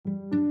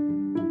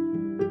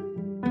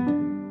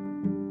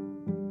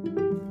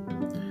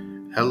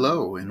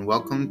Hello and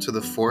welcome to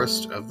the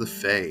Forest of the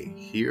Fae.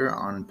 Here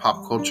on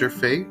Pop Culture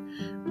Fae,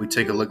 we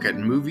take a look at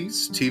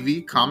movies,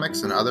 TV,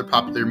 comics, and other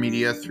popular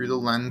media through the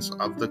lens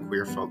of the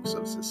queer folks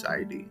of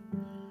society.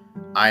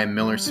 I am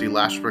Miller C.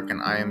 Lashbrook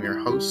and I am your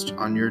host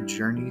on your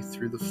journey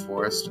through the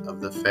Forest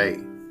of the Fae.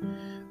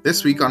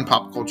 This week on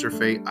Pop Culture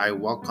Fae, I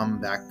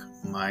welcome back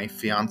my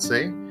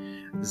fiance,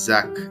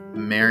 Zach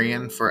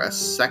Marion, for a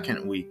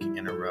second week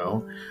in a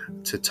row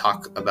to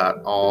talk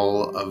about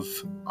all of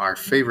our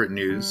favorite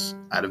news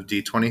out of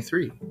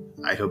D23.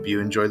 I hope you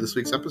enjoy this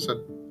week's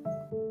episode.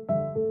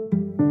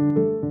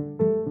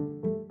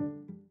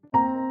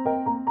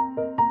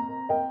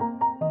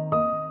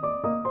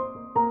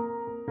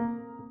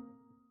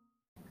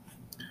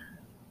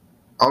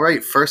 All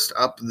right, first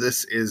up,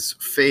 this is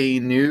Fae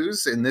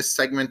News. In this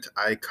segment,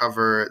 I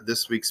cover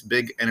this week's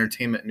big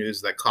entertainment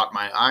news that caught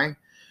my eye.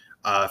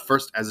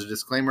 First, as a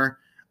disclaimer,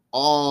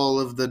 all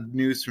of the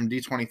news from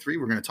D23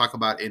 we're going to talk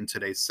about in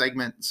today's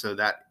segment, so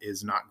that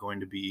is not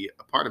going to be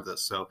a part of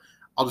this. So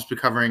I'll just be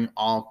covering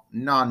all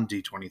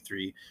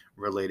non-D23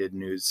 related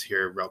news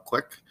here real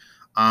quick.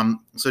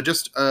 So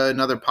just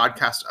another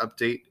podcast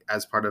update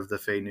as part of the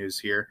Fae News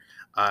here.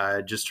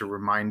 Just a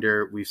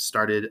reminder, we've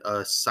started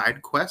a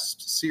side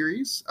quest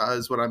series,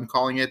 is what I'm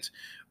calling it,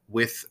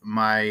 with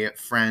my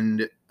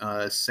friend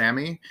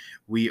Sammy.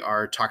 We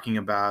are talking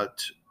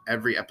about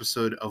every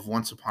episode of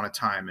Once Upon a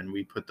Time, and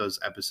we put those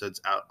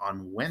episodes out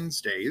on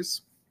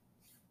Wednesdays.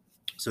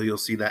 So you'll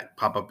see that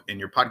pop up in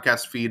your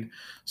podcast feed.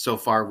 So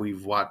far,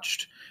 we've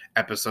watched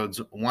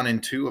episodes 1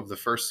 and 2 of the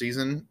first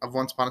season of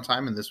Once Upon a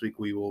Time, and this week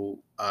we will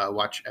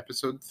watch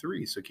episode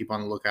 3. So keep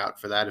on the lookout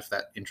for that if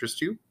that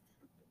interests you.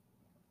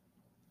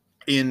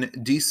 In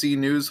DC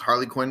news,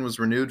 Harley Quinn was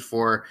renewed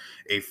for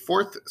a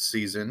 4th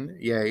season.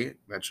 Yay,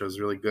 that show's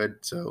really good,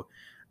 so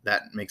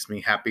that makes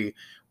me happy.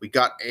 We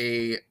got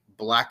a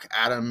Black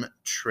Adam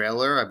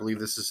trailer. I believe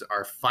this is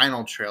our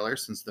final trailer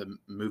since the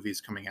movie's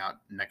coming out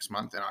next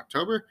month in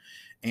October.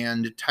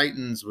 And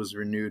Titans was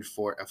renewed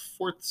for a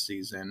 4th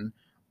season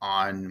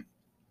on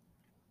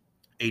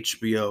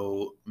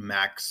HBO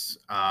Max.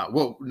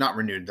 Well, not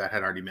renewed, that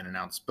had already been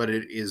announced, but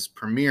it is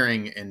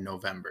premiering in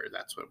November.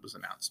 That's what was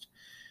announced.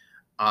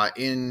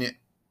 In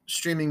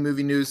streaming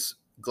movie news,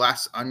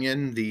 Glass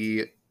Onion,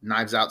 the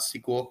Knives Out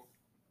sequel,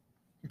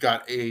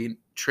 got a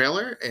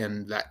trailer,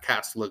 and that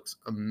cast looks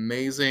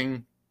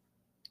amazing.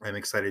 I'm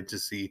excited to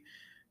see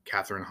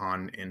Catherine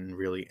Hahn in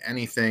really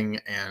anything,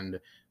 and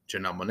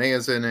Janelle Monáe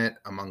is in it,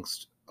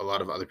 amongst a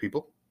lot of other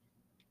people.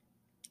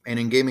 And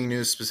in gaming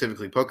news,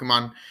 specifically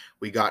Pokemon,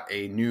 we got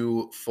a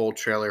new full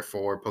trailer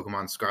for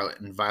Pokemon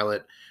Scarlet and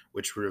Violet,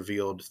 which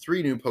revealed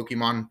 3 new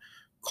Pokemon: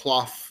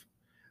 Cloth,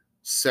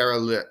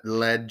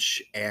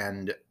 Cerulege,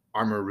 and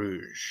Armor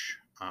Rouge,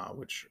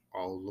 which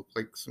all look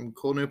like some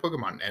cool new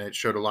Pokemon. And it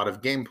showed a lot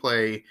of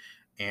gameplay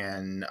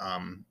and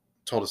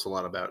told us a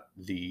lot about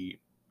the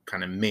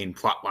kind of main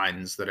plot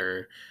lines that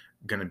are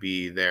going to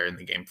be there in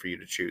the game for you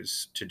to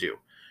choose to do.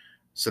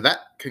 So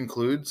that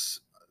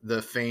concludes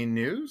the Fae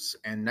News.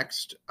 And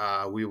next,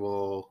 we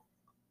will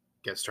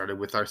get started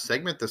with our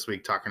segment this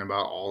week, talking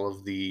about all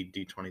of the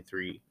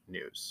D23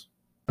 news.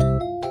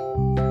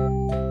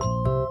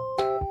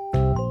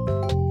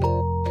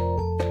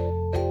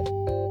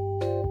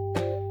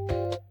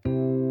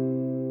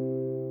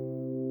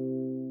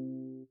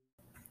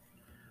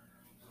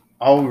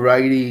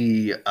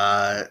 Alrighty.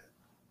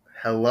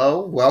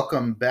 Hello.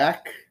 Welcome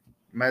back,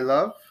 my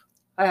love.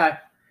 Hi.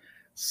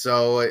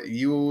 So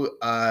you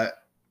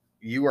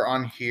were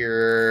on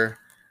here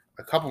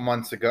a couple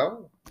months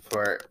ago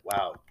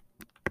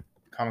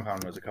Comic-Con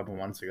was a couple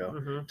months ago.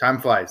 Mm-hmm.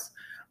 Time flies.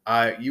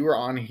 You were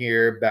on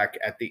here back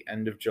at the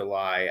end of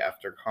July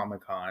after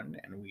Comic-Con,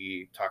 and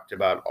we talked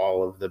about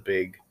all of the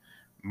big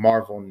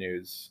Marvel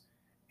news.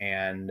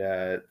 And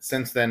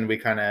since then,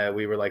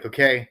 we were like,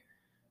 okay,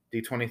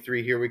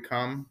 D23, here we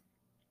come.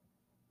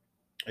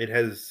 It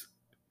has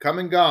come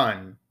and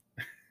gone.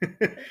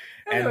 And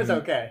it was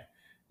okay.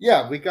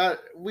 Yeah, we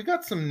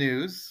got some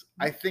news.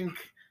 I think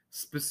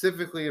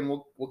specifically, and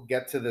we'll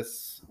get to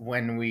this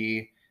when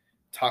we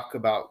talk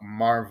about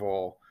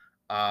Marvel.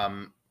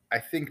 I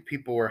think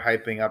people were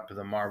hyping up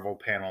the Marvel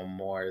panel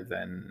more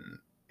than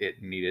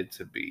it needed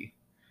to be.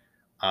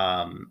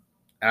 I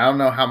don't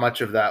know how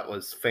much of that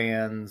was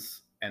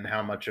fans and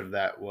how much of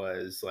that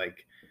was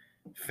like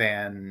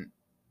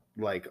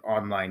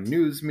online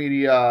news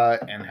media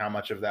and how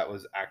much of that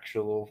was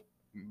actual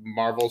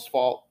Marvel's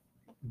fault.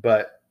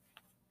 But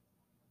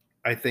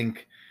I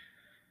think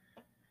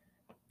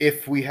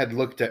if we had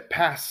looked at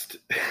past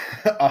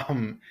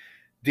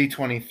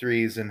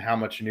D23s and how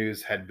much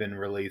news had been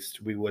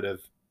released, we would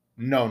have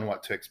known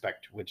what to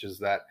expect, which is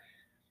that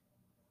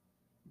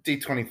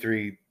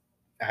D23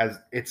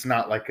 it's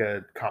not like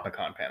a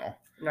Comic-Con panel.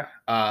 No.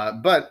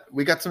 But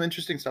we got some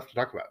interesting stuff to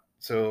talk about.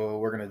 So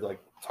we're going to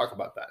talk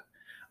about that.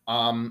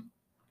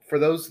 For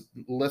those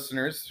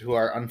listeners who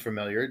are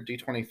unfamiliar,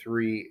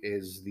 D23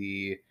 is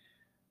the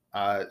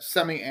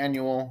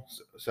semi-annual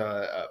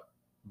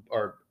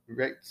or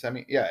right?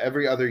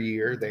 Every other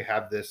year they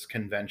have this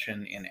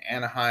convention in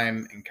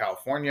Anaheim in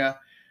California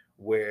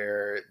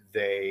where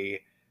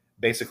they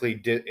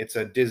basically it's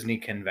a Disney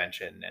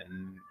convention,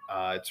 and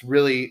it's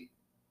really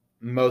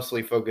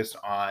mostly focused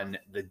on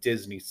the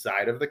Disney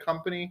side of the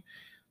company.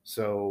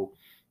 So,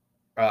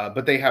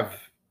 but they have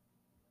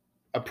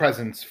a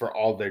presence for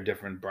all their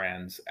different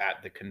brands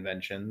at the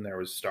convention. There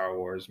was Star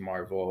Wars,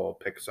 Marvel,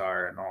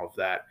 Pixar, and all of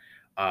that.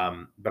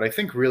 But I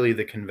think really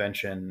the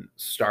convention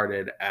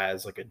started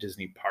as like a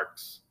Disney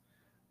Parks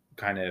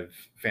kind of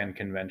fan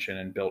convention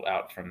and built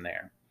out from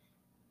there.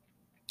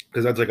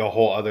 Because that's like a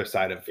whole other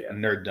side of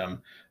nerddom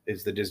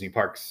is the Disney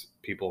Parks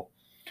people.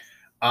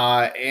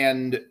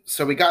 And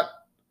so we got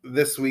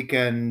this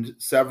weekend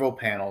several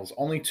panels,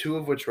 only 2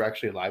 of which were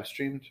actually live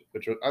streamed,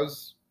 which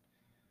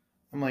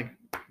I'm like,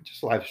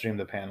 just live stream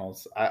the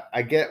panels.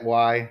 I get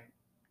why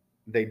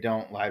they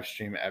don't live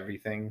stream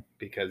everything,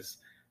 because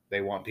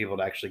they want people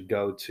to actually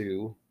go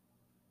to.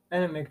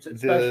 And it makes it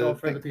special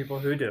for the people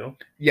who do.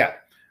 Yeah.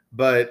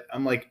 But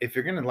I'm like, if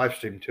you're going to live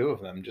stream 2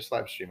 of them, just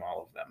live stream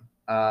all of them.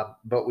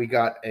 But we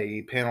got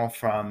a panel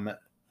from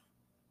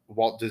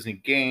Walt Disney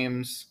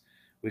Games.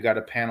 We got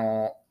a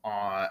panel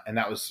and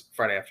that was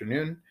Friday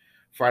afternoon.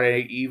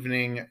 Friday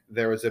evening,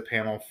 there was a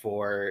panel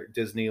for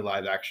Disney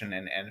live action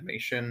and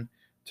animation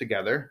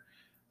together.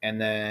 And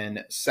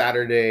then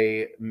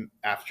Saturday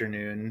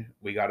afternoon,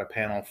 we got a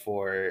panel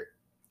for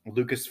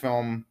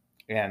Lucasfilm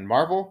and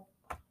Marvel.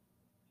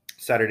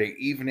 Saturday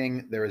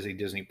evening, there was a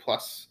Disney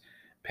Plus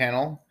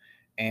panel.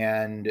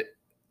 And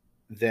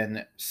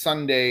then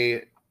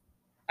Sunday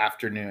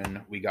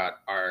afternoon, we got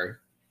our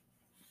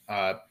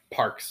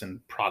parks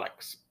and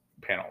products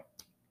panel.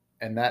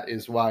 And that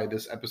is why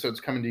this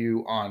episode's coming to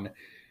you on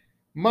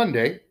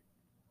Monday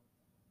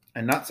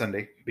and not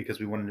Sunday, because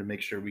we wanted to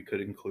make sure we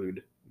could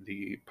include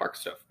the park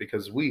stuff,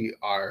 because we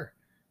are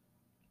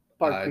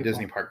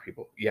Disney park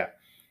people. Yeah.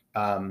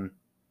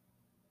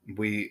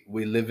 We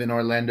live in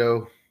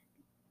Orlando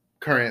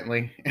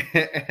currently,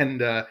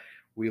 and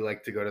we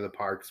like to go to the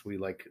parks. We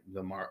like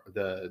the Marvel,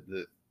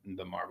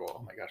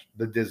 oh my gosh,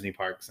 the Disney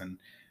parks and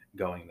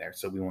going there.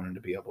 So we wanted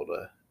to be able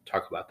to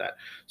talk about that.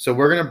 So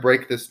we're going to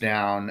break this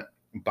down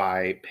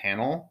by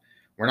panel.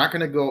 We're not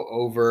going to go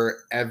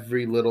over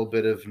every little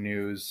bit of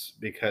news,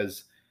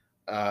 because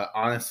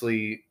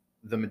honestly,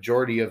 the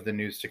majority of the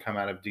news to come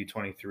out of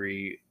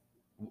D23,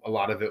 a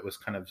lot of it was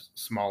kind of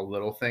small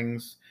little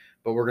things,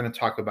 but we're going to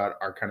talk about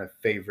our kind of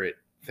favorite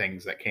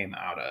things that came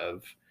out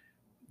of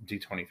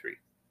D23.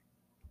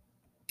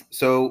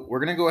 So we're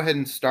going to go ahead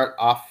and start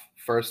off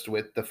first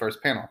with the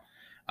first panel.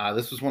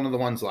 This was one of the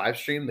ones live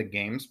streamed, the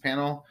games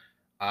panel.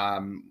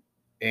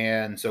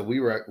 And so we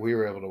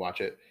were able to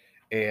watch it.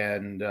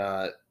 And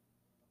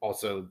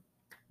also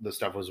the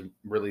stuff was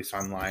released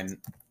online.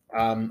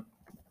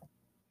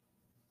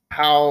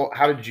 How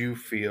did you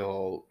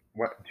feel?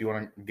 What do you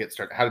want to get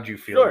started? How did you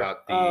feel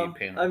about the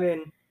panel? I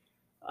mean,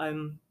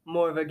 I'm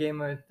more of a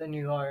gamer than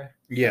you are.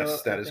 Yes,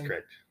 so that is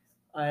correct.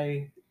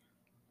 I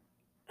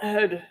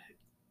had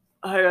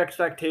higher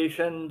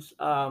expectations.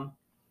 I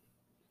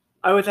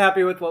was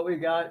happy with what we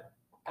got.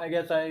 I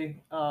guess I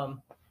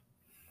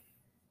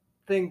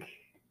think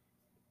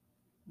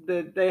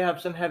that they have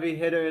some heavy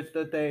hitters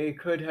that they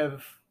could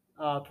have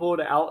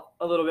pulled out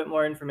a little bit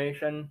more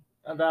information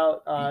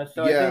about.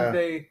 So yeah. I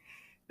think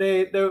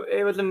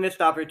it was a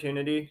missed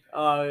opportunity.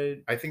 I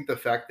think the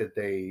fact that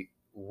they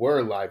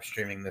were live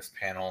streaming this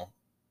panel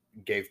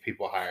gave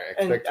people higher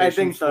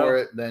expectations for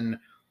it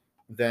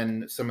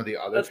than some of the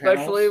other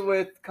especially panels.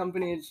 With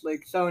companies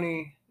like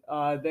Sony.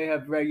 They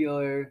have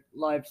regular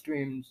live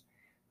streams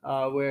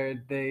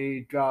where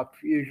they drop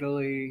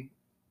usually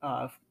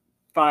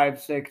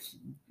 5-6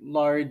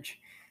 large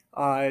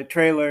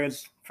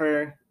trailers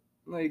for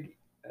like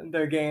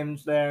their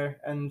games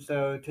there, and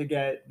so to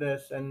get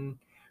this and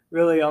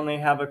really only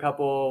have a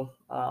couple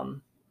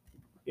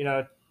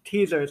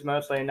teasers,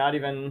 mostly not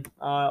even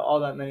all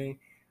that many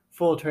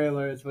full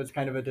trailers, was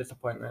kind of a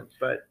disappointment.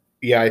 But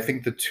yeah, I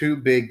think the 2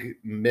 big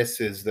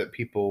misses that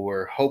people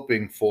were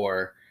hoping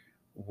for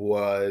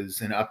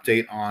was an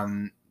update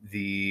on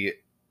the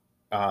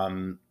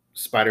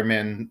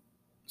Spider-Man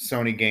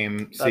Sony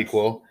game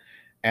sequel,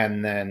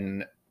 and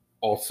then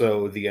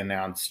also the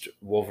announced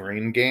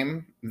Wolverine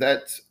game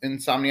that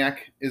Insomniac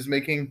is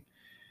making.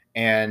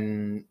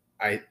 And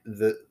I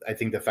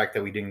think the fact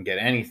that we didn't get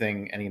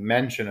any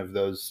mention of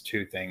those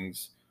 2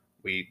 things,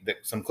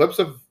 some clips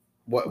of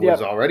what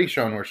was already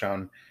shown were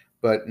shown,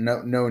 but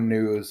no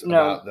news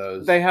about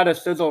those. They had a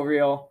sizzle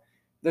reel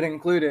that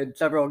included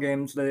several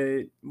games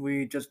that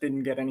we just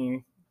didn't get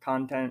any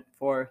content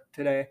for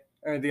today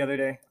or the other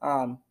day.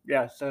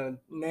 So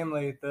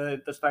namely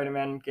the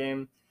Spider-Man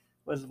game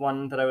was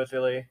one that I was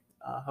really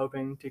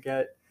hoping to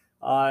get,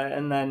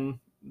 and then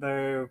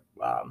there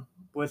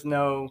was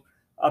no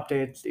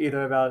updates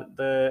either about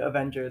the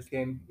Avengers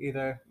game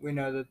either. We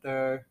know that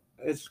there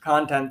is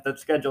content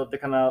that's scheduled to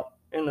come out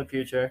in the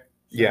future.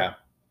 So,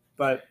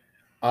 but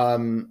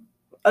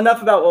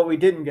enough about what we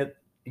didn't get.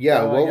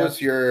 Yeah, what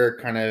was your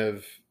kind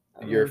of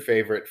your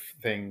favorite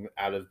thing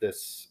out of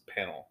this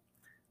panel?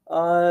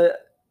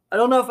 I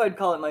don't know if I'd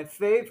call it my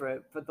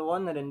favorite, but the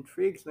one that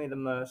intrigues me the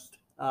most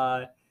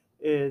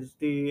is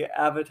the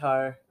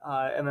Avatar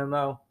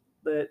MMO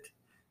that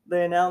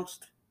they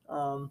announced.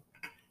 Um,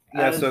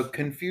 Yeah, so as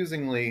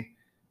confusingly,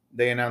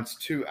 they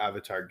announced two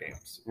Avatar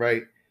games,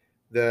 right?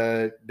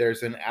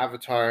 There's an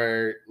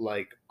Avatar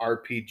like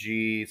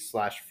RPG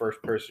slash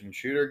first person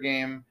shooter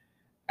game,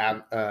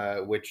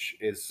 which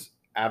is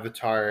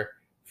Avatar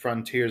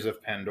Frontiers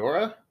of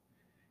Pandora,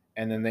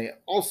 and then they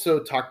also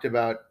talked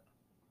about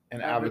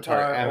an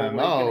Avatar Avatar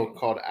MMO Awakening.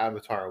 called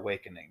Avatar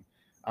Awakening.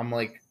 I'm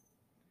like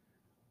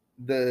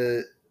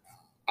the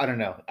I don't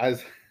know.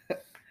 As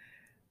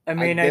I I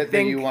mean, I get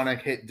that you think want to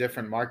hit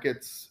different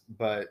markets,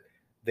 but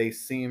they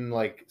seem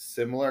like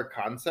similar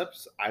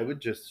concepts. I would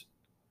just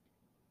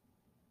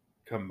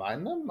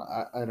combine them.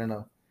 I don't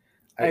know.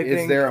 I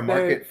Is there a think they're.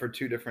 market for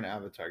two different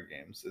Avatar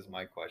games? Is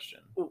my question.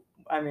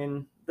 I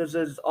mean, this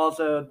is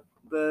also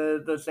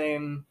the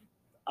same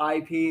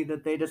IP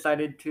that they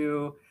decided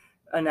to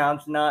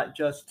announce not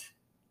just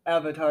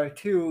Avatar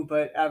 2,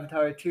 but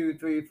Avatar 2,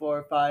 3,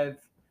 4, 5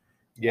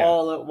 Yeah,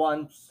 all at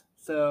once.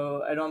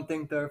 So I don't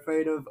think they're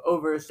afraid of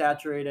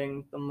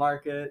oversaturating the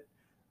market.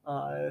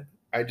 Uh,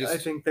 I I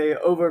just think they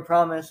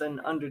overpromise and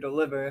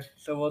underdeliver.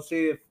 So we'll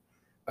see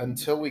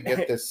until we get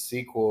if this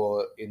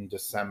sequel in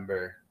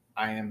December,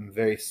 I am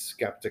very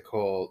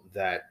skeptical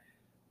that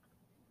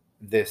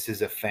this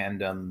is a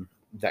fandom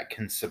that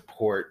can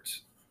support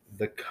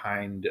the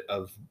kind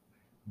of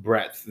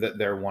breadth that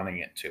they're wanting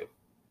it to.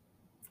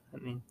 I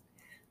mean,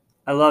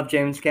 I love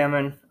James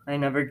Cameron. I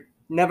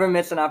never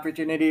miss an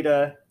opportunity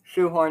to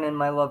shoehorn in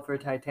my love for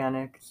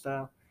Titanic.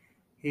 So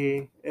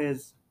he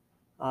is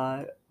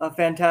a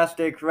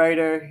fantastic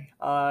writer.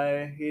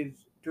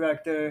 He's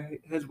director.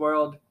 His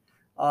world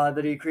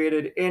that he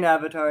created in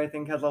Avatar, I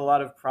think, has a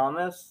lot of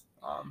promise.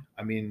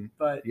 I mean,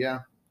 But yeah,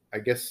 I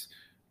guess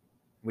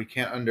we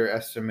can't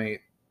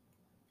underestimate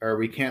or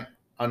we can't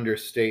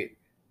understate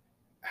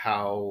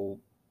how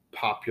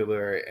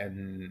popular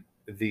and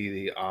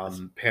the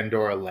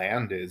Pandora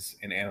land is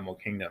in Animal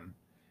Kingdom.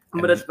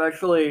 but And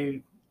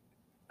especially,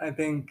 I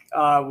think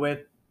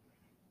with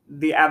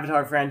the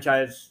Avatar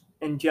franchise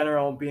in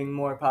general being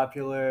more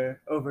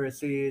popular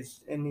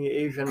overseas in the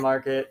Asian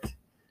market,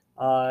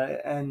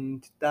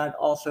 and that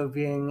also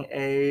being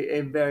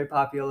a very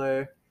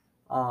popular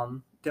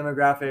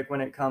demographic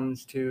when it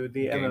comes to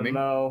the gaming,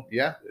 MMO,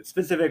 yeah,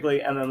 specifically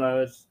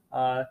MMOs.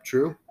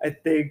 true. I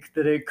think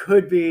that it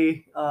could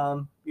be,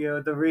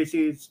 the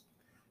Reese's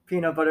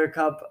peanut butter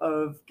cup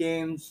of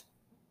games.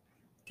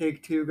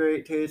 Take two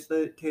great tastes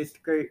that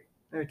taste great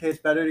or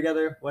taste better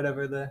together,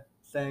 whatever the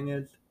saying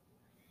is.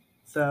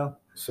 So,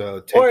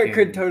 So or it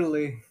could taking,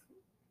 totally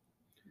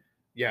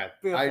yeah,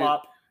 be a I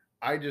flop.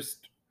 I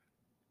just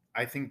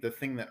I think the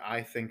thing that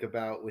I think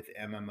about with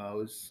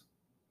MMOs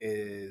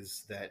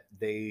is that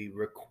they're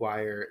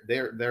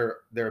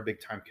a big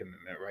time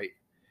commitment, right?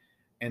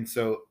 And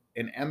so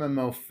an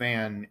MMO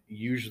fan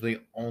usually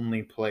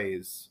only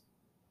plays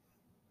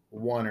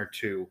one or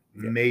two,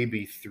 Yeah.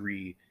 maybe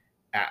three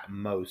at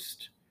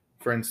most.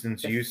 For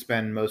instance, you If,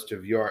 spend most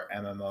of your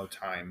MMO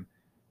time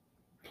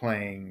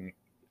playing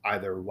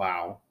either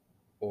WoW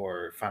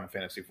or Final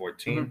Fantasy mhm.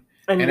 14,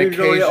 And and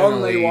usually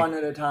only one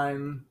at a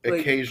time,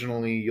 like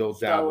occasionally you'll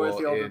Star Wars: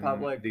 dabble The Old in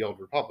Republic. the Old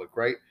Republic,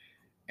 right?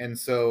 And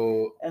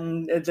so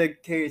And it's a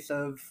case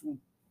of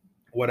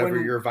whatever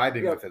when, you're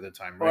vibing yep, with at the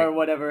time, right? or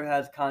whatever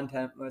has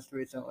content most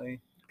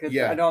recently. Because I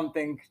Yeah, don't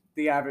think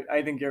the average.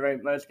 I think you're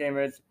right. Most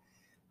gamers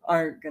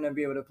aren't gonna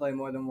be able to play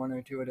more than one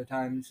or two at a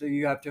time. So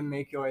you have to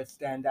make yours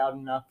stand out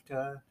enough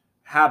to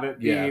have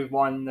it yeah. be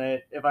one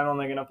that if I'm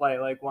only gonna play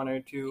like one or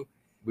two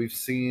We've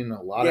seen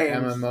a lot of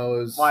games,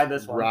 MMOs why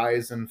this one?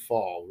 rise and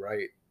fall,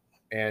 right?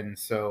 And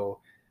so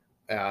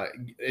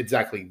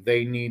exactly,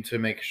 they need to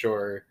make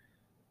sure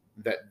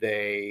that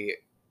they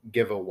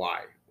give a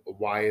why.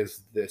 Why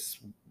is this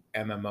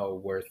MMO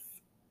worth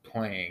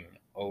playing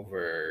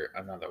over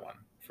another one,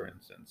 for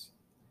instance?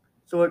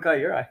 So what caught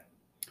your eye?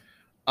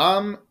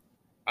 Um,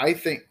 I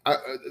think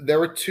there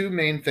were two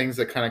main things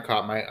that kind of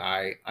caught my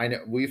eye. I know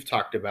we've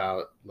talked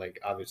about, like,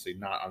 obviously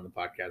not on the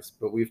podcast,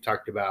 but we've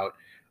talked about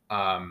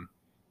um,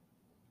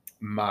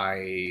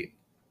 my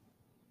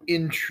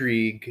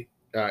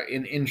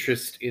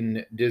interest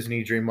in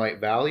Disney Dreamlight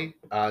Valley.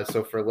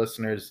 So for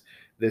listeners,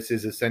 this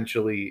is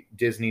essentially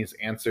Disney's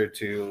answer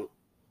to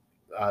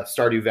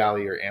Stardew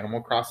Valley or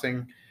Animal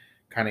Crossing,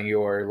 kind of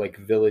your like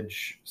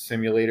village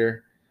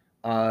simulator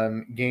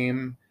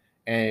game,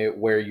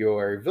 where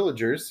your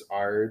villagers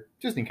are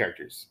Disney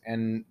characters,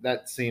 and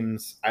that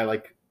seems I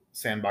like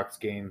sandbox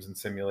games and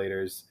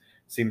simulators.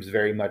 Seems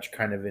very much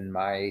kind of in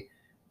my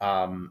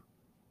um,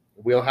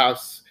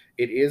 wheelhouse.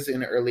 It is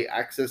in early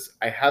access.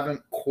 I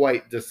haven't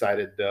quite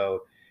decided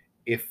though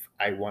if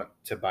I want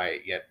to buy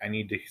it yet. I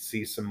need to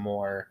see some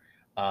more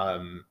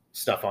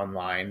stuff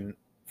online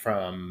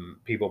from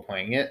people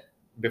playing it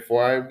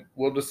before I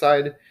will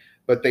decide.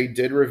 But they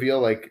did reveal,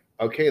 like,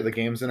 okay, the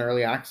game's in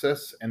early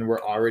access, and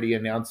we're already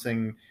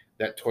announcing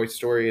that Toy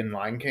Story and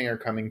Lion King are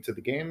coming to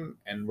the game,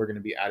 and we're going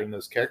to be adding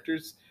those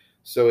characters.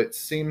 So it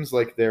seems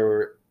like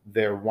they're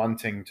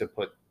wanting to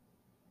put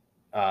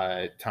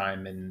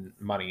time and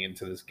money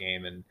into this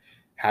game and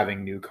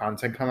having new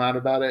content come out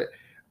about it.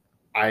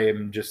 I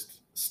am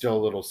just still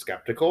a little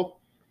skeptical.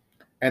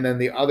 And then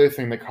the other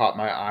thing that caught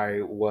my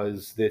eye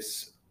was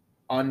this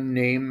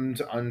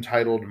unnamed,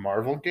 untitled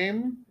Marvel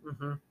game,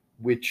 Mm-hmm.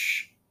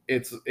 which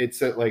it's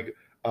at like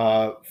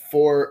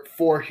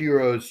four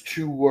heroes,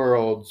 two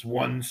worlds,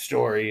 one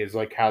story is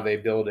like how they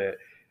build it,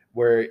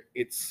 where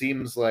it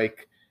seems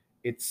like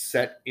it's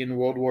set in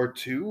World War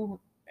II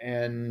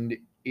and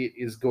it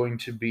is going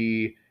to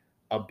be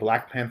a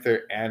Black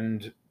Panther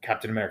and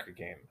Captain America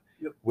game,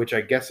 Yep. which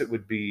I guess it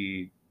would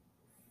be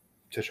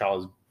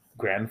T'Challa's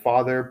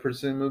grandfather,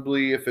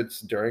 presumably, if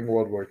it's during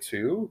World War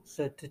II.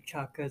 So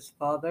T'Chaka's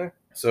father.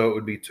 So it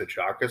would be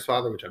T'Chaka's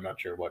father, which I'm not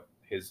sure what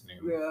his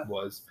name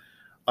was.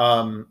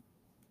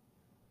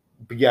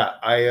 But yeah,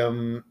 I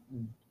am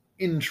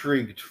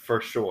intrigued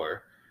for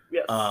sure.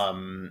 Yes.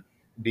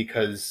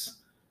 Because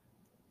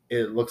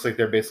it looks like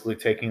they're basically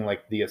taking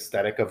like the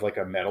aesthetic of like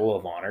a Medal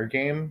of Honor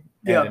game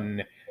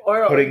and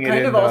or putting kind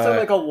it of in also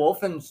like a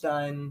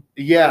Wolfenstein.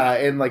 Yeah,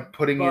 and like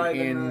putting it vibe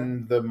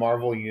in the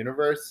Marvel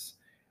universe.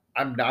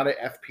 I'm not an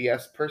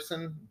FPS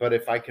person, but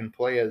if I can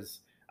play as,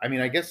 I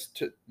mean, I guess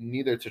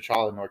neither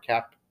T'Challa nor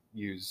Cap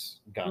use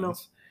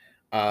guns,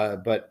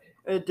 but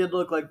it did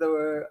look like there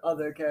were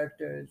other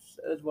characters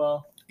as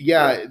well.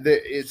 Yeah,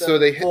 it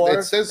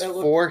says It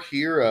looked- 4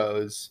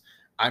 heroes.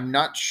 I'm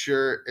not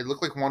sure. It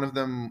looked like one of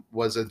them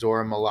was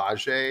Adora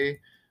Milaje.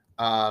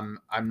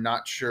 I'm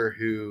not sure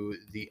who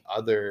the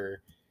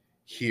other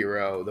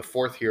hero, the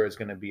 4th hero, is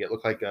going to be. It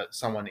looked like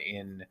someone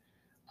in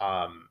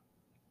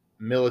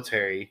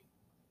military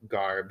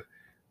garb.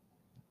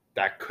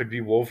 That could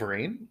be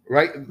Wolverine,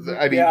 right?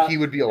 I mean, he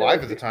would be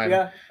alive at the time.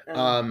 Yeah.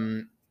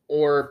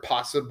 Or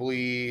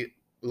possibly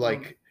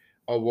like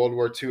a World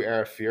War II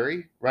era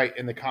Fury, right?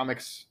 In the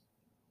comics,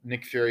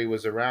 Nick Fury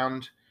was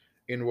around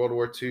in World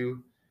War II.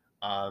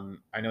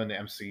 I know in the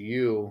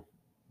MCU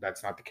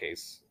that's not the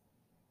case,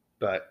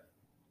 but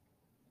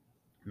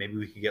maybe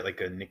we could get like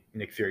a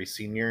Nick Fury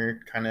Senior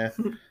kind of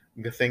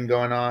thing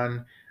going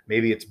on.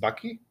 Maybe it's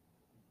Bucky.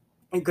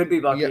 It could be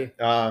Bucky.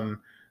 Yeah.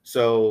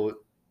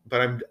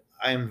 But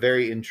I'm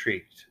very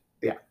intrigued.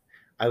 Yeah.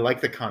 I like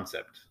the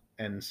concept,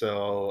 and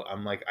so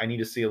I'm like, I need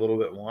to see a little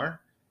bit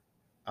more.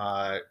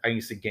 I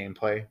need to see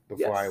gameplay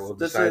before I will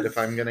decide if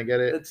I'm gonna get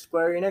it. It's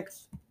Square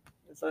Enix.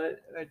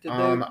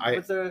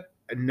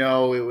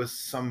 No, it was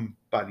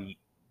somebody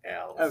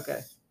else. Okay.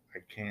 I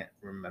can't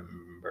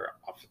remember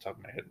off the top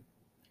of my head,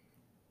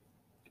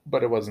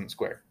 but it wasn't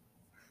Square.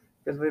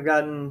 Because we've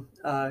got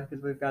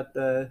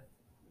the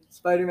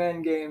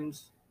Spider-Man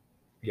games.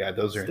 Yeah,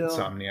 those are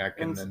Insomniac,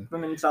 and then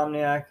from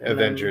Insomniac. And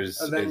Avengers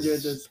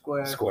is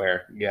Square.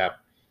 Square, yeah.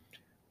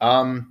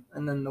 And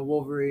then the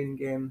Wolverine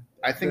game.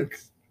 I think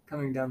that's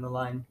coming down the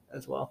line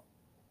as well.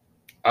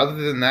 Other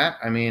than that,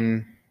 I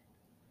mean,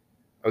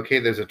 okay,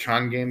 there's a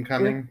Tron game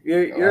coming.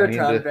 You're a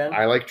Tron fan.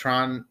 I like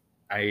Tron.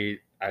 I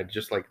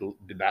just like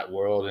that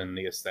world and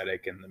the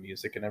aesthetic and the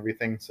music and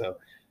everything. So,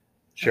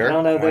 sure, I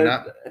don't know, why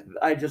not?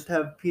 I just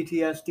have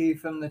PTSD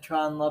from the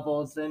Tron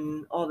levels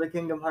and all the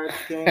Kingdom Hearts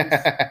games.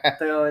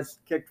 They always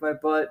kicked my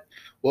butt.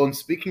 Well, and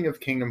speaking of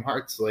Kingdom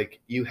Hearts, like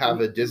you have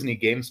a Disney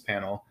Games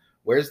panel.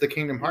 Where's the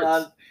Kingdom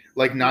Hearts?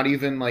 Not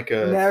even like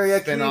a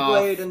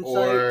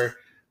spin-off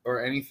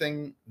or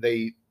anything.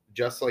 They,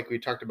 just like we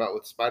talked about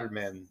with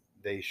Spider-Man,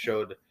 they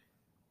showed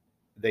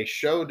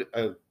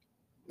a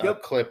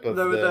clip of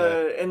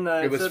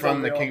it was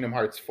from the Kingdom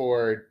Hearts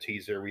 4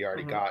 teaser we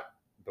already got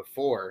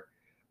before.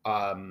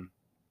 But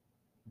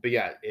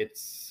yeah, it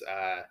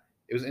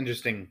was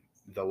interesting,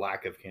 the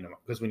lack of Kingdom,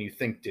 because when you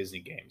think Disney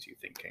games, you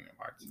think Kingdom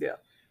Hearts. Yeah.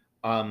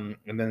 And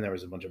then there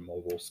was a bunch of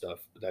mobile stuff,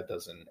 but that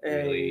doesn't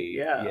really.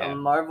 A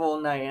Marvel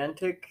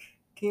Niantic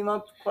team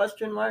up ?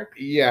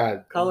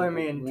 Yeah. Color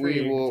me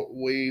intrigued.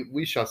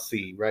 We shall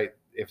see, right?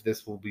 If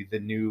this will be the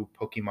new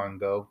Pokemon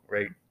Go,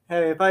 right?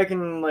 Hey, if I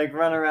can like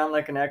run around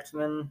like an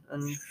X-Men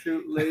and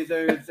shoot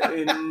lasers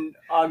in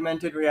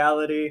augmented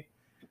reality,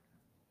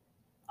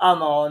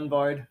 I'm all on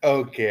board.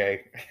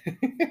 Okay.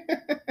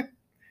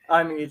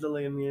 I'm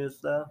easily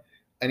amused, though.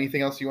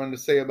 Anything else you wanted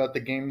to say about the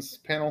games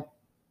panel?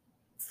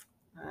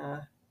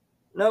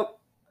 Nope.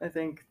 I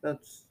think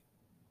that's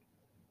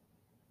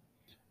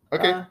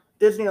okay.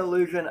 Disney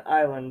Illusion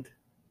Island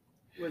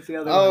was the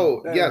other one.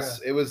 Oh,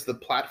 yes, it was the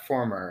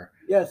platformer.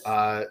 Yes.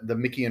 The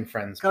Mickey and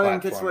Friends coming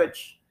platformer. to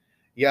Switch.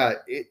 Yeah,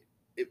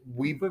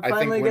 We're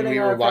finally getting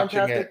our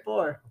Fantastic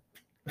Four.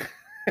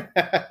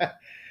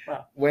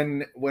 Wow.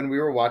 When we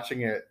were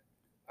watching it,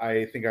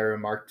 I think I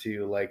remarked to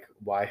you, like,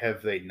 why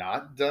have they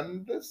not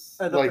done this?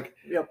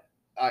 Yep.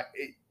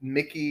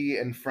 Mickey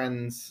and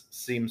Friends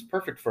seems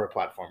perfect for a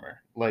platformer.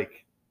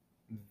 Like,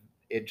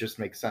 it just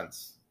makes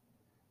sense.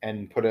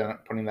 And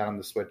putting that on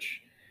the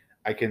Switch,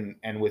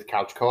 and with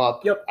couch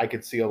co-op, yep, I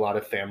could see a lot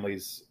of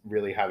families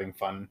really having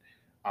fun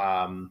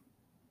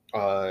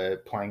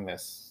playing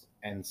this.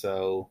 And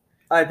so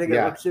I think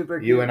it looks super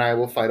cute. You and I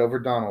will fight over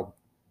Donald.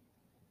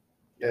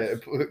 Yes.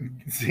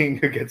 Seeing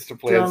who gets to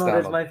play as Donald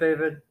Donald. is my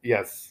favorite.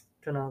 Yes.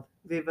 Donald.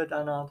 Viva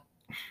Donald.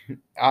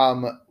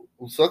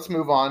 So let's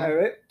move on All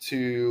right.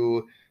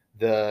 to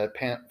the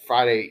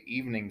Friday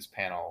evenings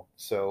panel.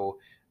 So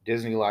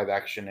Disney live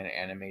action and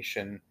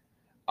animation.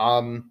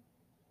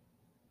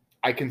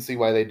 I can see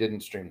why they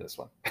didn't stream this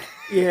one.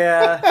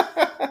 Yeah.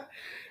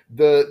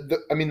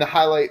 the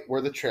highlight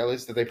were the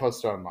trailers that they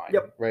posted online.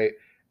 Yep. Right.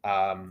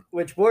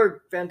 Which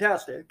were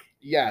fantastic.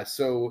 Yeah.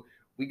 So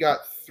we got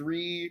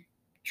 3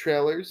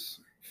 trailers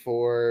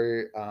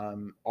for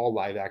all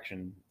live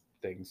action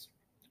things,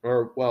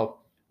 or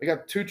well, we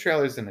got 2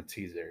 trailers and a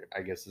teaser,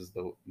 I guess is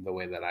the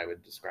way that I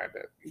would describe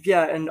it.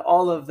 Yeah, and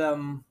all of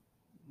them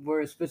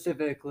were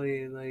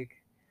specifically like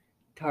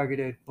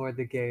targeted for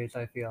the gays,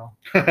 I feel.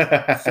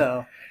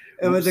 So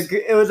it was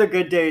a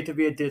good day to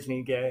be a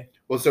Disney gay.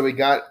 Well, so we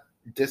got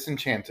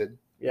Disenchanted,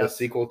 the Yes.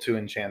 sequel to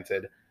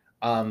Enchanted.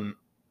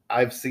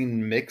 I've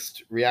seen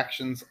mixed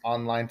reactions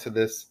online to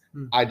this.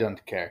 I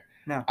don't care.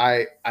 No.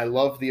 I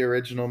love the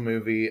original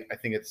movie. I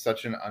think it's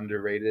such an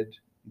underrated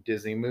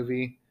Disney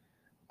movie.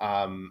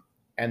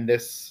 And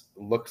this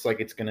looks like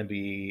it's going to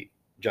be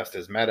just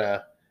as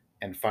meta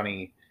and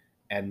funny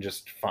and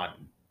just fun.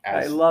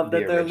 I As love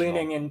that the they're original.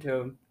 leaning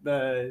into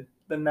the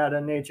meta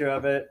nature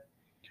of it.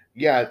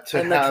 Yeah, to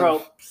and have the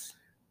tropes.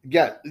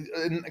 Yeah,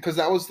 because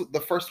that was the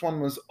first one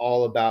was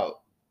all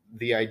about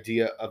the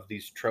idea of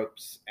these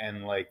tropes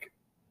and like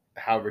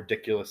how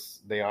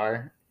ridiculous they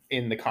are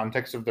in the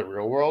context of the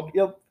real world.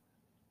 Yep.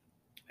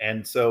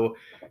 And so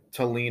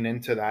to lean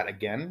into that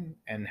again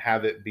and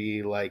have it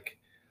be like,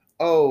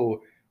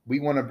 oh, we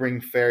want to bring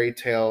a fairy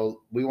tale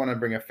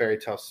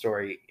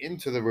story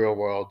into the real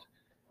world,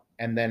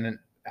 and then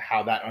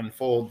how that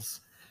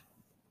unfolds.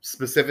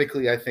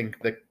 Specifically, I think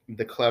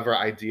the clever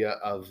idea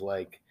of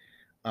like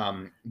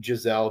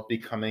Giselle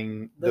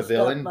becoming the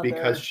villain stepmother.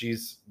 because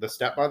she's the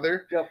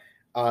stepmother. Yep.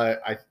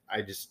 I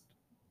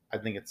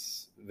think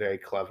it's very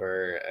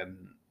clever, and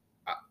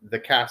the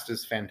cast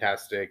is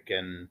fantastic,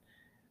 and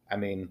I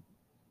mean,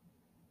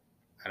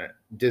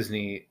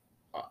 Disney.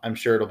 I'm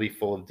sure it'll be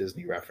full of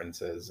Disney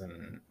references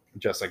and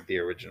just like the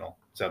original.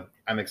 So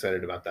I'm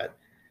excited about that.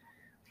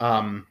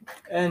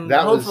 And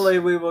hopefully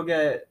we will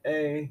get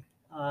a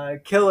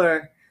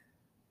killer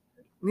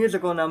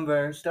musical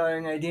number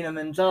starring Idina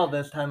Menzel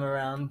this time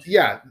around.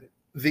 Yeah.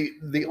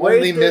 The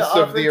only miss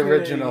of the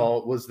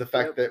original was the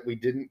fact that we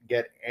didn't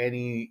get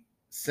any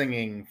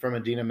singing from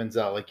Idina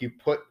Menzel. Like, you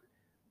put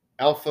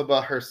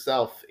Elphaba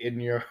herself in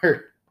your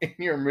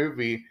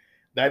movie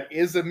that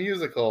is a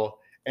musical,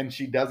 and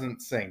she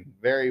doesn't sing.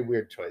 Very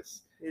weird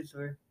choice. These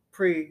were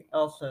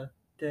pre-Elsa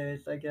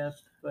days, I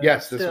guess. But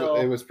yes,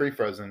 it was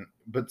pre-Frozen,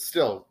 but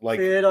still, like,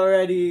 she had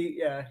already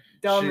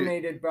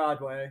dominated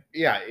Broadway.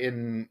 Yeah,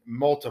 in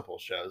multiple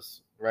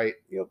shows, right?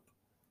 Yep.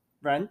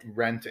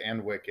 Rent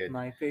and Wicked.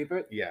 My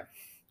favorite. Yeah.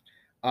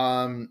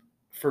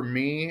 For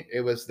me,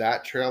 it was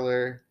that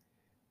trailer,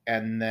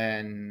 and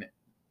then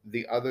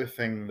the other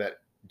thing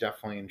that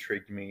definitely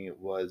intrigued me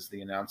was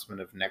the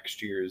announcement of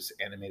next year's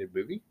animated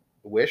movie,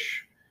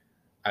 Wish.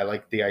 I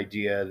like the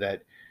idea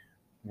that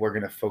we're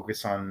going to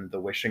focus on the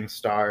wishing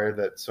star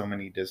that so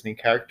many Disney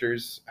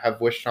characters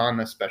have wished on,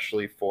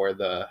 especially for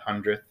the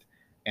 100th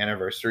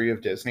anniversary of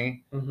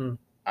Disney. Mm-hmm.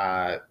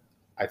 I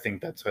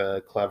think that's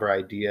a clever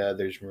idea.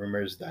 There's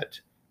rumors that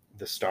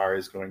the star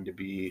is going to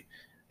be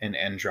an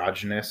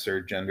androgynous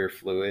or gender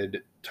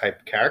fluid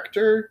type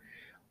character,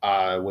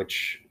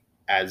 which,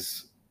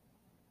 as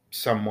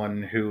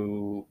someone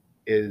who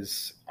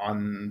is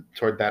on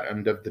toward that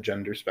end of the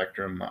gender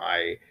spectrum,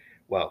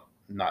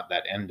 not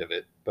that end of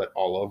it, but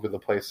all over the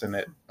place in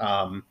it,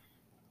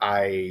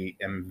 I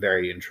am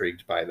very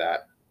intrigued by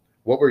that.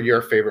 What were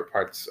your favorite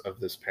parts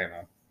of this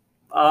panel?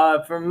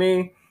 For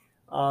me,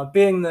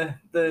 being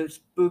the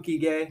spooky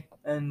gay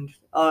and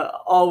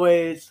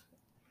always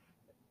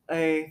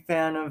a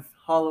fan of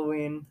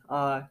Halloween,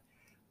 I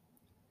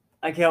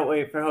can't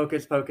wait for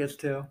Hocus Pocus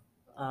 2.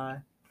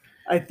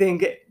 I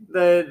think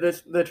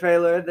the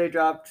trailer they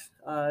dropped,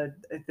 I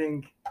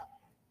think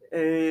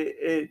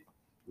it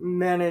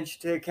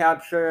managed to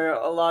capture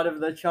a lot of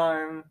the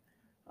charm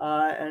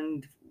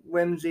and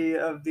whimsy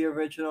of the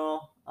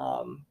original,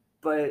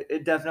 but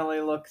it definitely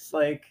looks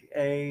like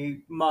a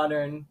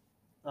modern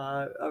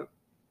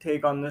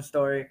take on the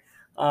story,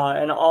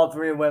 and all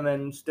 3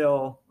 women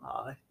still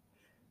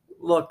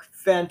look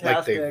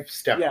fantastic. Like they've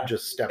stepped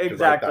exactly.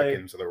 right back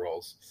into the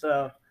roles.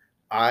 So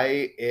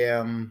I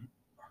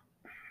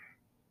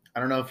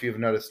don't know if you've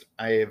noticed,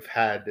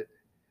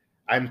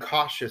 I'm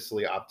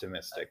cautiously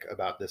optimistic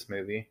about this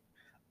movie.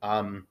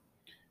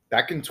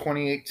 Back in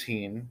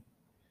 2018,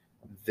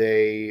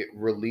 they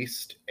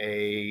released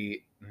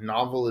a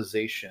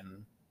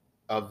novelization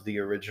of the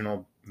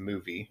original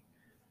movie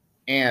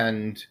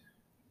and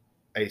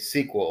a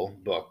sequel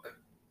book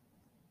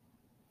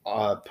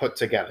put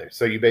together.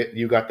 So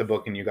you got the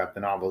book and you got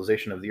the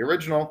novelization of the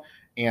original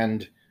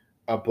and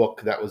a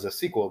book that was a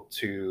sequel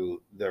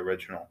to the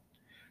original.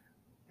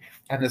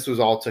 And this was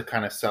all to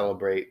kind of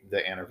celebrate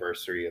the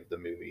anniversary of the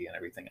movie and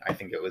everything. I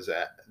think it was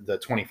at the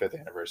 25th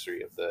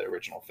anniversary of the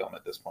original film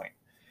at this point.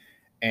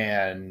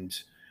 And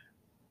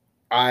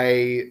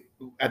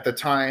at the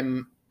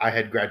time, I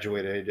had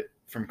graduated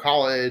from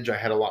college. I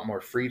had a lot more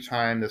free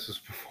time. This was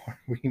before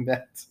we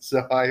met.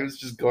 So I was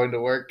just going to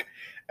work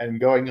and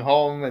going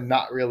home and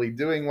not really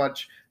doing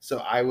much. So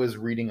I was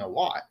reading a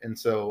lot. And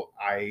so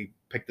I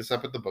picked this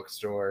up at the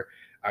bookstore.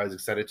 I was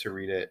excited to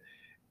read it.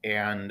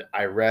 And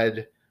I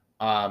read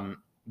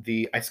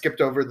I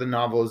skipped over the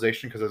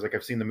novelization because I was like,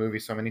 I've seen the movie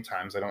so many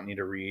times. I don't need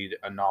to read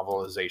a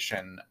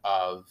novelization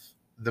of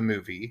the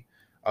movie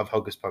of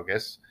Hocus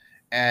Pocus.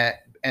 And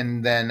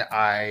then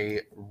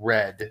I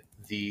read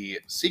the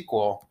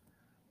sequel.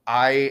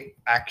 I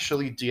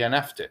actually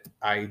DNF'd it.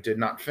 I did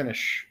not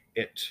finish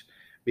it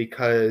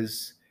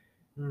because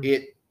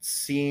it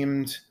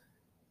seemed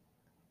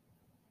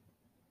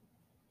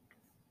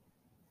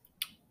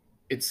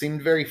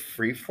very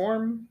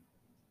freeform.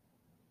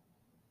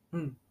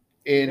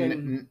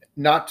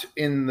 Not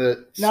in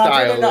the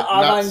style,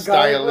 not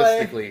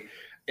stylistically,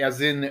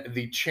 as in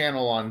the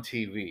channel on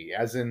TV,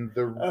 as in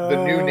the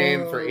new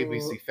name for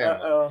ABC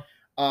Family.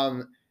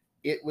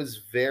 It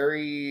was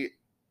very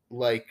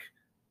like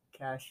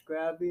cash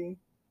grabby.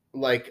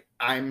 Like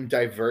I'm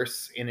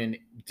diverse in a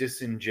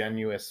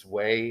disingenuous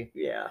way.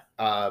 Yeah.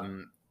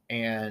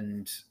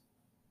 And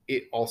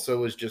it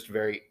also was just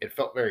it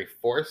felt very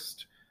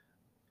forced.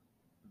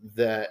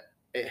 I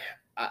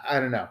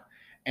don't know.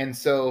 And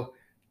so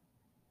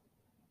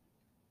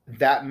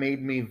that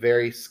made me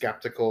very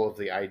skeptical of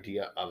the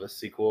idea of a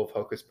sequel of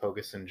Hocus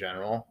Pocus in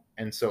general.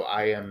 And so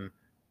I am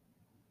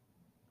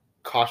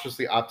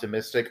cautiously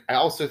optimistic. I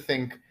also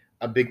think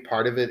a big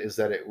part of it is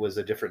that it was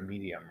a different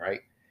medium,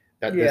 right?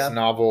 That this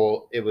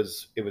novel, it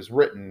was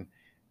written,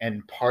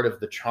 and part of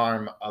the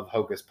charm of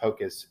Hocus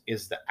Pocus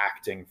is the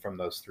acting from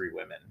those three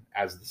women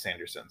as the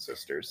Sanderson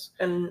sisters.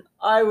 And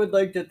I would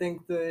like to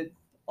think that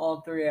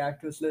all three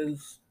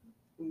actresses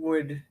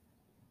would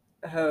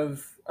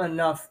have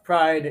enough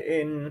pride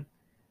in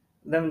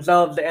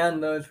themselves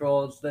and those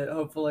roles that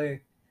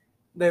hopefully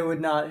they would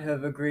not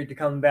have agreed to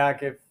come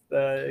back if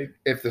the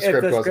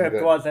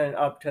script wasn't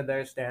up to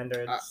their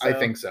standards. I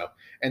think so.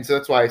 And so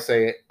that's why I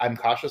say I'm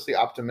cautiously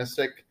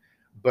optimistic,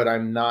 but I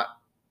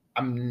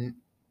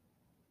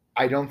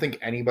don't think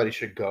anybody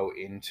should go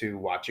into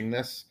watching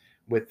this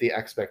with the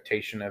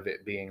expectation of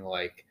it being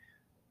like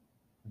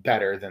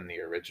better than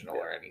the original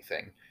or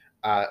anything.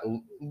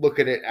 Look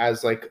at it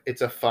as like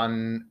it's a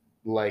fun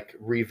like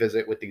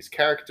revisit with these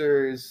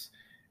characters,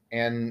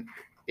 and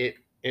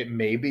it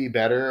may be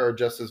better or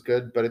just as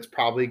good, but it's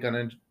probably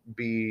gonna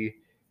be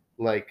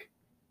like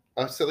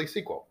a silly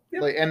sequel.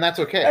 Yep. Like, and that's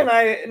okay.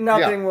 And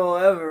nothing will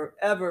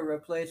ever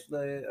replace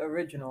the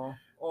original.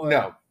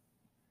 No,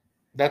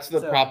 that's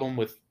the problem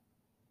with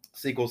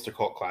sequels to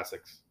cult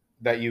classics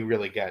that you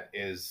really get,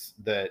 is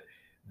that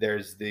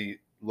there's the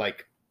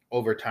like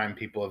over time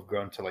people have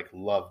grown to like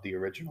love the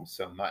original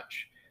so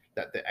much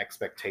that the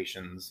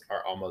expectations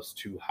are almost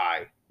too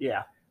high.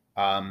 Yeah.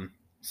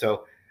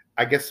 So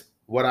I guess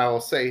what I will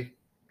say,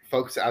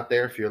 folks out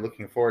there, if you're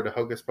looking forward to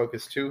Hocus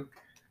Pocus 2,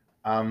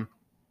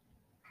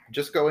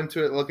 just go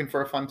into it looking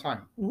for a fun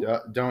time.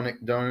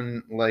 Mm-hmm.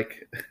 Don't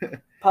like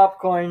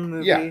popcorn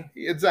movie. Yeah,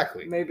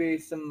 exactly. Maybe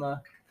some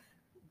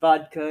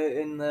vodka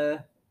in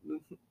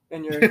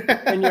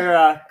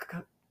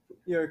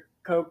your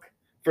Coke.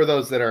 For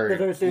those that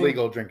are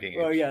legal drinking age.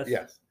 Oh, yes.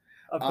 Yes.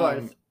 Of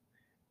course.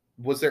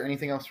 Was there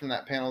anything else from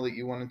that panel that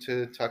you wanted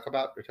to talk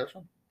about or touch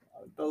on?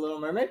 The Little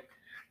Mermaid?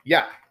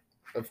 Yeah,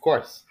 of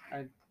course.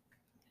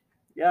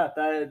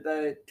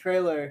 The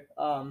trailer,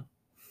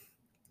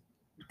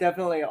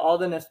 definitely all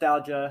the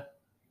nostalgia.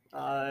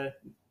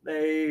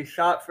 They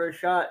shot for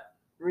shot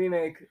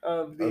remake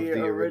of the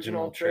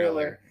original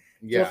trailer.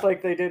 Yeah. Just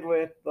like they did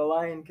with The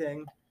Lion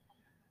King.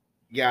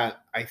 Yeah,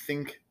 I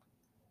think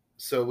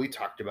so. We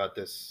talked about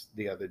this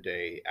the other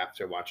day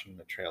after watching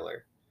the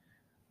trailer.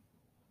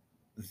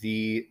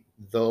 The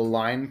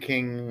Lion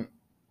King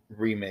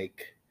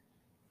remake.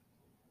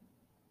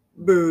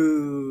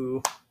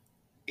 Boo.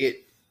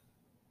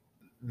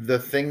 The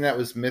thing that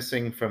was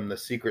missing from the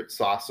secret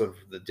sauce of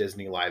the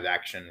Disney live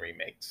action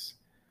remakes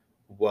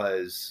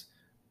was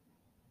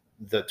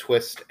the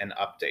twist and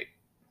update.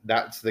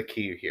 That's the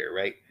key here,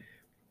 right?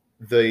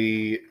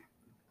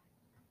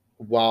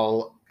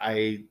 While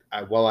I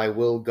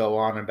will go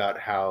on about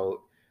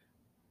how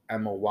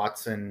Emma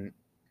Watson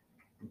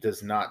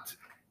does not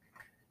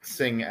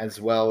sing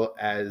as well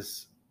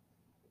as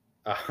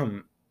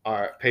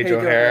our Paige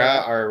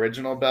O'Hara, our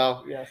original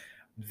Belle. Yes.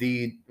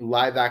 The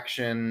live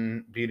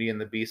action Beauty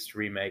and the Beast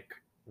remake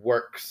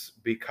works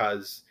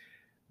because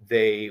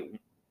they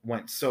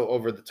went so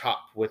over the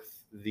top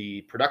with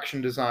the production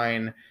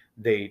design.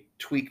 They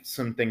tweaked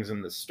some things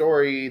in the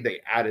story.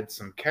 They added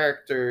some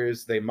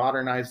characters. They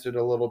modernized it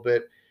a little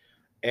bit.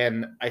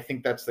 And I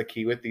think that's the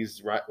key with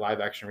these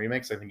live action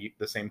remakes. I think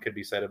the same could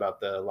be said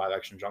about the live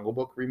action Jungle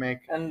Book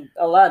remake. And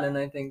Aladdin,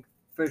 I think,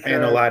 for sure.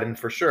 And Aladdin,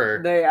 for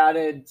sure. They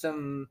added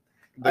some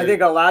I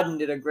think Aladdin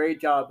did a great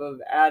job of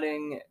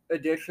adding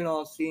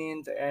additional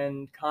scenes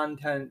and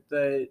content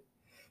that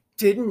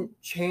didn't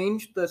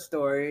change the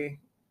story.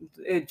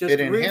 It just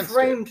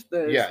reframed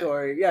the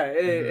story. Yeah,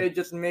 it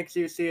just makes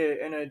you see it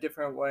in a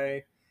different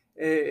way.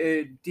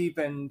 It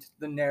deepened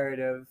the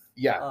narrative.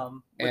 Yeah.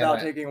 Without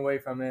taking away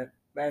from it.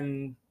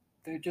 And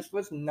there just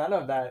was none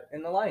of that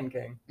in The Lion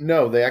King.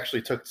 No, they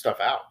actually took stuff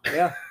out.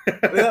 Yeah.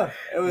 Yeah.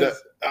 It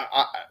was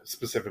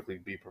specifically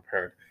Be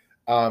Prepared.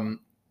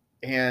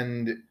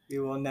 And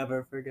you will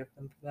never forgive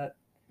them for that.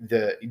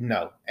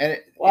 And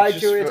why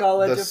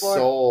Chewie the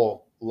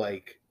soul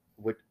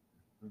what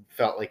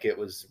felt like it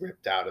was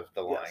ripped out of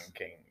the Lion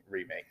King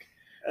remake.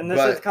 And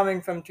this is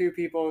coming from two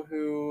people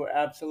who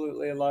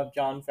absolutely love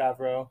Jon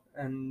Favreau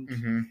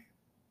and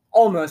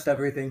almost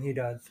everything he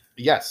does.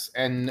 Yes,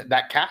 and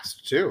that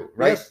cast too,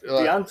 right? Yes,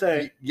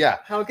 Beyonce. Yeah.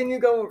 How can you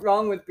go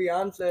wrong with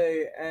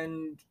Beyonce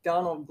and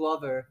Donald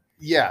Glover?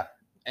 Yeah,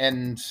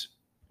 and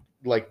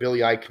like Billy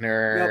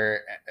Eichner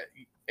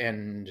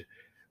and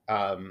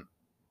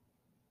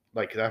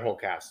like that whole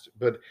cast.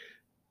 But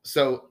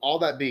so all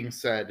that being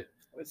said,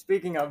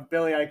 speaking of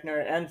Billy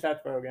Eichner and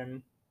Seth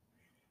Rogen,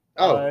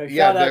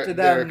 shout out to them.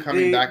 They're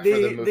coming back for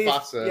the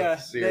Mufasa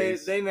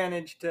series. They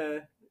managed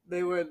to.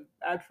 They were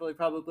actually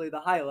probably the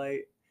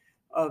highlight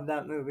of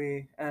that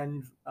movie,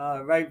 and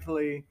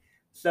rightfully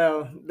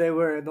so. They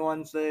were the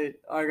ones that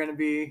are going to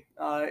be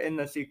in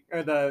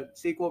the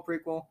sequel,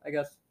 prequel, I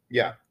guess.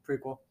 Yeah,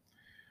 prequel.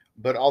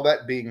 But all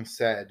that being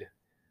said,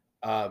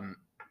 the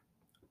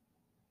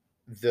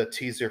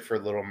teaser for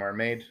Little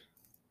Mermaid,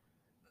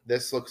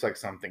 this looks like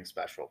something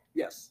special.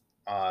 Yes.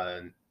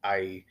 I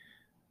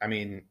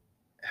mean,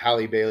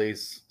 Halle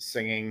Bailey's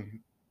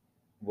singing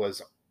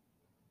was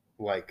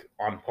like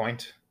on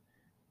point.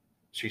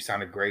 She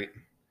sounded great.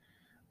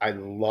 I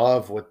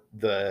love what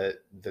the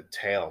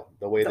tail,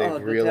 the way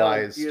they've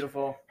realized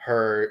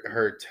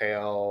her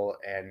tail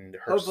and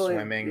her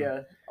swimming.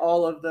 Yeah,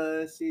 all of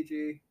the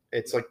CG.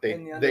 It's like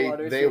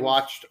they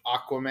watched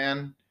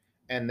Aquaman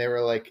and they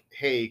were like,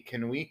 "Hey,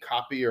 can we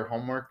copy your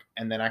homework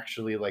and then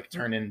actually like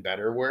turn in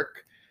better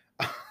work?"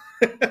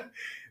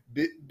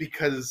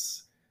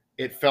 Because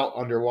it felt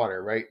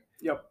underwater, right?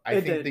 Yep.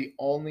 I think the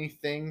only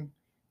thing,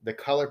 the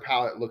color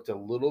palette looked a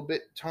little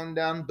bit toned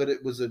down, but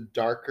it was a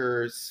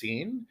darker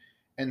scene.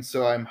 And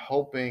so I'm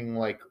hoping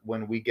like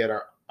when we get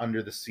our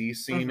under the sea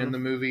scene in the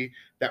movie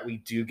that we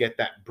do get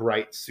that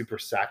bright, super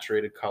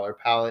saturated color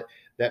palette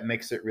that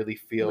makes it really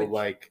feel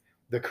like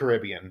the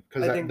Caribbean.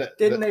 Because I think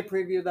didn't they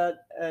preview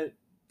that at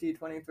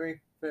D23?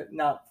 But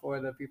not for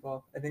the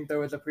people. I think there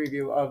was a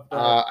preview of the...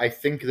 I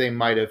think they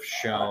might have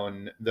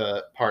shown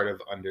the part of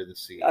Under the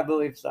Sea. I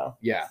believe so.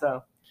 Yeah.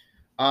 So,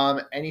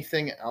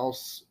 anything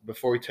else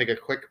before we take a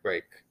quick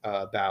break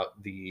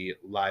about the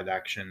live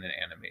action and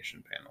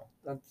animation panel?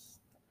 That's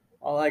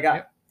all I got.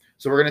 Yep.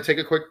 So we're going to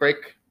take a quick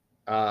break,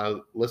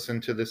 listen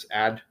to this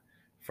ad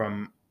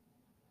from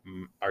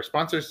our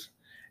sponsors,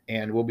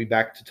 and we'll be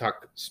back to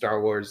talk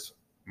Star Wars,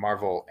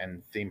 Marvel,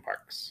 and theme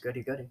parks.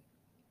 Goody.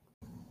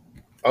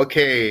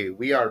 Okay,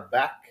 we are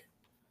back.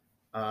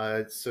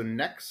 So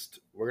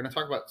next, we're going to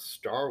talk about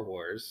Star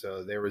Wars.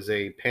 So there was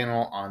a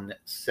panel on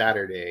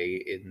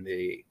Saturday in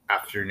the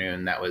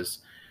afternoon that was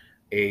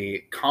a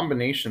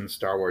combination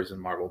Star Wars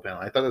and Marvel panel.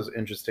 I thought it was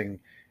interesting.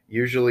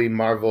 Usually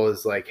Marvel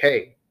is like,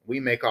 hey, we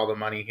make all the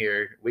money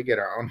here. We get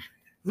our own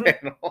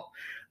panel.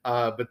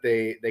 But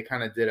they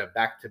kind of did a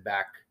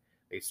back-to-back.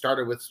 They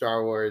started with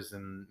Star Wars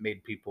and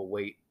made people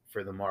wait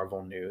for the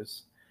Marvel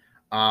news.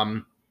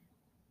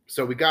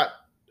 So we got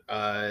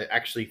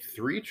actually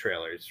 3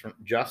 trailers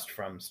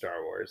from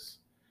Star Wars.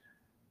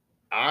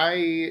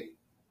 I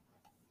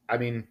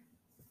mean,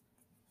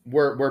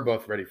 we're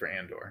both ready for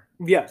Andor.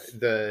 Yes.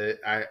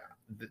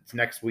 It's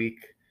next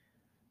week.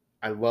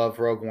 I love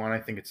Rogue One. I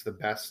think it's the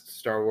best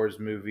Star Wars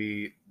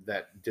movie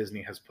that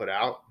Disney has put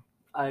out.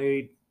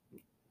 I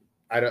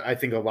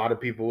think a lot of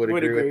people would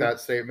agree with that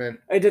statement.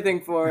 I did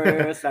think for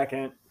a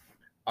second,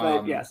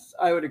 but yes,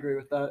 I would agree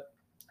with that.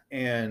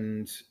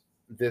 And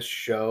this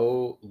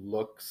show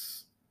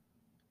looks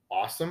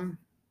awesome.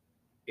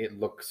 It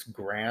looks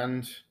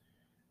grand.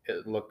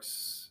 It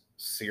looks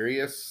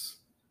serious.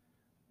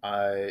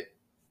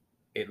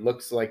 It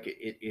looks like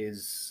it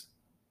is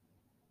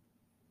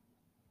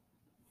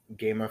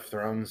Game of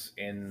Thrones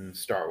in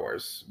Star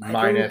Wars,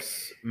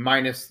 minus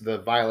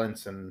the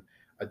violence and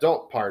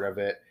adult part of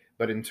it.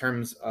 But in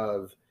terms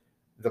of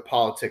the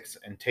politics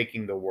and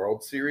taking the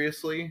world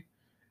seriously,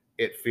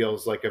 it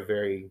feels like a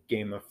very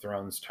Game of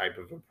Thrones type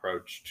of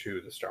approach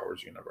to the Star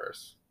Wars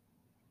universe.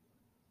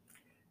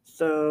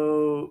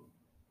 So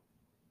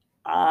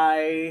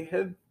I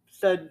have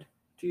said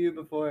to you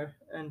before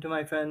and to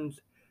my friends,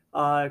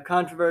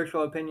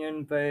 controversial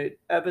opinion, but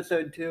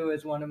episode 2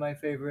 is one of my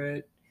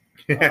favorite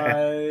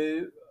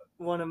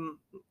one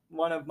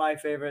of my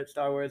favorite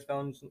Star Wars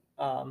films.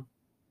 Well,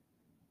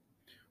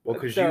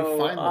 because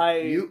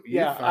I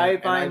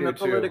find the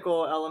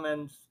political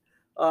elements,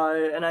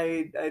 and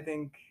I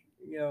think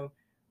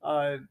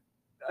I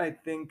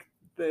think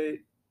the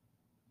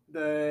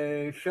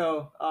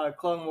show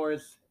Clone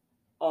Wars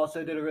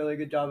also did a really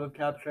good job of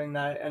capturing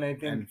that, and I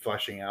think and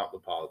fleshing out the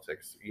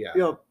politics. Yeah.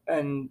 yep,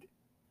 and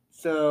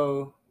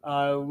so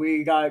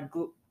we got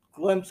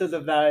glimpses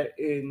of that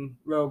in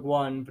Rogue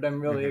One, but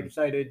I'm really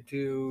excited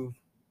to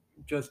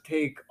just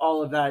take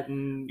all of that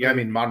and I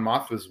mean, Mon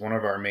Moth was one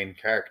of our main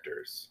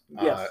characters.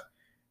 Yes.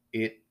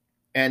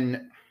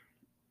 And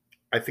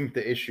I think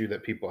the issue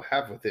that people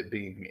have with it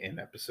being in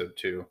episode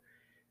 2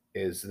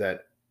 is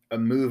that a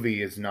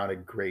movie is not a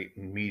great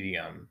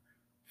medium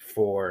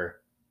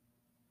for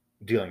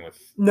dealing with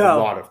a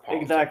lot of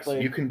politics.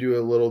 Exactly. You can do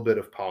a little bit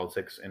of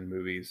politics in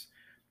movies,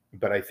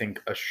 but I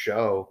think a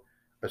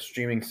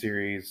streaming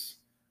series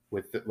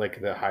with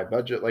the high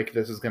budget like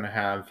this is going to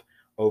have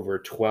over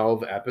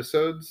 12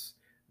 episodes.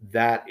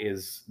 That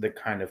is the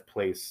kind of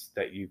place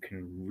that you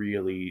can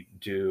really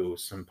do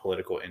some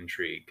political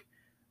intrigue.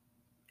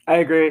 I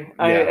agree.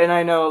 And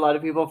I know a lot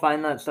of people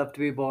find that stuff to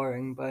be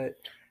boring, but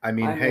I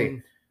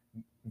mean,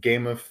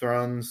 Game of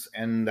Thrones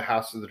and The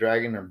House of the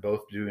Dragon are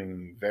both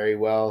doing very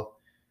well,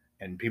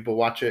 and people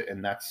watch it,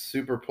 and that's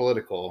super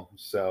political.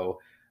 So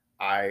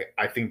I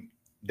think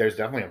there's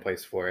definitely a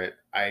place for it.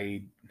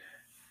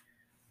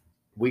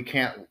 We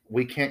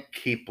can't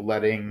keep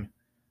letting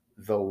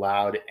the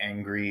loud,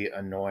 angry,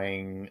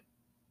 annoying,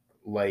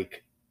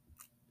 like,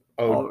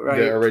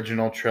 the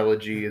original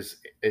trilogy is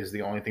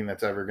the only thing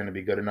that's ever going to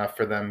be good enough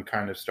for them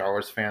kind of Star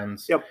Wars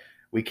fans. Yep.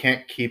 We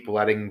can't keep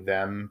letting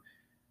them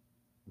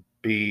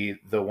be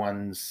the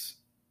ones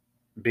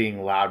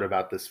being loud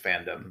about this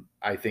fandom.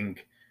 I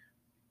think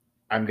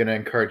I'm going to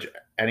encourage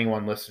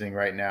anyone listening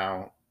right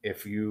now,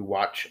 if you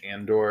watch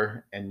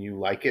Andor and you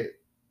like it,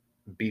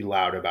 be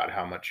loud about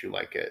how much you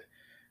like it,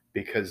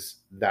 because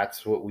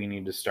that's what we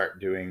need to start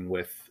doing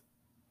with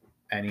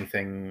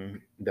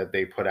anything that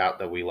they put out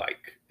that we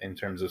like in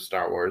terms of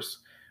Star Wars.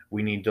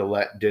 We need to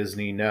let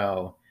Disney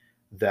know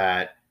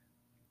that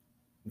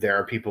there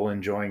are people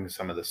enjoying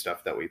some of the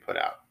stuff that we put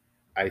out.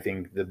 I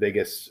think the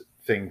biggest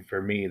thing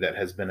for me that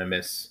has been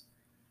amiss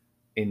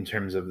in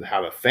terms of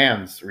how the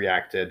fans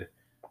reacted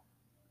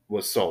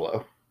was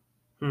Solo.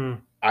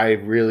 I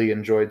really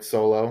enjoyed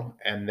Solo,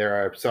 and there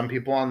are some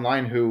people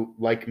online who,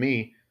 like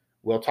me,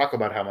 will talk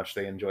about how much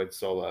they enjoyed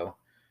Solo,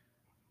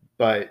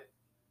 but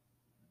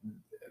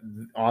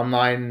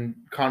online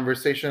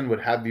conversation would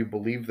have you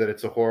believe that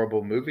it's a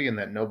horrible movie and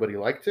that nobody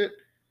liked it.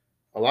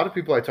 A lot of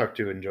people I talked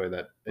to enjoyed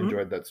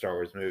that Star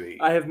Wars movie.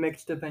 I have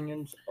mixed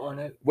opinions on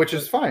it, which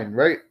is fine,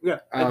 right? Yeah,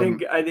 I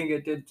think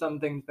it did some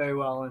things very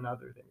well and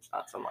other things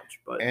not so much.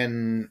 But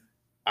and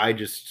I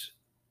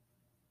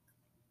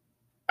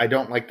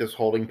don't like this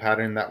holding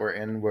pattern that we're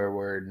in, where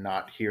we're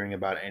not hearing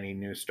about any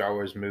new Star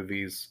Wars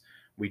movies.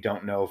 We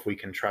don't know if we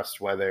can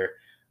trust whether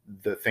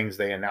the things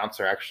they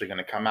announce are actually going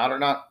to come out or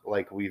not.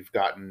 Like, we've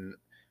gotten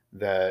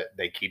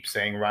they keep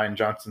saying Rian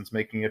Johnson's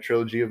making a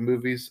trilogy of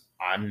movies.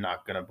 I'm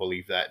not going to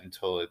believe that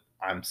until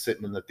I'm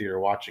sitting in the theater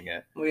watching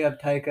it. We have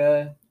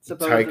Taika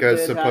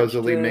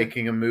supposedly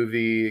making a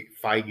movie.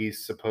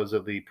 Feige's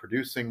supposedly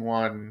producing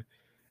one.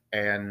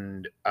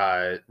 And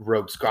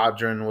Rogue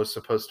Squadron was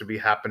supposed to be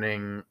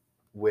happening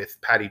with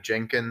Patty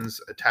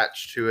Jenkins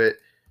attached to it.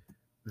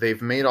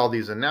 They've made all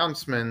these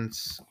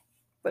announcements,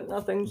 but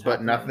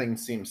nothing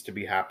seems to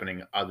be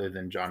happening other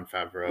than Jon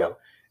Favreau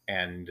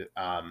and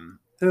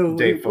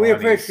Dave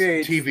Filoni's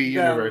TV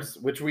universe,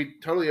 which we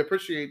totally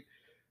appreciate.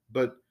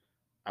 But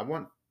I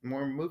want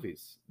more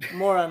movies.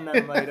 More on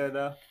them later,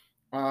 though.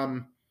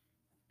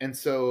 And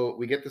so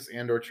we get this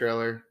Andor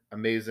trailer.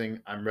 Amazing.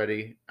 I'm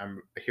ready.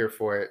 I'm here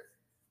for it.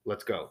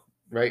 Let's go.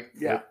 Right?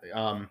 Yeah.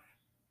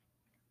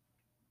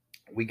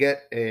 We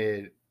get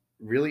a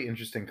really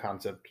interesting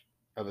concept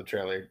of the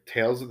trailer,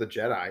 Tales of the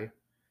Jedi.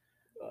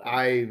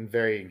 I'm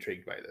very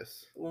intrigued by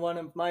this. One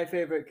of my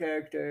favorite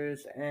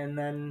characters, and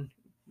then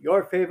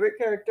your favorite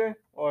character,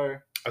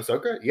 or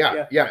Ahsoka?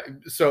 Yeah.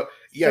 So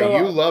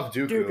you love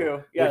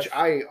Dooku, yes. Which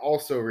I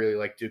also really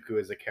like Dooku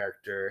as a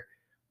character.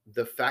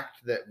 The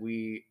fact that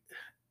we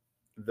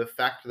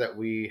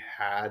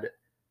had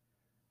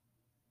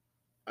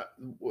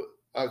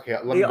okay,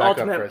 let me back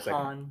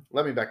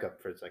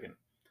up for a second.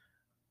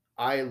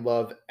 I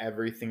love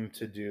everything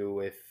to do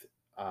with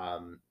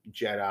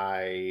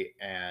Jedi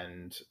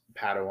and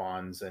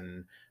Padawans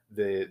and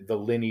the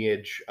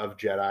lineage of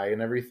Jedi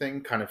and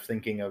everything, kind of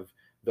thinking of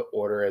the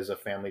order as a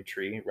family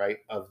tree, right,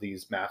 of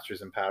these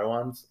masters and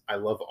Padawans. I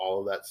love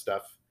all of that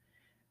stuff,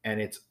 and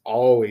it's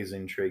always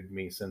intrigued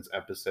me since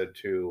episode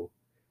 2,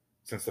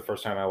 since the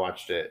first time I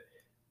watched it,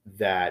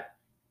 that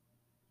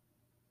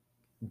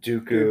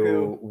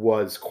Dooku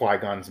was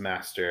Qui-Gon's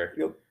master.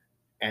 Yep.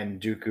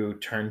 And Dooku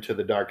turned to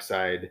the dark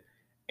side,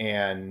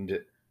 and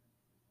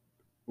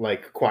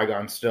like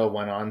Qui-Gon still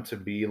went on to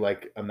be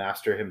like a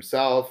master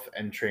himself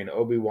and train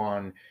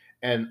Obi-Wan.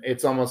 And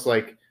it's almost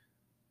like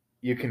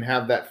you can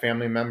have that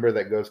family member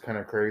that goes kind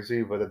of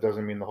crazy, but it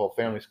doesn't mean the whole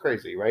family's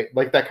crazy, right?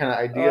 Like that kind of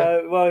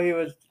idea. Well,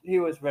 he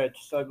was rich,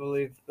 so I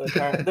believe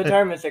the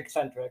term is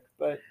eccentric,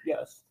 but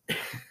yes.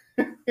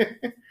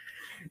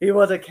 He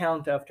was a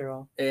count after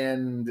all.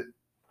 And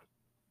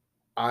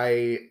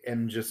I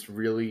am just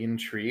really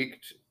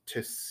intrigued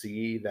to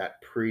see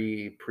that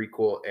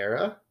prequel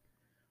era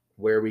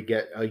where we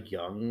get a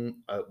younger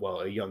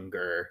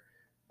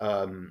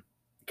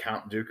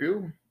Count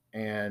Dooku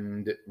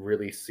and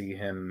really see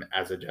him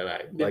as a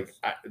Jedi. Yes.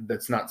 Like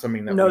that's not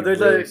something that No, we've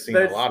really seen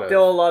a lot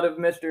still of. a lot of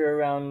mystery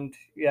around,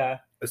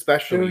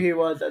 Especially who he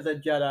was as a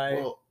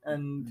Jedi. Well,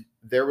 and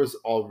there was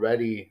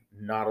already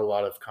not a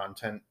lot of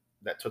content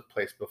that took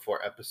place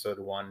before episode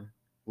 1.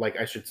 Like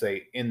I should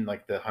say in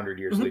like the 100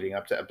 years Mhm. leading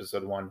up to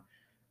episode 1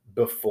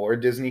 before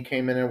Disney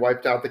came in and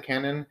wiped out the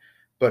canon,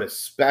 but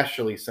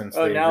especially since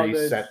they now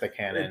reset the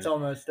canon, it's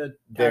almost a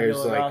there's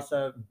tabula like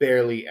rasa.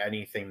 barely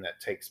anything that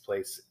takes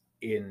place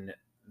in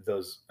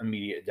those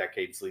immediate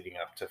decades leading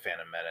up to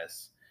Phantom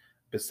Menace,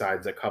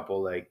 besides a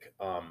couple like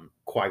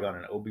Qui-Gon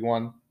and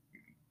Obi-Wan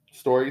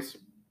stories.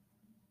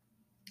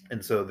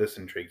 And so this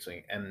intrigues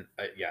me. And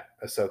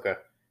Ahsoka,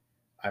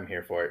 I'm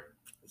here for it.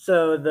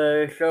 So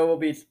the show will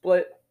be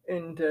split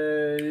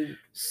into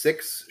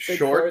six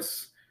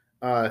shorts.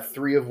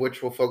 3 of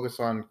which will focus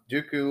on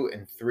Dooku,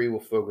 and 3 will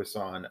focus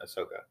on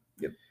Ahsoka.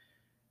 Yep.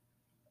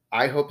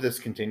 I hope this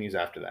continues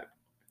after that.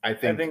 I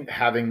think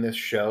having this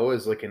show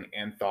is like an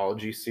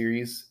anthology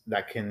series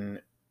that can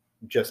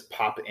just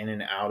pop in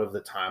and out of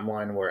the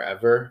timeline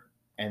wherever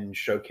and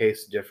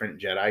showcase different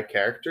Jedi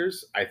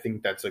characters. I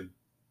think that's a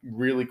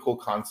really cool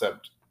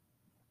concept.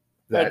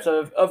 That's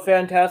a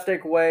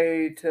fantastic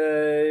way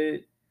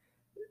to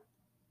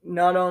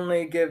not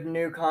only give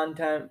new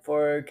content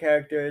for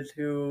characters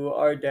who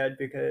are dead,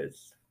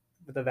 because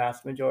the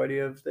vast majority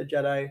of the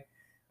Jedi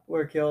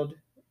were killed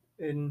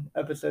in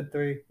episode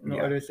 3 in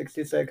Order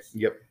 66.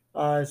 Yep.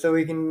 So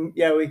we can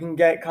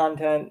get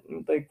content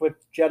like with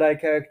Jedi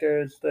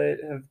characters that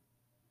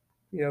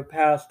have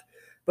passed,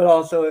 but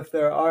also if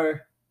there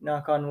are,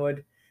 knock on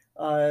wood,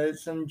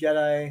 some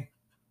Jedi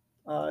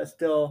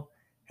still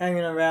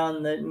hanging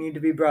around that need to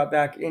be brought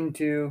back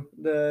into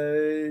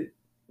the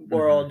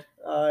world.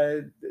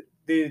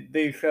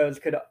 These shows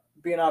could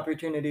be an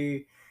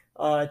opportunity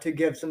to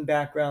give some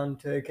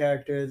background to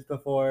characters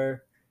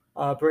before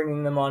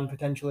bringing them on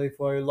potentially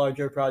for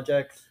larger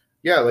projects.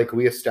 Yeah, like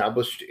we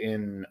established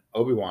in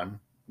Obi-Wan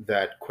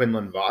that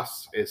Quinlan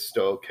Vos is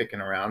still kicking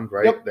around,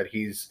 right? Yep. That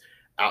he's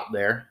out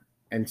there.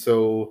 And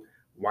so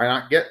why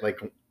not get like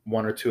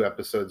 1 or 2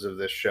 episodes of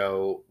this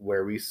show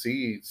where we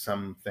see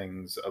some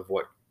things of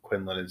what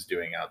Quinlan is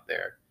doing out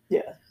there?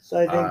 Yeah. So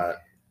I think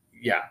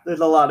there's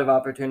a lot of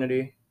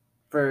opportunity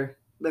for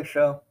the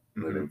show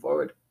moving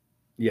forward.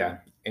 Yeah.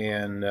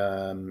 And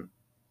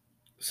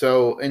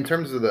so in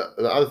terms of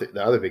the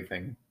other big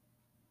thing,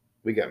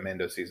 we got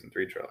Mando season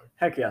 3 trailer.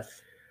 Heck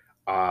yes.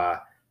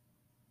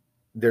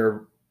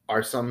 There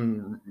are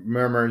some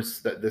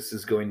murmurs that this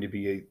is going to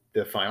be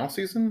the final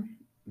season,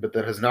 but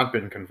that has not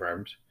been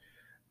confirmed.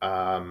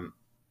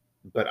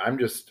 But I'm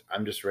just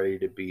ready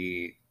to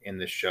be in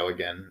this show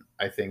again.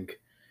 I think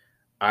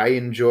I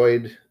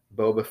enjoyed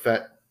Boba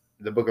Fett,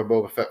 the Book of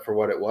Boba Fett, for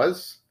what it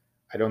was.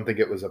 I don't think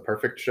it was a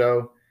perfect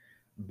show,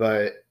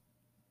 but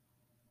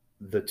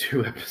the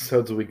 2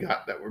 episodes we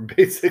got that were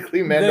basically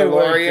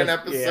Mandalorian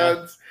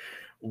episodes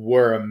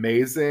were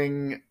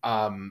amazing.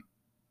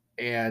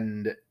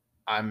 And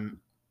I'm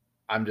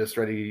just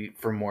ready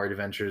for more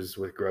adventures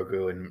with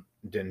Grogu and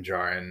Din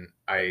Djarin.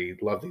 I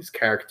love these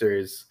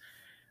characters.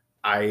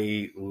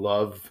 I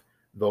love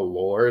the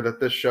lore that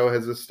this show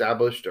has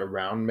established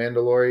around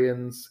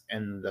Mandalorians,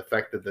 and the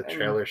fact that the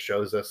trailer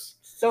shows us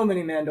so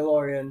many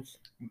Mandalorians,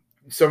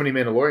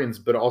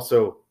 but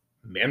also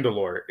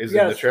Mandalore is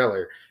in the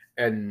trailer,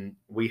 and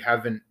we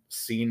haven't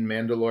seen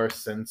Mandalore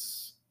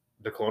since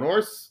the Clone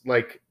Wars.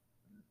 Like,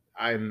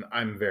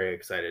 I'm very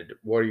excited.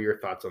 What are your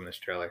thoughts on this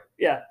trailer?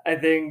 Yeah, I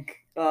think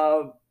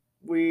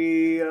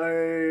we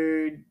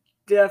are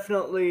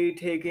definitely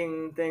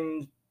taking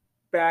things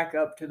back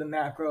up to the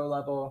macro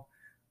level,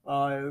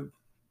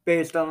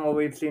 based on what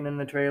we've seen in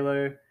the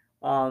trailer.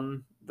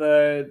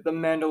 The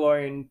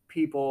Mandalorian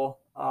people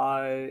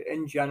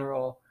in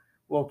general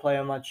will play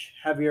a much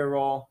heavier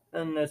role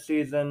in this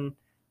season.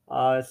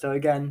 So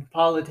again,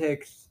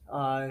 politics.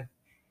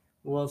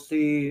 We'll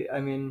see.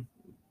 I mean,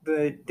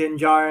 the Din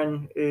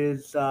Djarin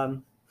is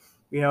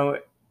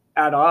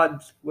at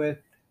odds with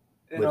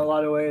a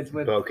lot of ways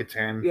with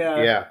Bo-Katan.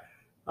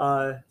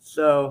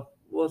 So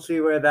we'll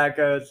see where that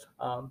goes.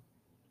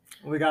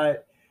 We got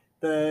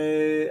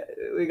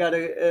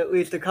at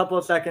least a couple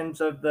of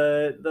seconds of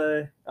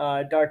the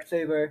dark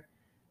saber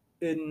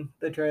in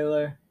the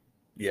trailer,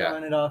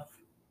 showing it off.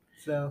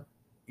 So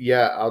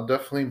I'll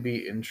definitely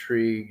be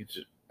intrigued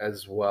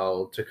as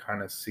well to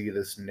kind of see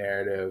this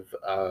narrative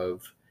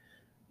of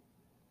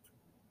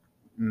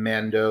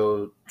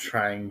Mando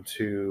trying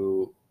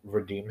to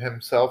redeem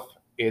himself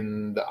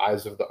in the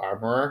eyes of the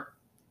armorer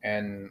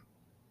and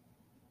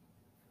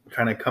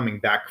kind of coming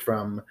back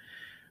from,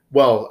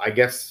 well, I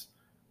guess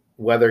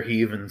whether he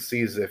even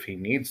sees if he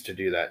needs to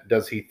do that.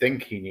 Does he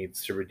think he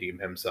needs to redeem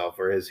himself,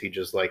 or is he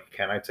just like,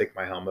 can I take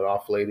my helmet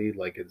off, lady?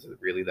 Like, is it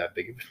really that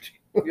big of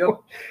a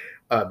deal?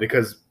 Yep.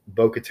 Because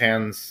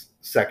Bo-Katan's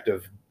sect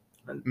of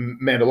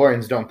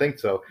Mandalorians don't think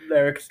so.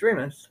 They're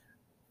extremists.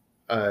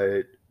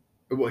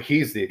 Well,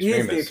 he's the He's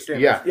extremist. the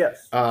extremist. Yeah.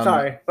 Yes.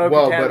 Sorry. Well, but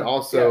Bo-Katan.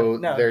 also Yeah.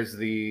 No. there's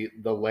the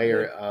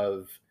layer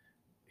of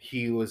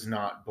he was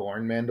not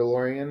born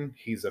Mandalorian.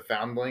 He's a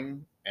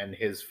foundling, and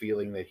his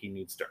feeling that he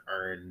needs to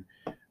earn,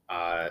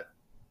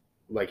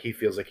 like he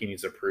feels like he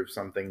needs to prove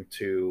something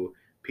to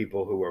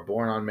people who were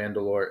born on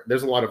Mandalore.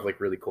 There's a lot of like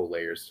really cool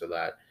layers to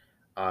that.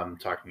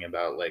 Talking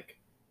about like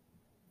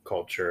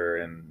culture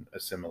and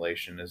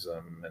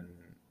assimilationism and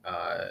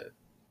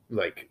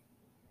like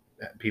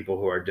people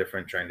who are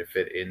different trying to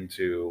fit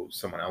into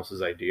someone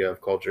else's idea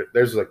of culture.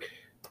 There's like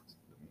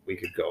we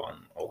could go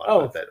on a lot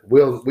about that.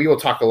 We will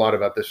talk a lot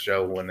about this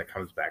show when it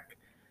comes back.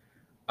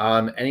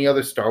 Any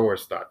other Star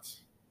Wars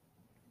thoughts?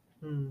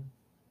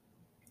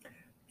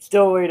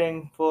 Still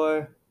waiting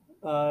for.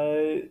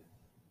 I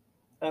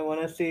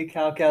want to see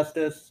Cal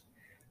Kestis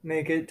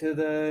make it to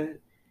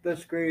the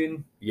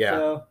screen. Yeah.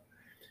 So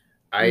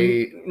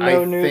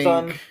no news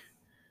on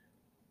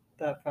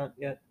that front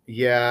yet.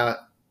 Yeah.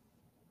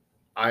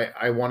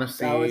 I want to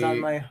see that was on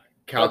my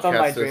Cal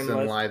Kestis in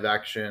list. live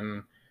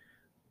action.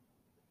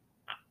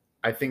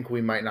 I think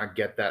we might not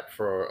get that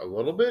for a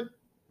little bit,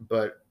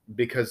 but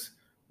because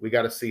we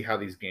got to see how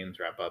these games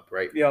wrap up,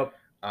 right? Yep.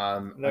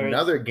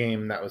 Another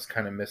game that was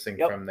kind of missing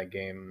from the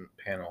game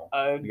panel.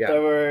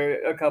 There were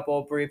a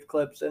couple brief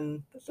clips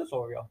in the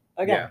tutorial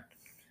again,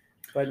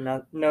 but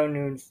no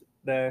news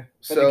there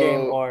for the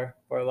game or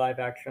for live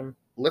action.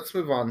 Let's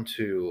move on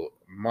to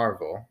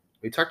Marvel.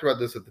 We talked about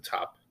this at the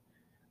top.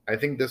 I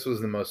think this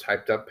was the most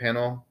hyped up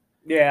panel.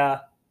 Yeah.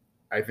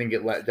 I think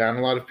it let down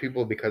a lot of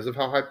people because of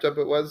how hyped up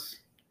it was.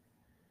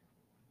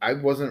 I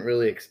wasn't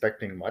really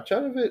expecting much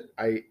out of it.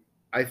 I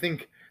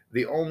think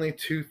the only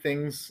two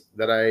things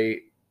that I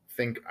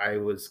think I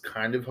was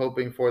kind of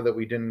hoping for that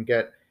we didn't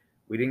get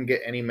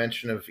any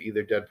mention of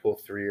either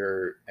Deadpool 3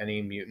 or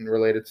any mutant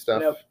related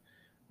stuff. Nope.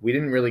 We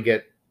didn't really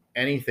get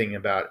anything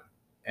about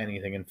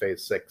anything in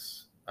Phase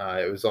 6.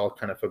 It was all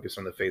kind of focused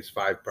on the Phase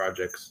 5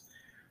 projects.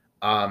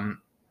 And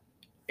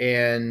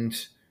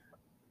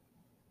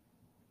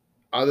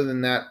other than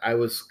that, I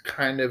was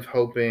kind of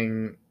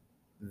hoping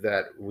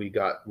that we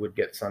would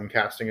get some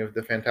casting of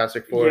the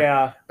Fantastic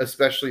Four,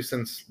 especially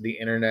since the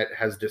internet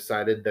has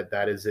decided that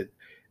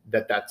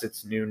that's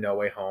its new No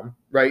Way Home,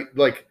 right?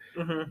 Like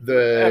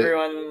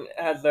everyone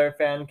has their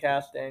fan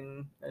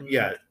casting.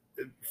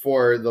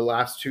 For the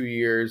last 2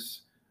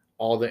 years,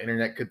 all the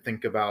internet could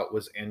think about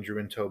was Andrew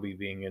and Toby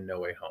being in No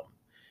Way Home,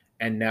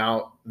 and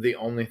now the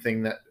only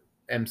thing that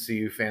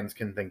MCU fans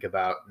can think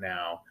about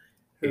now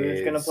who's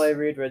going to play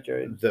Reed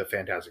Richards, the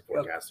Fantastic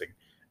Four casting,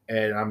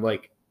 and I'm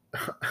like.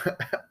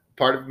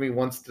 Part of me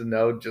wants to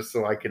know just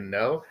so I can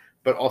know,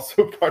 but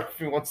also part of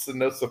me wants to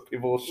know so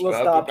people will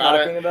stop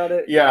talking about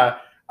it. Yeah,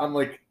 I'm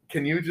like,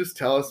 can you just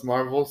tell us,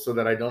 Marvel, so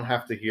that I don't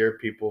have to hear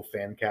people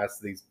fan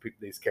cast these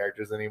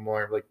characters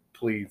anymore? Like,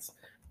 please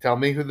tell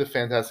me who the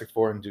Fantastic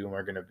Four and Doom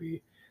are going to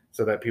be,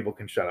 so that people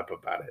can shut up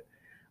about it.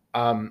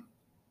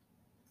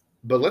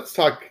 But let's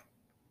talk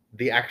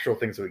the actual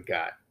things we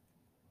got.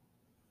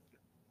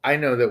 I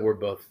know that we're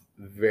both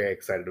very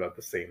excited about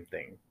the same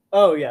thing.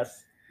 Oh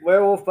yes.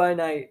 Werewolf by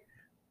Night.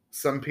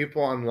 Some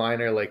people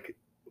online are like,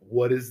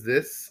 what is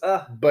this?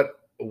 But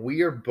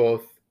we are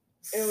both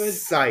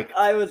psyched.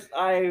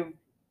 I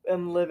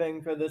am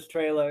living for this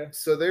trailer.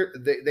 So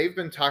they've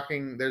been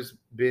talking, there's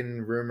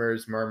been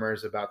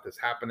murmurs about this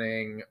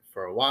happening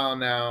for a while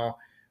now.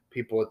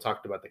 People had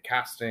talked about the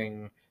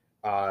casting,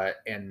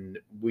 and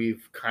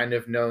we've kind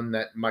of known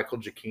that Michael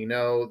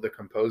Giacchino, the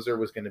composer,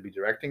 was going to be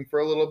directing for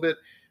a little bit,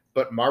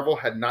 but Marvel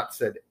had not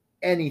said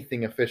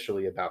anything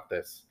officially about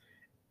this.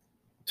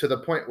 To the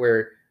point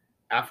where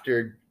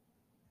after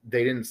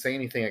they didn't say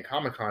anything at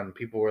Comic-Con,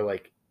 people were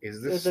like,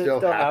 is this still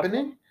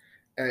happening?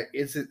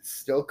 Is it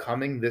still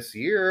coming this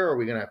year? Or are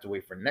we going to have to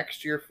wait for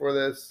next year for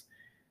this?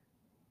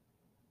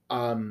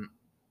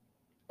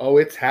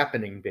 It's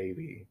happening,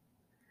 baby.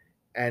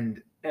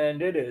 And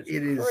it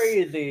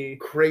is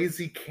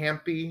crazy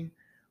campy,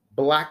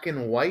 black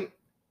and white.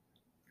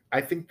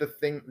 I think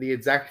the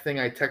exact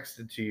thing I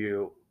texted to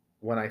you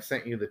when I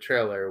sent you the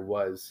trailer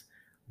was,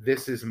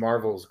 this is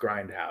Marvel's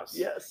Grindhouse.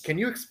 Yes. Can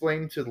you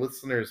explain to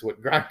listeners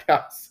what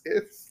Grindhouse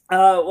is?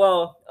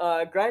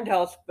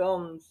 Grindhouse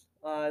films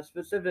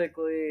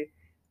specifically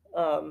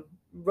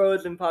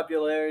rose in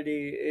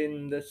popularity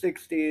in the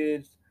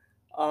 60s.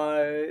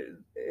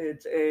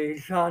 It's a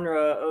genre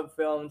of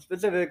film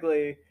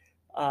specifically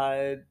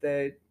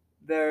that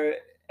they're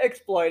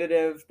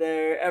exploitative.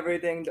 They're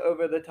everything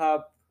over the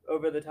top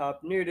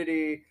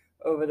nudity,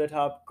 over the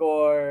top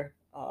gore,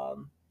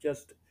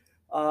 just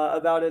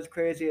about as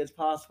crazy as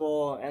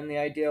possible. And the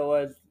idea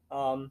was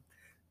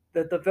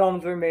that the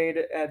films were made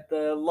at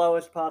the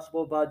lowest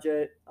possible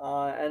budget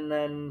and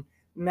then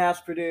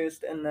mass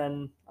produced and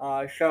then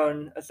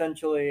shown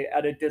essentially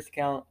at a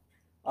discount.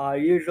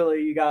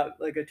 Usually you got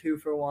like a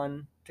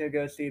 2-for-1 to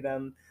go see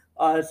them.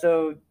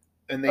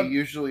 And they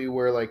usually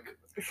were like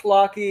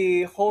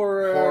schlocky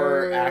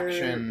horror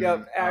action.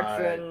 Yep,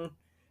 action.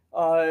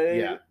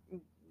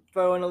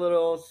 Throw in a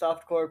little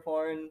softcore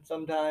porn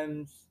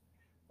sometimes.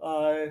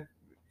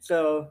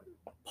 So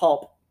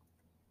pulp.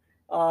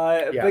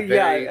 But very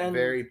yeah, and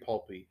very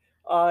pulpy.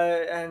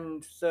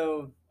 and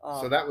so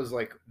So that was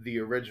like the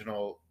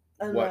original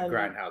and what then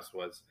Grindhouse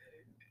was.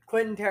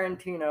 Quentin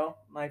Tarantino,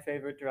 my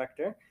favorite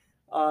director,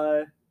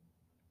 uh,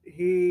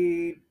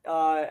 he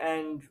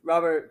and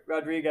Robert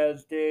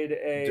Rodriguez did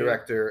a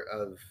Director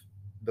of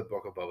the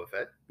Book of Boba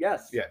Fett.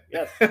 yes, Yeah.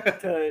 yes,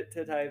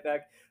 to tie it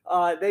back.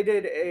 They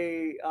did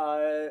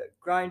a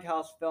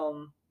Grindhouse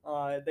film.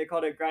 They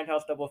called it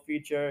Grindhouse Double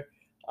Feature,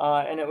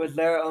 and it was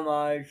their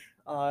homage,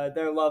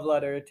 their love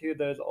letter to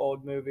those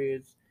old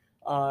movies,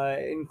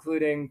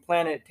 including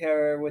Planet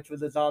Terror, which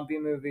was a zombie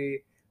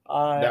movie,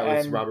 That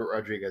was and Robert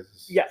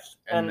Rodriguez. yes,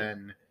 And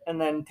then and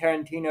then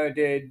Tarantino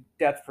did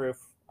Death Proof,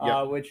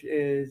 yep. which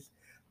is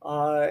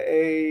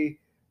a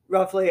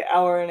roughly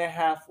hour and a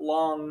half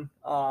long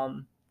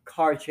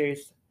car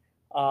chase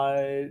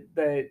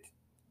that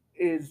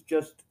is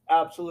just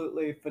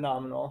absolutely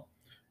phenomenal.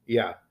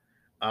 Yeah.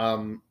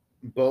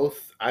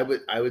 Both I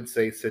would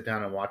say sit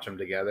down and watch them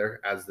together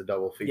as the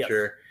double Yes,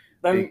 feature.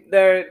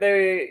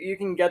 they're you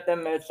can get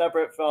them as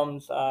separate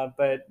films,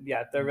 but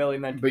yeah, they're really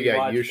meant to But be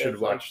yeah, you watched should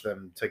as like watch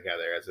them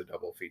together as a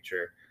double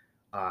feature.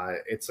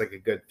 It's like a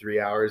good 3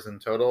 hours in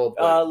total,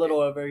 but a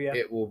little over. Yeah,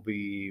 it will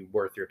be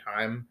worth your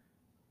time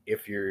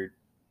if you're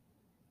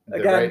the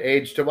right again,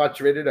 age to watch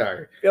rated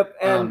R. yep,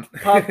 and Um,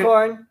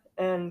 popcorn,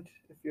 and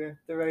if you're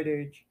the right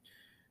age,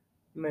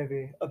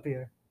 maybe a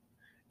beer.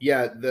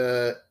 yeah,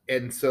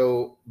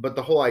 but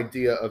the whole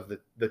idea of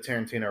the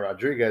Tarantino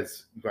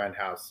Rodriguez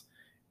Grindhouse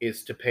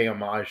is to pay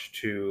homage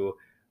to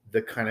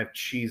the kind of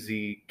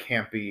cheesy,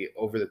 campy,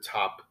 over the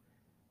top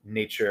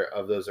nature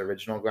of those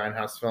original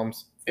Grindhouse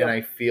films, and Yep.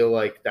 I feel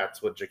like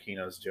that's what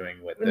Giacchino's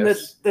doing with And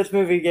this. this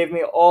movie gave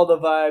me all the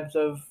vibes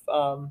of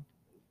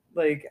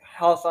like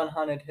House on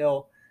Haunted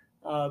Hill,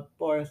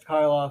 Boris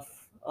Karloff.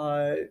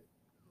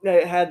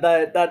 It had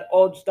that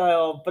old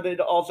style, but it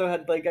also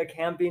had like a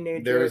campy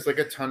nature. There's like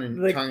a tongue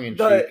Like in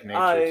the cheek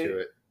nature to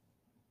it.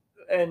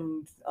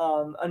 and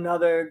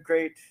another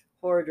great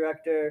horror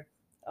director,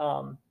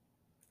 um,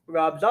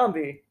 Rob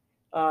Zombie.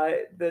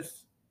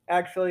 This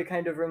actually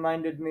kind of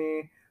reminded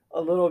me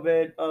a little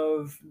bit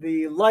of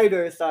the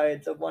lighter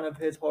sides of one of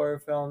his horror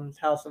films,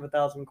 House of a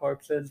Thousand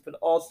Corpses, but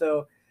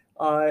also,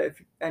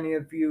 if any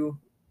of you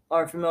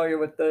are familiar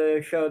with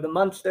the show The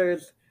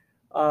Munsters,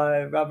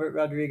 Robert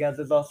Rodriguez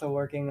is also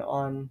working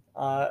on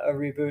a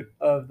reboot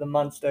of The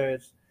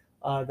Munsters.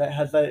 That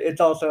has that.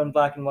 It's also in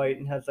black and white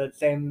and has that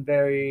same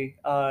very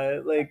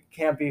like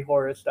campy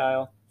horror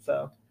style.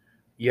 So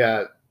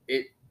Yeah,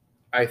 it.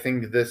 I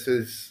think this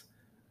is.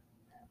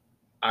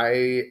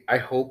 I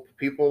hope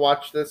people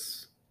watch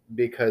this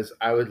because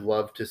I would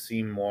love to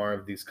see more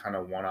of these kind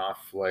of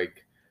one-off,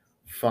 like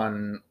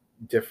fun,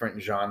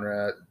 different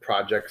genre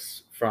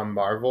projects from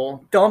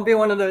Marvel. don't be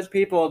one of those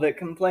people that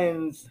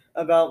complains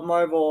about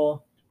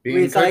Marvel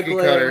Being cookie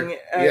cutter, recycling,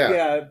 yeah.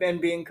 yeah, and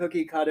being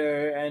cookie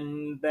cutter,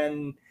 and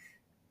then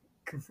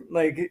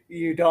like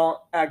you don't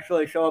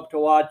actually show up to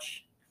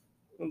watch,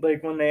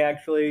 like when they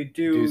actually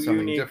Do do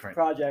something unique different.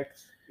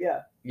 projects.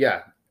 Yeah.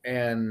 Yeah,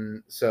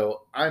 and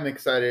so I'm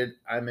excited.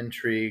 I'm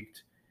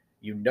intrigued.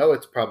 You know,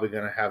 it's probably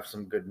going to have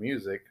some good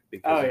music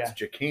because Oh it's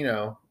yeah.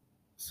 Giacchino.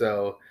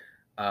 So,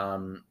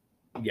 um,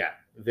 yeah,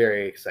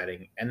 very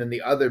exciting. And then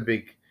the other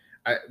big,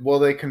 well,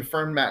 they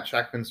confirmed Matt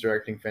Shackman's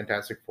directing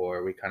Fantastic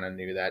Four. We kind of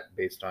knew that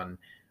based on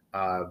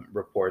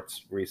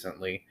reports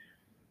recently.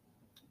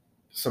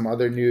 Some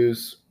other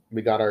news: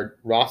 we got our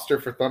roster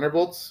for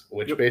Thunderbolts,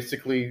 which Yep.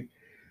 basically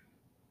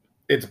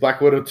it's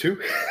Black Widow 2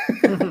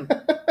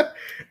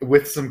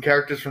 with some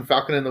characters from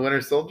Falcon and the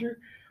Winter Soldier.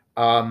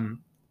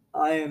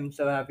 I am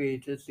so happy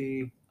to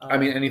see. I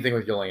mean, anything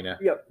with Yelena.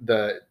 Yep.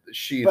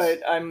 She's But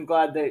I'm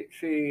glad that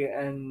she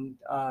and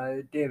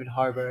David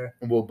Harbour.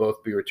 will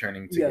both be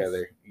returning Yes.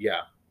 together.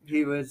 Yeah,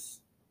 He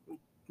was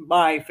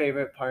my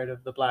favorite part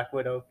of the Black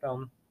Widow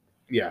film.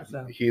 yeah,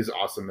 So. he's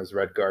awesome as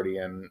Red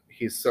Guardian.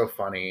 He's so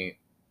funny,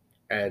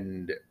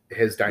 and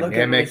his Look at me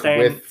dynamic saying,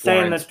 with saying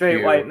the Florence straight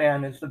Pugh. white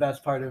man is the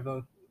best part of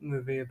a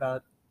movie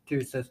about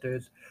two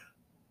sisters.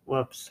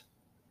 Whoops.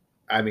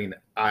 I mean,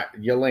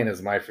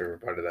 Yelena's my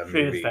favorite part of that She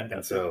is movie, fantastic.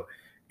 and so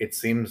it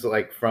seems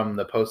like from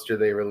the poster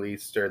they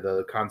released or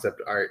the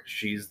concept art,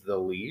 she's the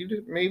lead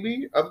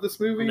maybe of this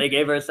movie. They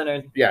gave her a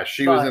center. Yeah,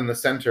 she was in the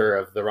center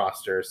of the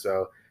roster,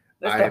 so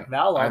they stuck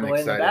Val all the way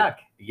excited. in the back.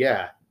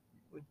 Yeah.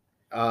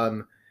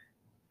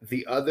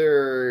 The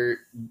other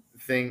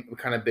thing,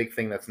 kind of big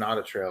thing that's not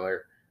a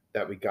trailer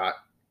that we got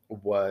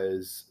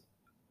was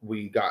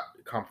we got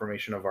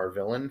confirmation of our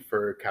villain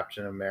for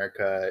Captain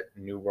America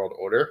New World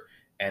Order,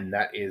 and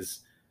that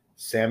is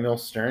Samuel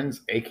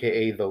Stearns,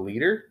 aka the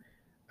Leader,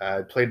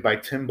 played by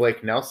Tim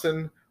Blake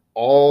Nelson,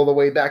 all the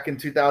way back in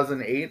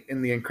 2008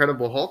 in The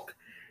Incredible Hulk,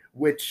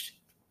 which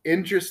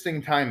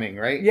interesting timing,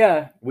 right?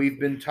 Yeah. We've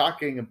been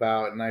talking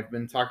about, and I've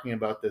been talking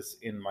about this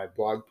in my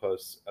blog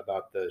posts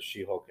about the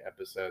She-Hulk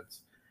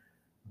episodes,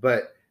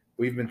 but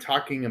we've been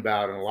talking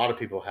about, and a lot of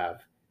people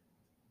have,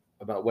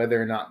 about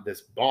whether or not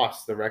this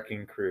boss the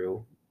Wrecking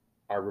Crew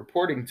are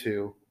reporting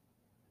to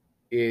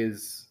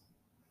is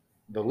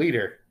the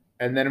Leader.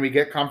 And then we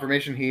get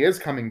confirmation he is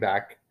coming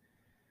back.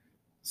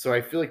 So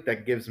I feel like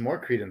that gives more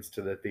credence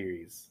to the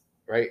theories,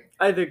 right?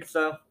 I think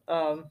so.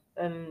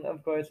 And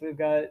of course we've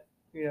got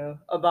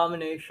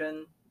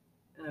Abomination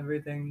and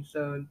everything.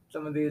 So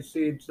some of these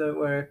seeds that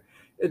were,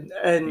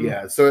 and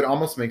Yeah, so it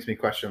almost makes me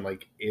question,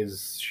 like,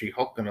 is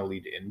She-Hulk going to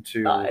lead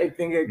into I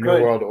think it New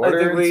could. World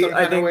Order in some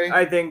kind of way?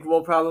 I think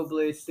we'll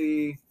probably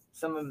see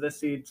some of the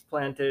seeds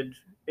planted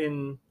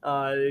in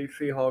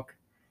She-Hulk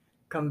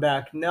come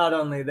back. Not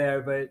only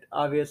there, but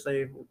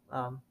obviously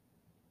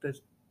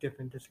there's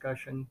different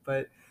discussion,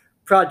 but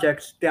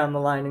projects down the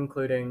line,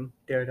 including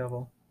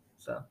Daredevil.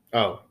 So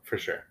Oh, for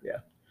sure. yeah.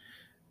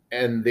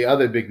 And the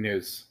other big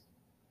news,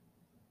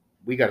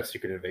 we got a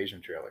Secret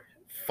Invasion trailer.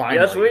 Finally,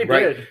 Yes, we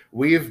right? did.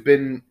 We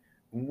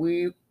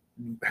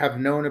have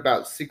known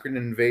about Secret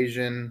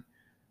Invasion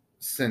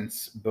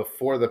since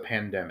before the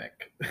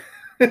pandemic.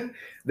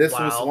 This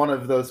was Wow. one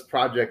of those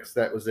projects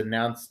that was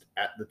announced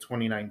at the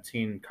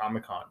 2019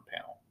 Comic-Con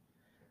panel.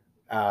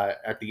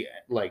 At the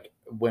like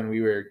when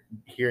we were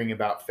hearing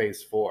about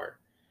Phase 4,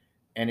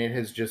 and it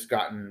has just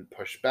gotten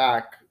pushed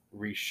back,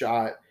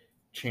 reshot,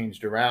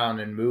 changed around,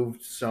 and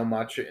moved so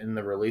much in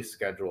the release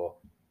schedule.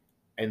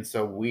 And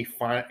so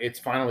it's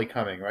finally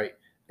coming, right?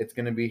 It's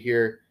going to be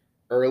here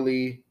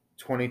early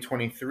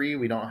 2023.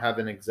 We don't have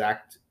an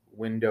exact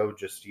window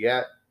just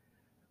yet.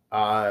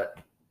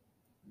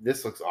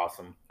 This looks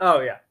awesome. Oh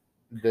yeah.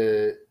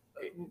 Go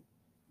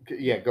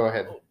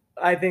ahead.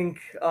 I think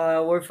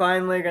we're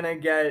finally gonna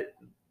get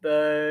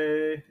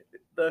the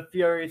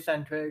Fury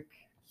centric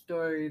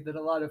story that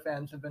a lot of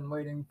fans have been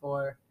waiting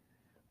for.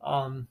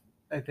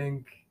 I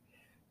think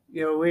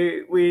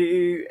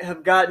we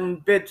have gotten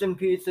bits and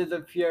pieces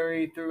of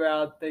Fury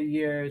throughout the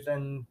years,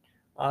 and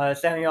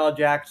Samuel L.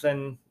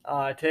 Jackson,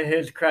 to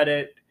his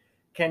credit,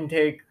 can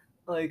take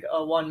like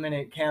a 1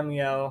 minute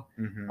cameo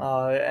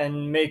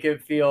and make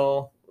it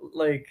feel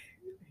like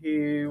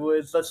he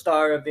was the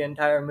star of the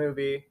entire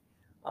movie.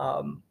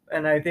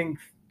 And I think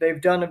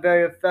they've done a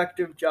very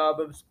effective job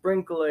of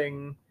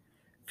sprinkling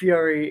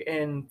Fury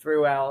in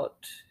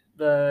throughout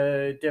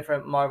the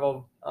different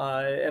Marvel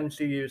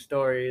MCU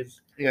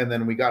stories. Yeah, and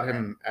then we got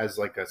him as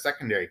like a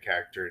secondary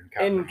character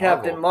in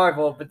Captain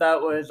Marvel, but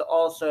that was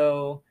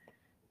also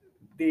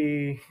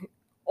the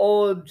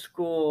old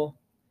school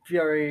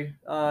Fury.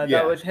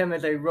 That was him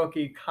as a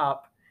rookie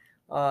cop.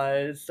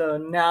 So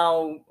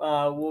now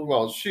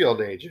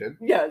Shield agent.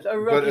 Yes, a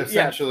rookie. But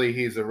essentially,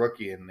 he's a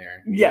rookie in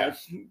there.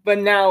 Yes, but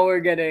now we're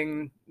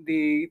getting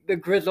the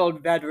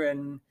grizzled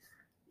veteran,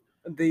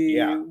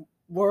 the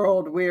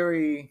world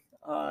weary,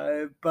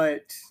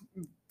 but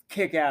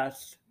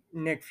kick-ass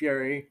Nick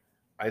Fury.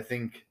 I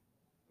think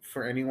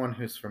for anyone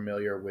who's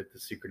familiar with the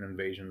Secret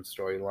Invasion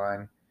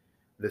storyline,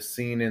 the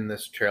scene in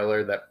this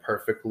trailer that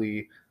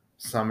perfectly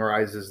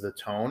summarizes the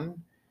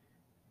tone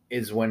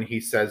is when he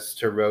says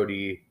to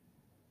Rhodey,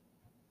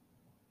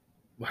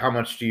 "How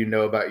much do you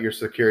know about your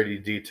security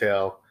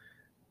detail?"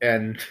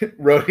 And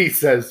Rhodey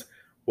says,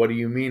 "What do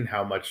you mean,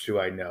 how much do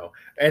I know?"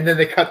 And then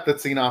they cut the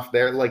scene off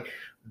there. Like,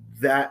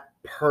 that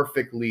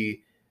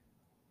perfectly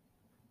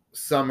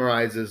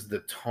summarizes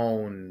the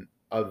tone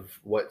of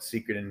what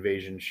Secret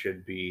Invasion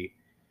should be.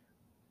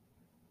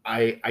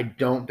 I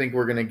don't think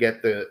we're gonna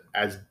get the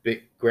as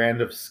big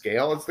grand of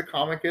scale as the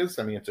comic is.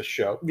 I mean, it's a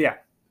show. Yeah.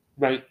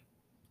 Right.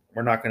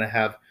 We're not gonna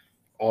have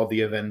all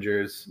the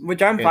Avengers.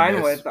 Which I'm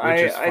fine with.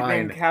 I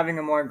fine. think having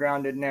a more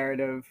grounded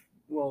narrative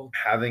will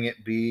having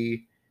it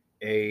be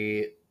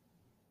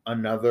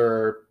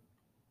another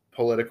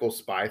political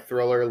spy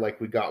thriller like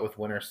we got with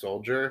Winter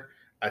Soldier.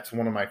 That's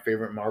one of my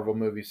favorite Marvel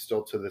movies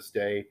still to this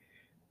day.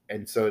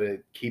 And so to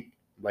keep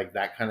like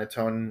that kind of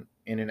tone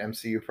in an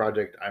MCU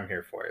project, I'm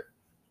here for it.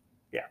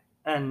 Yeah.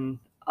 And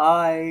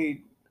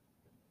I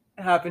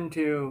happen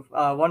to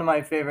one of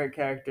my favorite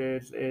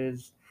characters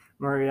is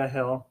Maria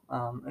Hill.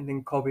 I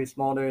think Kobe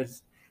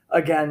Smulders,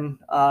 again,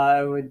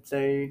 I would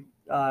say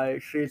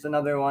she's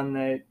another one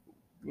that,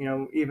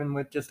 even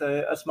with just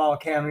a small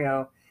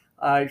cameo,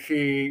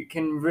 she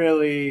can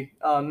really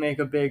make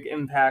a big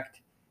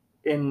impact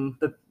in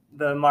the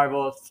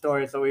Marvel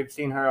stories that we've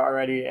seen her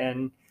already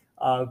in.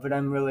 But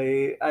I'm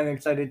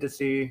excited to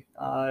see,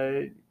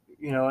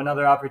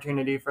 another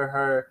opportunity for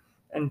her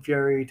and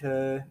Fury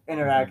to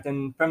interact.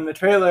 And from the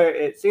trailer,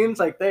 it seems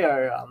like they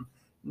are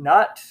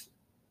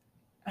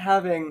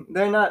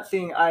they're not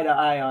seeing eye to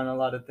eye on a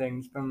lot of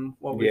things from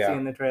what we see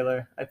in the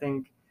trailer. I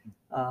think.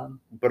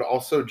 But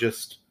also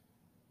just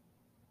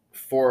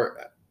for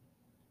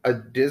a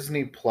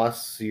Disney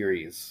Plus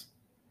series,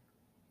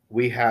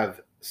 we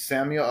have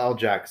Samuel L.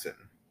 Jackson,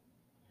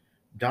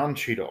 Don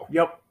Cheadle.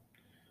 Yep.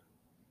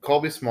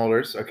 Colby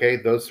Smulders, okay,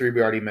 those three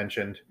we already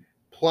mentioned,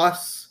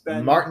 plus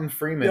Martin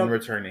Freeman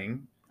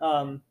returning,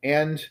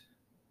 and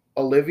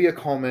Olivia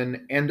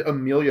Colman and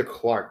Emilia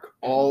Clarke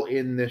all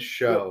in this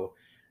show. Yep.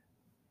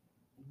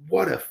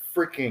 What a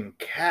freaking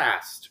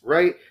cast,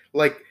 right?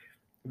 Like,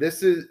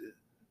 these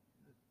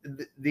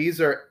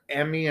are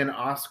Emmy and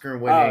Oscar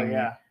winning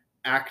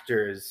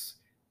actors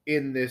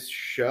in this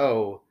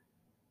show.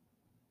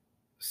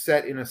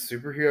 set in a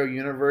superhero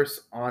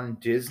universe on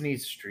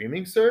Disney's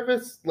streaming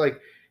service.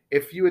 Like,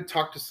 if you had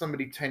talked to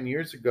somebody 10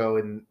 years ago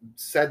and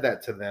said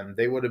that to them,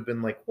 they would have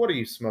been like, what are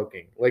you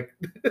smoking? Like,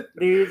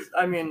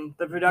 the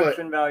but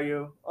production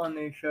value on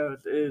these shows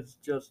is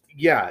just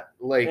yeah,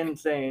 like,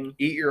 insane.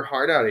 eat your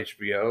heart out,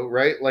 HBO,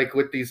 right? Like,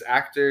 with these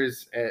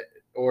actors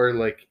or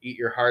like eat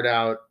your heart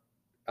out,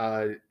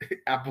 uh,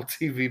 Apple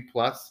TV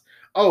Plus.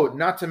 Oh,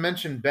 not to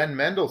mention Ben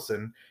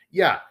Mendelsohn.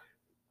 Yeah,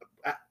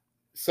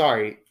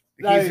 sorry,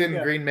 he's in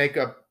Yeah. green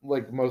makeup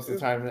like most of the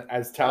time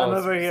as I'm Talos.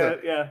 over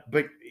here, yeah.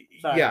 But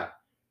Sorry. yeah,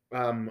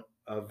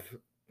 of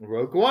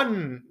Rogue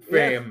One Yes,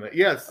 fame.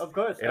 Yes, of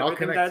course, it all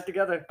everything connects. ties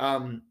together.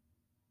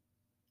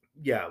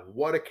 Yeah,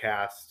 what a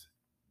cast!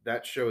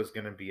 That show is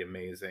going to be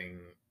amazing.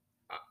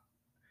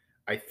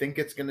 I think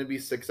it's going to be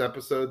 6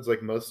 episodes,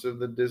 like most of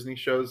the Disney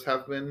shows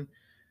have been.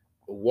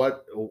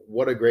 What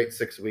a great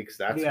 6 weeks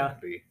that's Yeah. going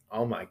to be.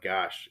 Oh my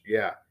gosh,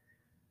 yeah.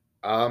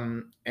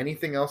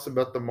 Anything else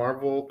about the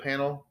Marvel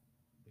panel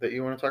that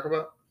you want to talk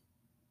about?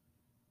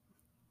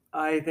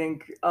 I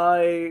think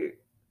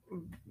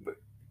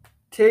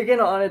taken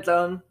on its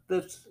own,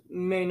 this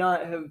may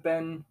not have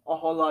been a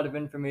whole lot of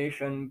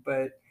information,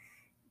 but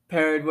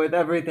paired with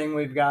everything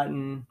we've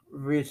gotten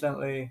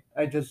recently,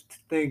 I just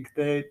think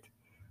that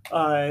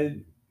uh,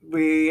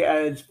 we,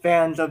 as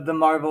fans of the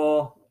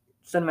Marvel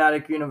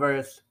Cinematic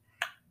Universe,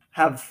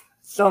 have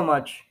so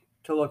much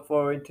to look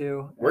forward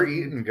to. We're And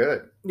eating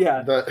good.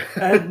 yeah,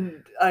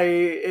 and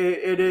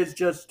it is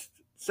just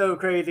so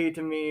crazy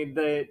to me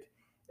that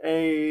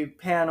a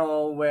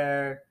panel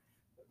where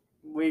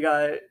we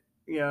got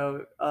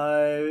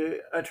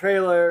a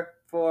trailer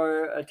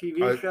for a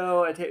TV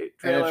show, and a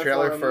trailer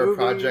trailer for a movie,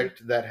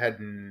 project that had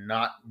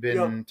not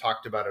been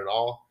talked about at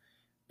all,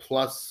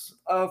 plus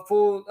a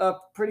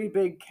pretty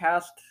big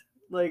cast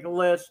like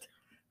list,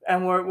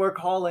 and we're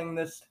calling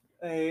this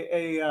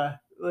a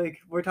like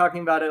we're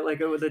talking about it like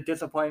it was a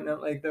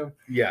disappointment, like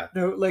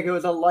like it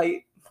was a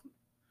light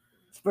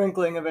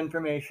sprinkling of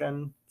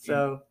information.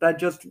 So that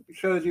just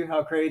shows you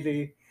how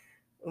crazy,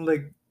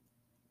 like,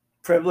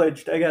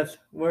 privileged, I guess.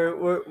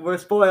 We're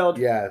spoiled.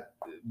 Yeah,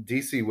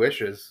 DC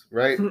wishes,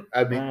 right?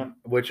 I mean,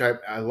 which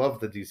I love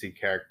the DC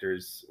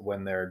characters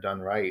when they're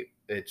done right.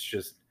 It's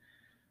just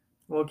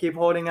we'll keep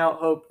holding out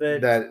hope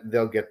that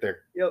they'll get their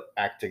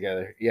act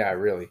together. Yeah,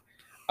 really.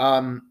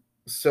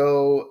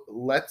 So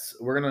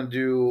we're gonna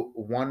do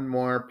one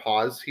more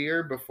pause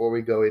here before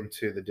we go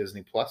into the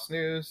Disney Plus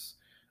news.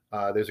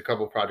 There's a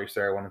couple projects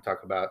there I want to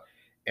talk about,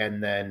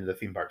 and then the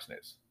theme parks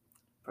news.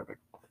 Perfect.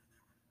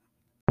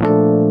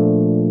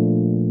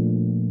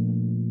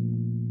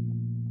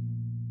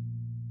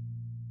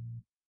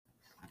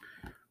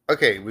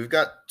 Okay, we've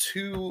got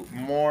 2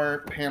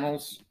 more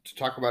panels to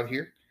talk about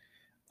here.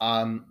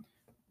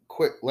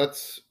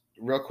 Let's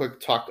real quick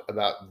talk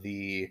about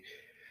the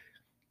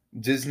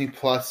Disney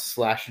Plus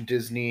 /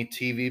 Disney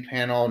TV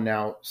panel.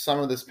 Now, some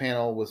of this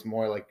panel was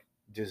more like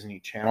Disney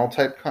Channel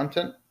type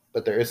content,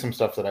 but there is some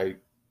stuff that I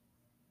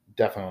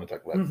definitely want to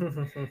talk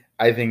about.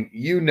 I think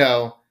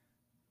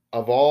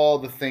of all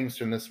the things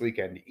from this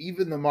weekend,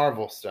 even the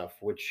Marvel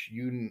stuff, which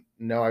I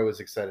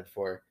was excited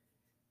for.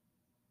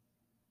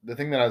 The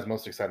thing that I was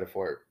most excited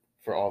for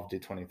all of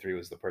D23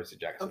 was the Percy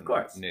Jackson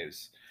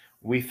news.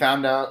 We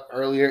found out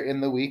earlier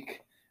in the week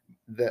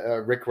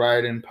that Rick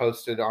Riordan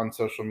posted on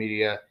social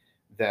media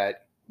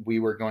that we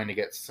were going to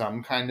get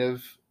some kind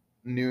of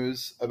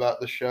news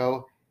about the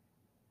show.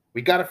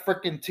 We got a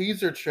freaking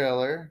teaser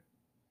trailer.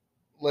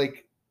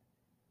 Like,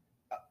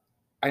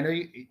 I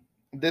know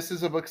this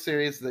is a book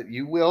series that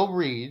you will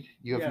read.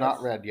 You have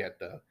not read yet,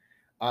 though.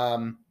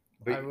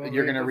 But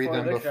you're going to read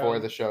them before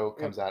the show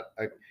comes out.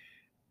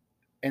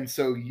 And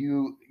so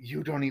you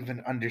don't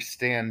even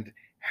understand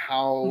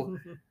how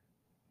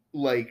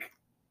like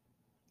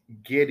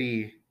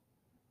giddy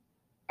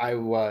I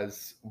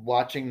was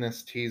watching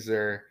this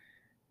teaser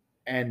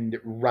and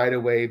right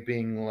away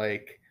being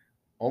like,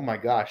 oh my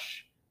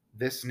gosh,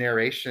 this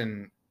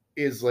narration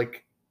is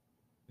like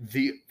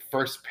the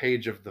first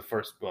page of the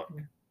first book.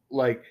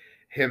 Like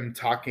him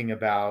talking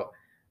to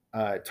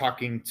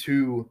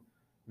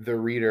the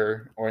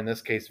reader, or in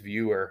this case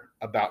viewer,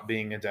 about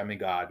being a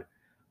demigod.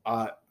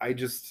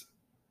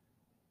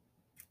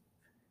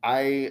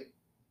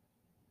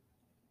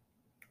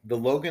 The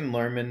Logan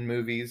Lerman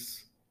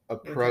movies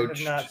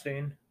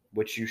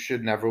which you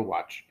should never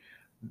watch,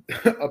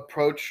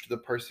 approached the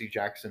Percy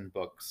Jackson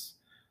books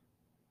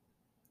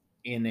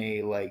in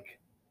a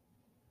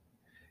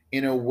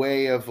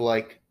way of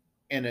like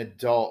an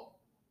adult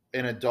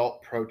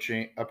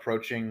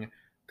approaching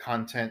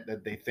content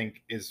that they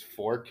think is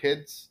for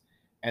kids,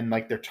 and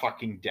like they're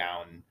talking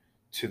down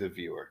to the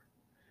viewer.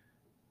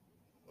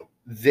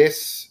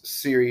 This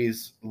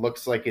series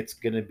looks like it's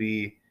going to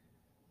be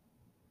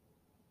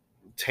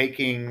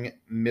taking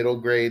middle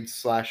grade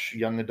 /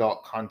 young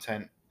adult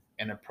content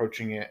and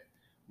approaching it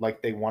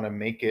like they want to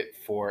make it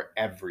for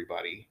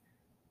everybody.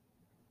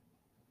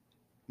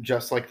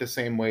 Just like the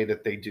same way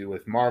that they do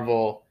with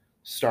Marvel,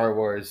 Star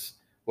Wars,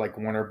 like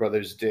Warner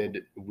Brothers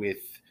did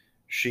with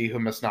She Who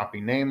Must Not Be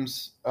Named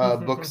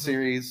book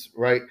series,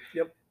 right?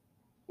 Yep.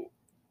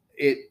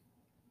 It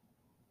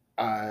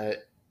I'm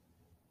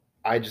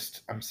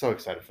so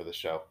excited for the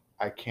show.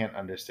 I can't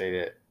understate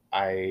it.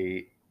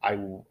 I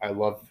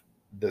love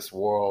this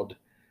world.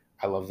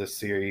 I love this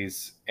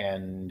series,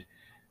 and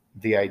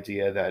the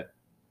idea that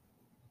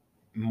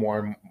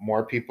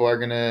more people are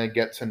gonna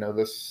get to know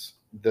this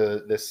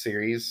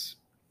series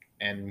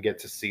and get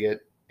to see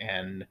it,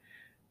 and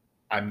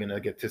I'm gonna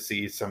get to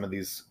see some of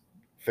these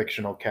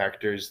fictional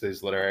characters,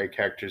 these literary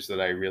characters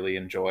that I really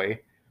enjoy.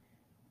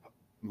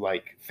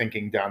 Like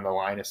thinking down the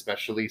line,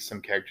 especially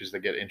some characters that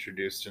get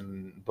introduced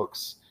in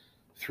books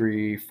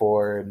 3,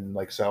 4, and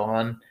like so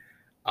on.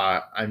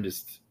 I'm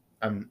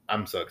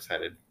so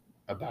excited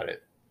about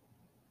it.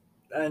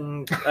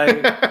 And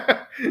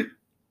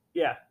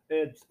yeah,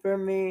 it's for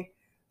me.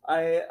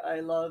 I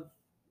love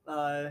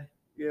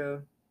you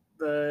know,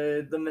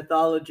 the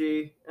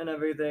mythology and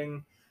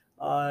everything,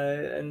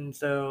 and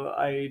so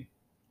I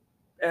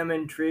am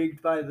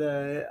intrigued by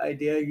the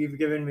idea. You've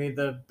given me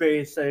the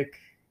basic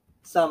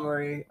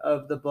summary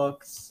of the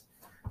books.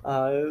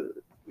 Uh,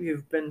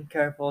 you've been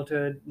careful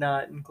to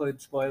not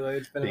include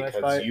spoilers for the most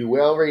Because part. you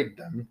will read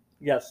them.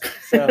 Yes,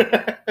 so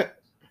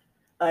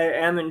I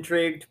am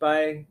intrigued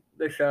by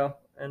the show,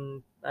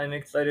 and I'm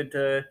excited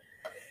to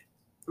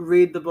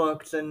read the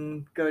books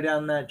and go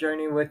down that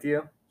journey with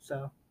you.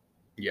 So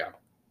Yeah.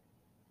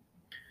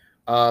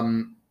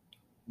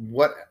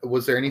 What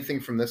was there anything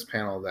from this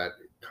panel that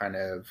kind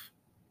of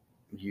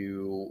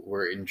you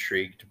were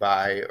intrigued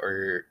by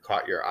or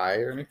caught your eye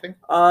or anything?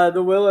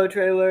 the Willow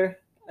trailer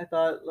I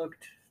thought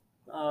looked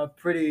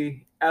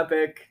pretty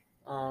epic.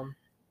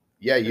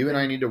 Yeah, you and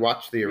I need to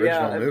watch the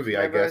original movie.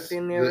 I've never I guess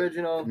seen the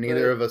original.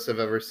 neither of us have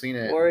ever seen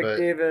it. Warwick but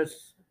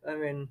Davis. I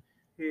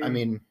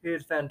mean,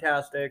 he's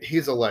fantastic.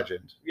 He's a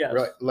legend. Yes,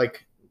 right?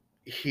 Like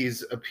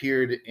he's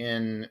appeared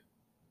in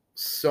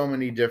so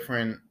many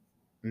different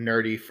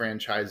nerdy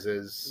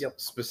franchises. Yep.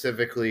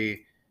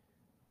 Specifically,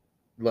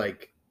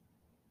 like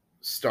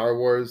Star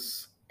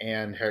Wars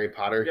and Harry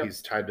Potter. Yep.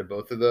 He's tied to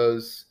both of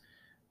those.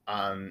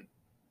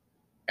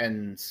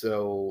 And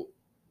so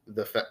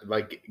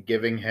like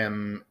giving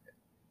him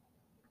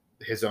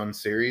his own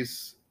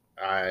series,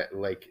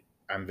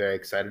 I'm very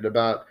excited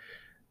about.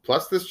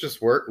 Plus, this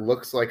just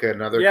looks like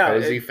another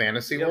cozy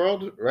fantasy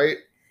world, right?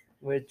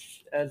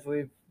 Which, as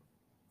we've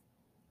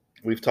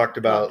talked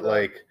about,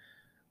 like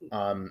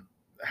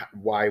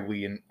why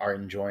we are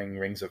enjoying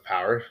Rings of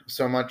Power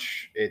so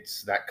much.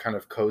 It's that kind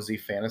of cozy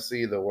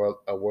fantasy, a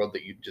world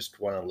that you just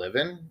want to live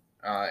in,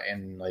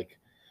 and like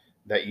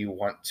that you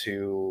want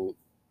to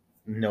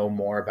know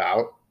more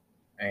about,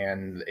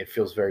 and it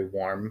feels very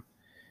warm.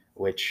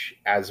 Which,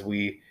 as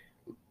we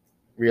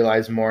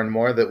realize more and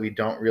more that we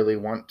don't really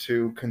want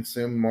to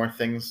consume more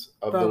things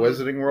of the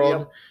Wizarding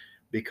World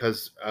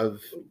because of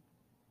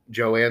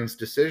Joanne's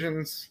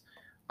decisions,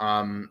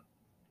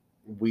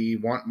 we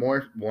want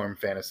more warm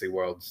fantasy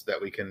worlds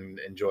that we can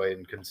enjoy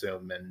and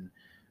consume, and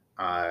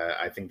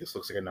I think this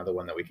looks like another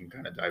one that we can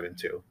kind of dive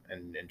into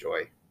and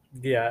enjoy.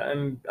 Yeah,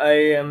 and I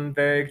am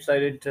very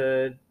excited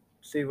to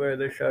see where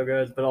the show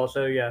goes, but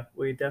also,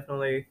 we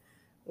definitely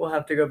will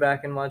have to go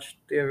back and watch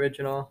the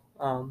original.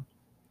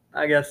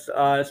 I guess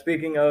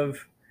speaking of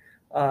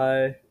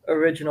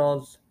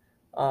originals,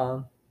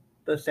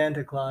 the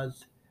Santa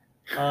Claus.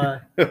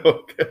 Okay.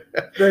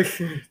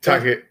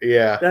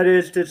 That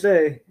is to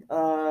say,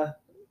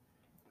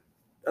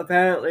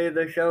 apparently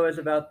the show is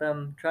about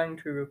them trying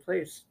to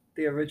replace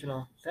the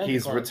original Santa Claus.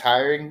 He's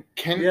retiring.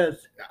 Yes.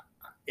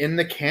 In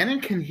the canon,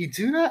 can he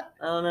do that?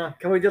 I don't know.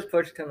 Can we just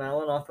push Tim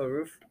Allen off a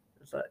roof?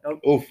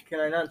 Oof.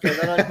 Can I not say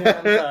that on here?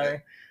 I'm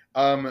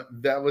sorry.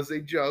 That was a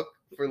joke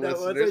for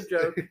listeners. That was a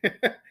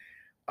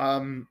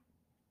joke.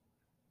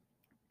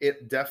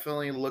 It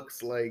definitely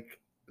looks like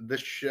the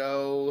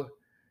show.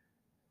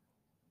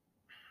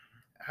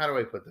 How do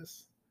I put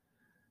this?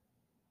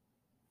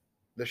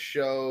 The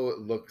show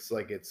looks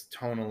like it's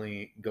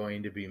tonally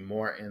going to be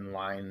more in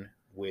line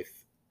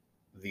with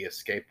the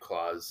Escape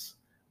Clause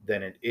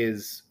than it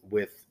is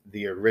with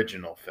the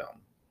original film.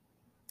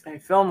 A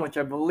film which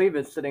I believe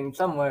is sitting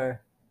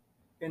somewhere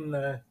in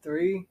the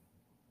 3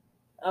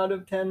 out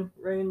of 10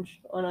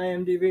 range on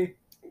IMDb.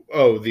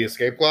 Oh, the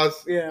Escape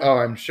Clause? Yeah. Oh,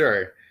 I'm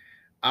sure.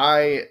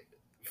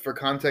 For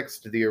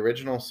context, the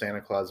original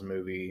Santa Claus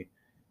movie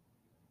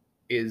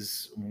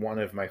is one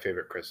of my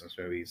favorite Christmas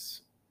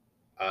movies.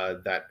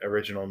 That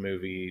original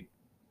movie,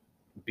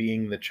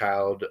 being the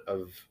child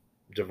of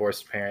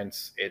divorced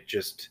parents, it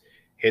just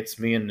hits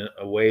me in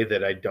a way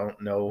that I don't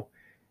know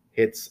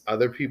hits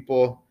other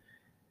people.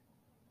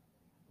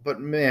 But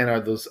man,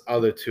 are those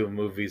other two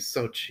movies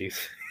so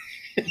cheesy.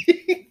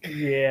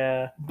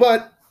 Yeah.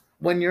 But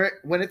when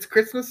it's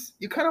Christmas,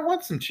 you kind of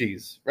want some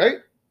cheese, right?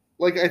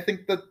 Like, I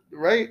think that,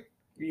 right?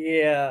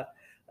 Yeah.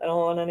 I don't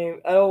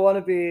want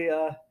to be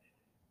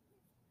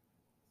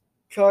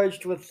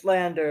charged with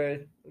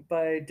slander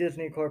by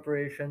Disney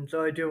Corporation,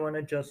 so I do want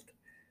to just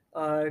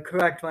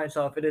correct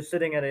myself. It is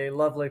sitting at a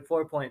lovely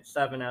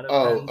 4.7 out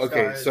of 10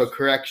 okay. stars. So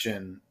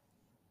correction.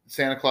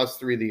 Santa Claus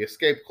 3, The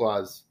Escape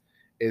Clause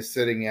is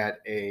sitting at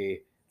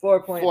a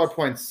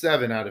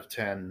 4.7 out of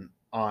 10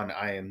 on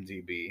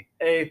IMDb.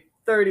 A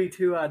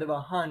 32 out of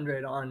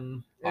 100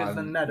 on is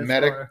the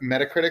Metascore.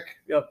 Metacritic?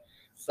 Yep.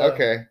 So,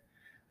 okay.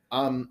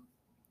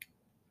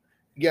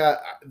 Yeah,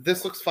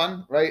 this looks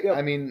fun, right? Yep.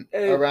 I mean,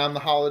 around the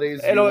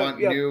holidays, you want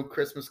new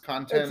Christmas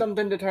content. It's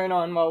something to turn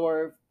on while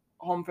we're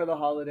home for the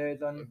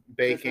holidays and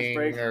baking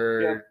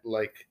or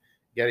like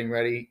getting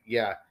ready.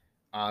 Yeah,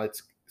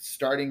 it's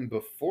starting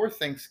before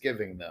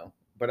Thanksgiving though,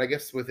 but I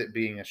guess with it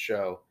being a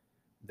show,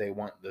 they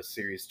want the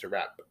series to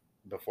wrap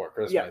before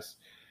Christmas.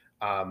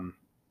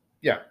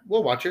 Yeah,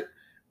 we'll watch it.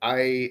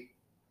 I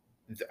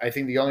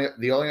think the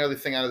only other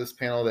thing out of this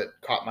panel that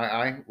caught my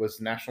eye was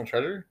National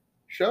Treasure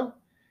show.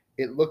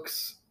 It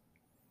looks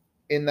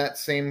in that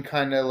same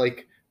kind of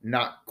like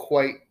not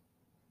quite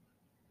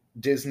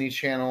Disney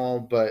Channel,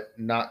 but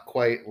not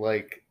quite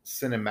like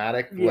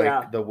cinematic,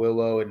 like the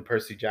Willow and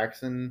Percy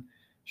Jackson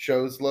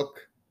shows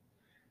look.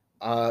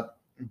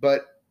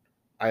 But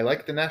I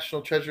like the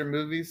National Treasure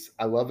movies.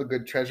 I love a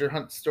good treasure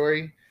hunt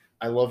story.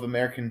 I love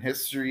American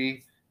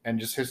history and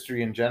just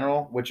history in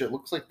general, which it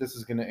looks like this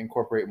is going to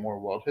incorporate more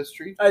world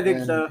history. I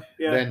think so,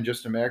 yeah. Than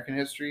just American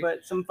history.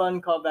 But some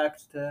fun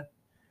callbacks to...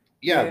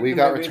 Yeah, we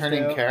got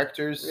returning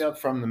characters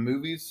from the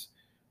movies.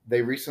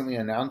 They recently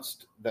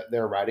announced that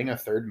they're writing a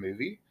third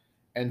movie.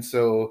 And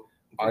so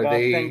are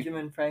they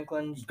Benjamin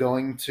Franklin's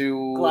going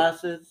to...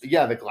 glasses?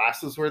 Yeah, the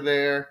glasses were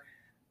there.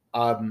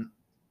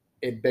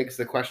 It begs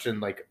the question,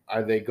 like,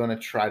 are they going to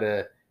try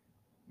to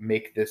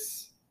make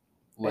this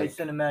like a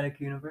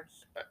cinematic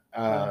universe?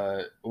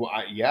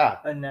 Yeah.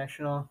 A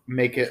national...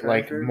 Make it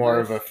like more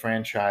of a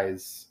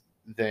franchise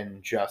than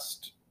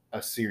just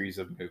a series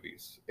of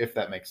movies, if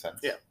that makes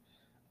sense. Yeah.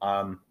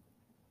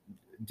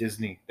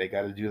 Disney, they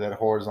got to do that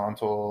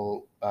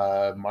horizontal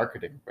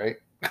marketing, right?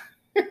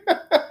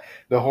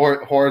 The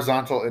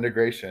horizontal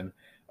integration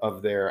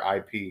of their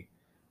IP.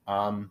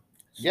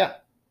 Yeah.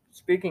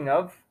 Speaking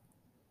of.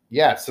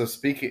 Yeah. So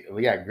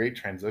great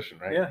transition,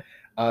 right?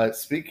 Yeah.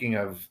 Speaking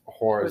of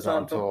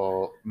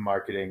horizontal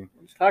marketing,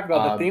 let's talk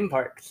about the theme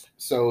parks.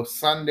 So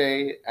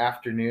Sunday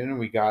afternoon,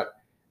 we got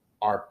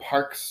our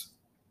parks,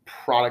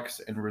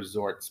 products, and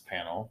resorts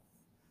panel,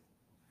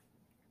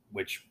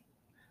 which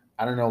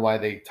I don't know why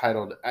they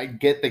titled. I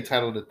get they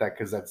titled it that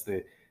because that's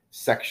the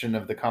section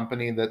of the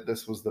company that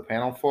this was the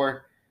panel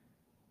for,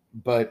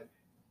 but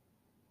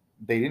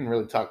they didn't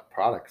really talk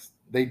products.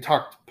 They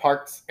talked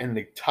parks and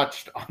they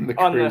touched on the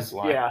cruise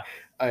line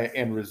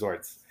and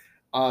resorts.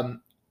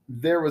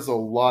 There was a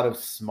lot of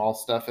small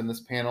stuff in this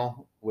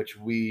panel, which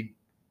we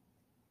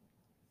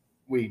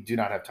do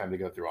not have time to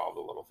go through all the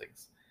little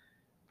things.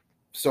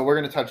 So we're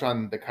going to touch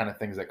on the kind of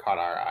things that caught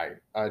our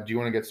eye. Do you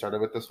want to get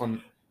started with this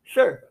one?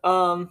 Sure.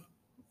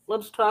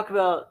 Let's talk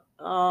about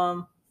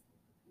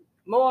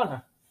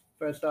Moana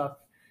first off.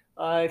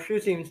 She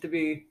seems to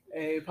be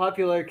a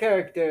popular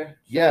character.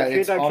 So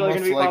she's actually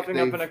going to be popping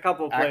up in a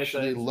couple places.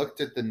 Actually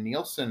looked at the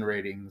Nielsen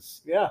ratings.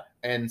 Yeah.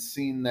 And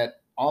seen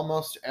that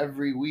almost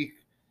every week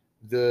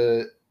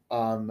the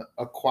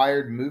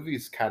acquired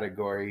movies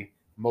category,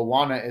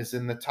 Moana is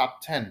in the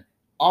top 10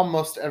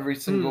 almost every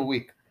single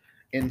week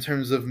in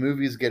terms of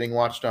movies getting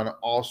watched on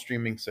all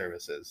streaming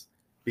services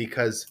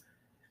because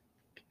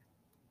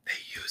they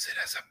use it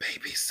as a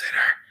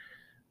babysitter.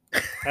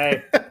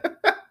 Hey.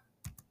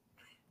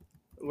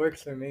 It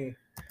works for me.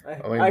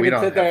 I could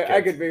sit there.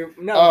 I could be...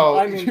 No,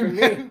 I mean for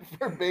me.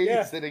 For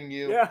babysitting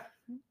you. Yeah.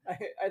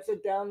 I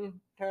sit down,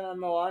 turn on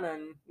Moana,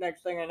 and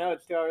next thing I know,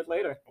 it's 2 hours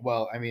later.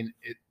 Well, I mean,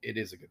 it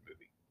is a good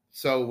movie.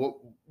 So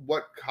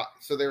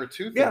so there are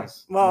two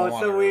things. Yeah. Well,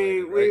 Moana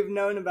we've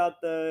known about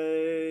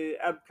the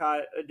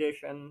Epcot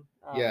edition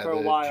for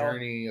a while. The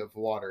Journey of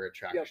Water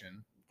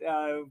attraction.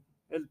 Yep.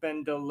 It's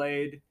been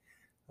delayed,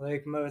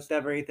 like most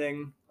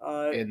everything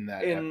in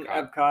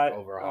Epcot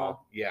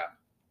overhaul.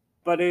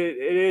 But it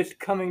is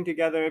coming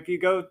together. If you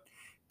go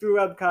through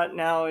Epcot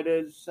now, it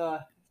is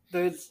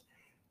there's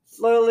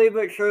slowly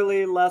but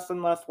surely less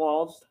and less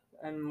walls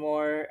and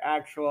more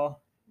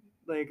actual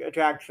like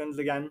attractions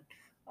again.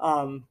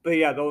 But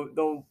yeah,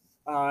 the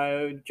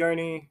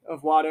Journey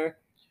of Water.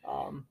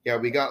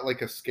 We got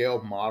like a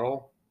scaled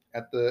model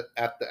at the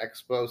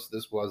expo. So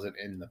this wasn't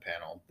in the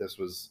panel. This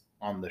was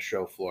on the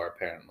show floor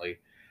apparently.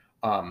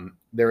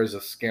 There is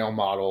a scale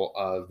model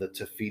of the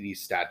Tafiti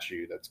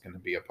statue that's going to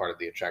be a part of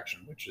the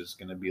attraction, which is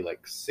going to be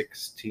like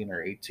 16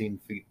 or 18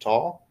 feet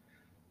tall.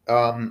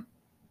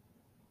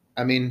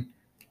 I mean,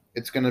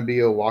 it's going to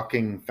be a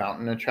walking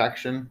fountain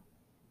attraction.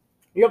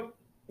 Yep.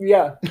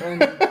 Yeah.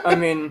 I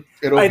mean,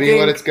 it'll be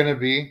what it's going to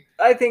be.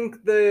 I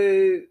think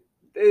that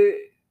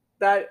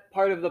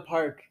part of the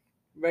park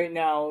right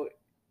now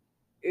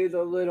is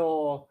a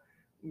little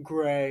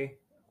gray.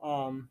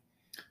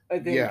 I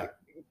think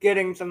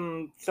getting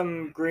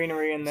some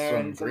greenery in there,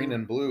 some green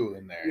and blue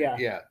in there.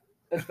 Yeah.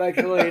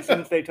 Especially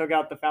since they took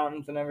out the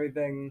fountains and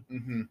everything.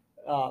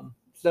 Mm-hmm.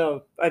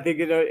 So I think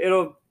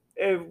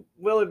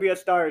will it be a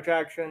star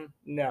attraction?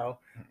 No.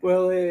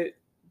 Will it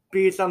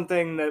be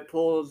something that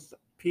pulls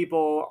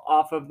people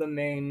off of the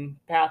main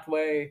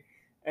pathway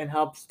and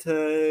helps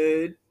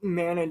to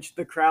manage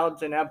the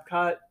crowds in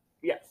Epcot,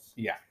 yes.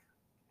 Yeah.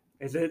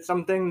 Is it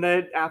something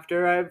that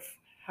after I've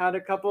had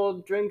a couple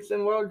drinks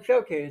in World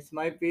Showcase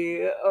might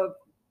be a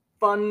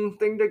fun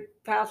thing to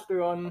pass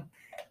through on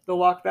the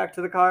walk back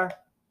to the car?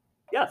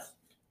 Yes.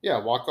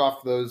 Yeah, walk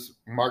off those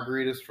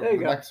margaritas There from you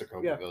the go.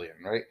 Mexico Yeah. Pavilion,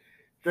 right?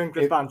 Drink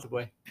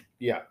responsibly.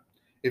 Yeah.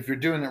 If you're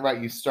doing it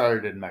right, you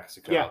started in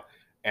Mexico Yeah.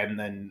 and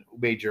then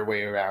made your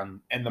way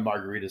around, and the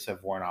margaritas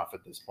have worn off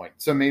at this point.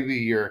 So maybe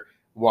you're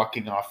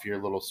walking off your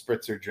little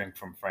spritzer drink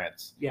from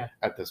France Yeah.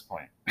 at this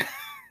point.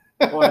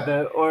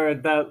 or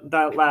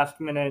that last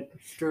minute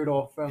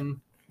strudel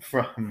from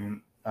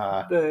From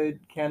the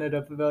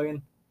Canada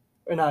Pavilion.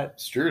 Or not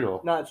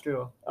strudel.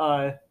 strudel.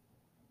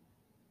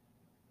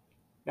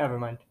 Never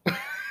mind.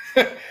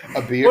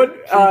 A beer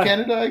from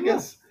Canada, I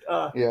guess.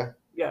 Yeah.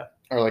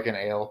 Or like an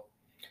ale.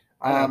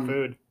 I know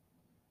food.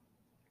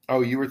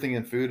 Oh, you were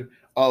thinking food?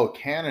 Oh,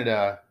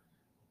 Canada.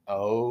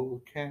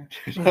 Okay.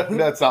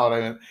 That's not what I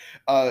meant.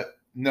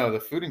 No, the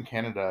food in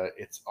Canada,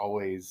 it's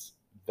always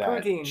that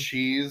Poutine.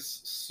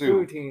 cheese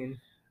soup. Poutine.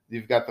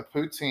 You've got the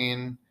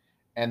poutine,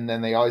 and then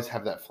they always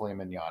have that filet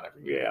mignon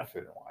every year. Yeah.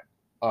 Food and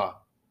wine.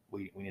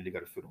 We need to go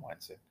to Food and Wine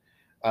soon.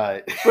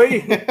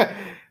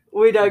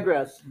 We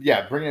digress.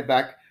 Yeah, bring it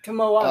back to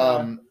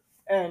Moana.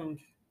 And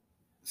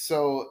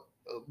so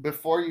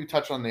before you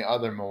touch on the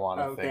other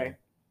Moana thing,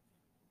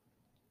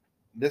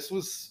 this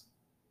was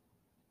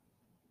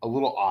a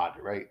little odd,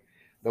 right?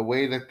 The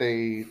way that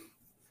they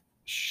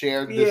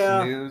shared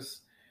this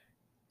news,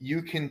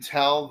 you can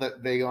tell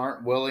that they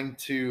aren't willing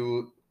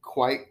to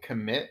quite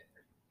commit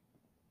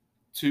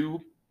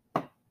to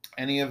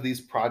any of these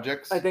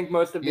projects. I think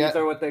most of these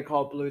are what they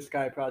call blue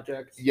sky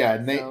projects. Yeah,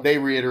 and they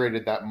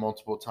reiterated that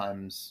multiple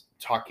times,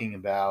 talking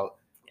about,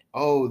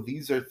 oh,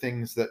 these are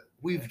things that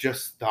we've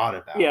just thought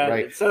about. Yeah,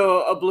 right?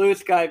 So a blue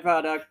sky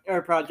project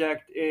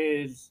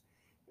is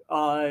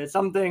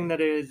something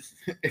that is,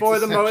 for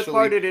the most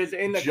part, it is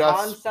in the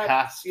just concept.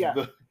 Past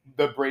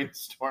the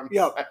brainstorm.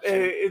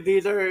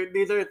 These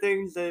are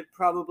things that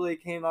probably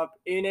came up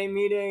in a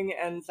meeting,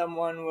 and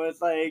someone was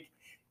like,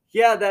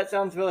 yeah, that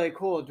sounds really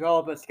cool. Draw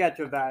up a sketch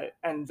of that.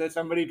 And so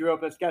somebody drew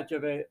up a sketch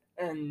of it,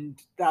 and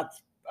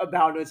that's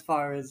about as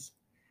far as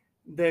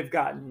they've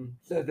gotten.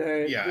 So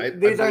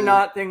these are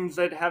not things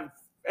that have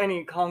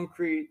any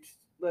concrete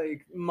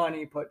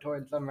money put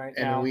towards them right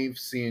now. And we've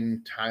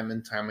seen time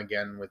and time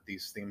again with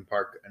these theme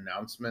park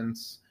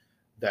announcements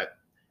that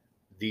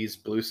these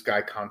blue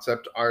sky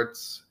concept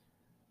arts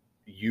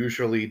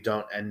usually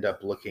don't end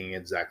up looking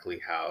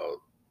exactly how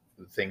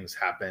things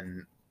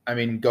happen. I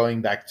mean,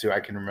 going back to, I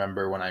can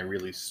remember when I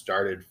really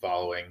started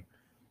following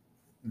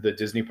the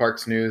Disney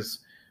Parks news,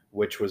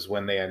 which was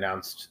when they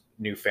announced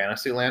New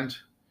Fantasyland.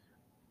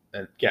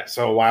 And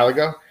so a while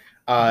ago.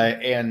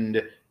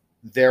 And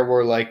there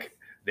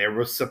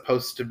was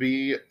supposed to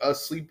be a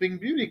Sleeping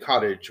Beauty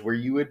cottage where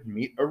you would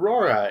meet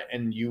Aurora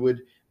and you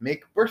would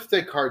make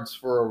birthday cards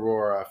for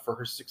Aurora for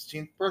her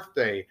 16th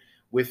birthday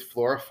with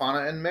Flora,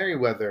 Fauna, and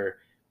Merryweather.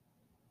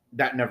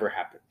 That never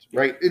happened,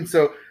 right? And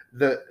so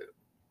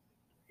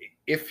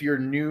if you're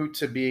new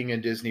to being a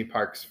Disney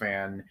Parks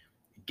fan,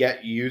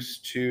 get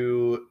used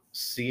to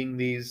seeing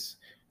these,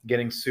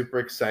 getting super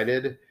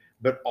excited,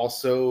 but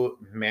also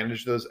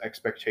manage those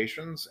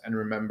expectations and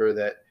remember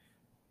that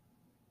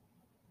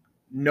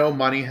no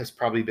money has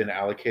probably been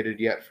allocated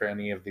yet for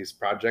any of these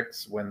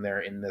projects when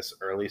they're in this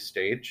early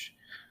stage,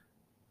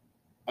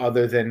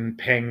 other than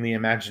paying the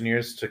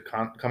Imagineers to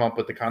come up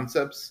with the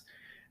concepts.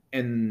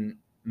 And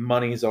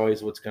money is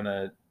always what's going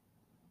to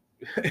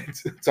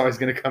it's always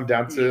going to come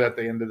down to it at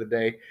the end of the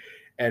day.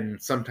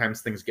 And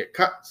sometimes things get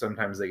cut,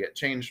 sometimes they get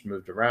changed,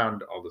 moved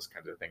around, all those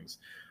kinds of things.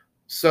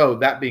 So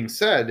that being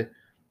said,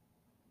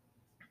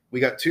 we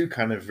got two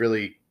kind of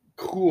really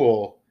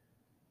cool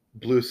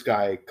blue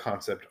sky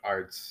concept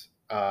arts.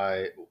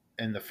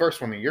 And the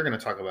first one that you're going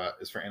to talk about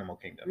is for Animal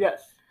Kingdom.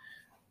 Yes.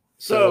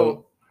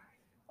 So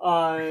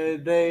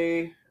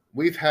there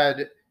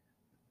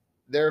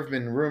have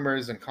been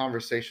rumors and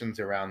conversations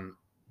around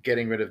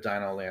getting rid of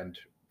Dino Land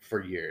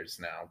for years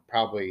now,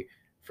 probably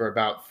for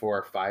about 4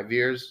 or 5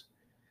 years.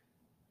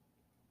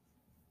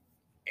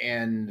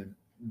 And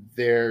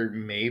they're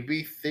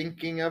maybe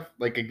thinking of,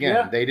 they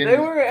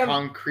didn't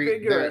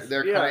concrete, they're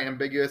kind of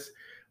ambiguous,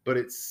 but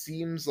it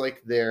seems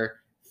like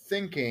they're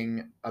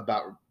thinking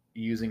about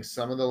using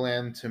some of the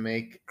land to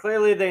make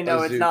clearly they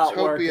know it's not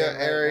working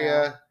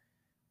area, right now.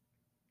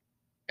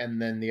 And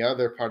then the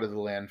other part of the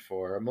land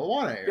for a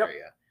Moana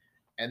area.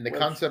 And the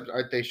concept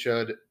art they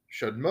showed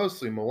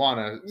mostly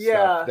Moana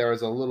stuff. There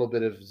was a little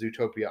bit of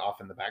Zootopia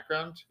off in the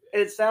background.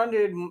 It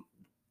sounded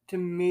to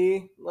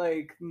me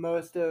like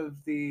most of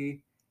the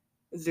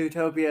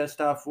Zootopia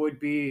stuff would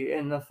be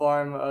in the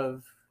form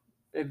of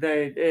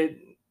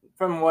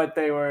from what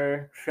they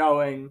were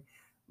showing,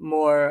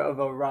 more of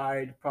a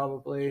ride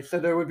probably. So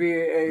there would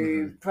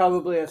be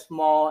probably a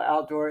small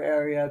outdoor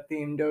area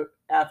themed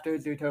after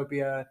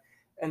Zootopia,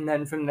 and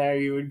then from there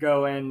you would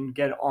go and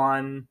get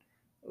on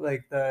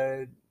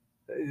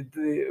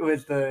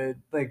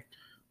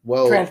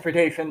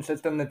transportation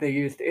system that they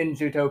used in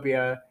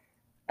Zootopia,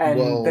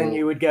 and then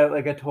you would get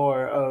like a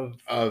tour of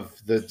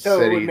the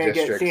so it would city make it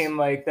districts. seem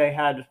like they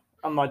had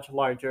a much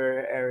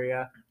larger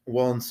area.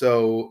 Well, and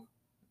so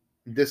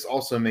this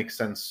also makes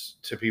sense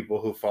to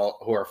people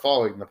who are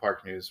following the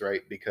park news,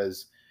 right?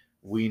 Because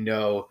we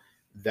know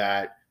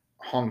that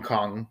Hong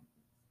Kong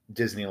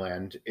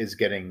Disneyland is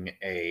getting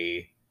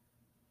a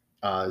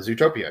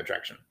Zootopia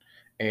attraction,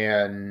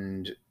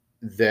 and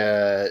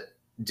the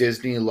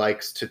Disney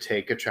likes to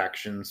take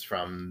attractions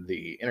from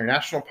the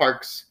international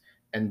parks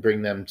and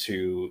bring them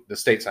to the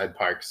stateside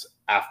parks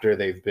after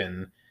they've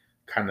been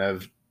kind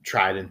of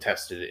tried and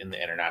tested in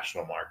the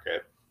international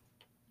market.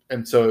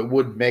 And so it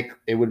would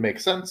make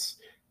sense.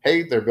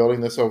 Hey, they're building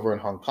this over in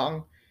Hong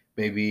Kong.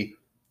 Maybe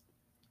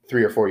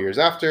 3 or 4 years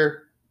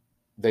after,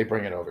 they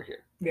bring it over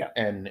here. Yeah.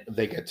 And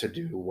they get to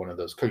do one of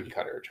those cookie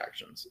cutter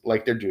attractions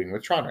like they're doing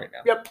with Tron right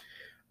now. Yep.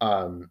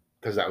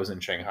 Because that was in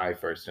Shanghai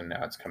first, and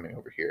now it's coming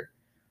over here.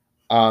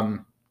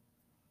 Fine.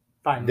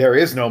 There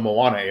is no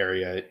Moana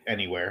area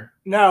anywhere.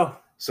 No.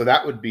 So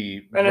that would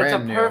be and brand it's a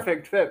new.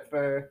 perfect fit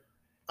for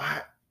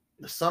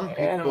some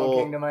people. Animal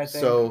Kingdom, I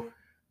think. So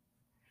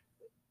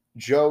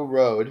Joe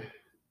Rohde,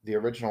 the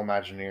original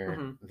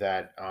Imagineer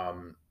that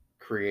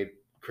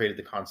created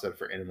the concept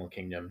for Animal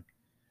Kingdom,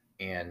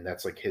 and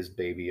that's like his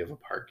baby of a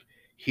park.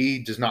 He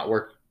does not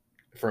work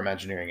for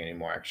Imagineering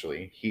anymore.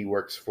 Actually, he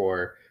works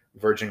for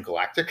Virgin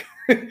Galactic.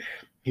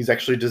 He's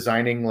actually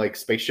designing like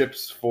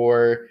spaceships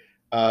for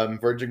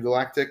Virgin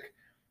Galactic.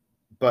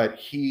 But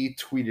he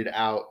tweeted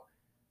out,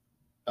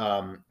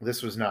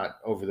 this was not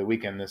over the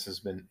weekend, this has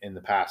been in the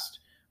past,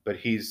 but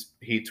he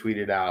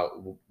tweeted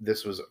out,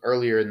 this was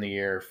earlier in the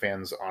year,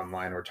 fans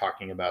online were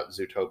talking about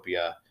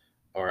Zootopia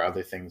or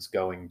other things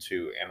going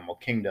to Animal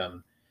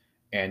Kingdom,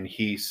 and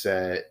he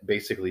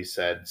basically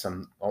said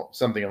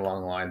something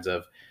along the lines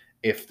of,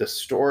 if the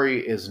story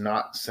is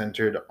not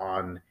centered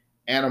on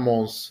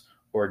animals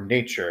or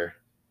nature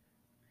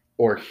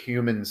or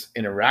humans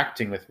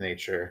interacting with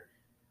nature,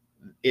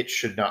 it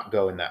should not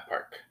go in that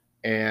park.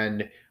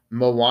 And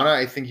Moana,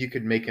 I think you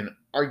could make an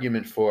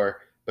argument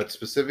for, but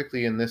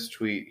specifically in this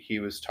tweet, he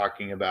was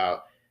talking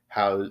about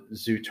how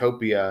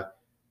Zootopia,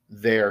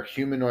 they're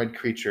humanoid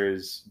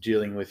creatures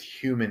dealing with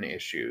human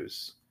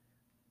issues.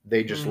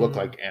 They just look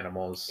like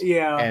animals.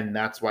 Yeah. And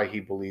that's why he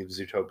believes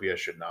Zootopia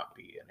should not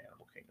be an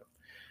Animal Kingdom.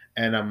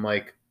 And I'm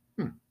like,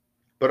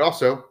 But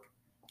also,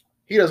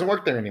 he doesn't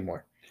work there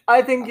anymore.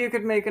 I think you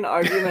could make an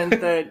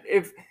argument that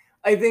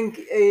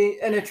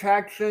an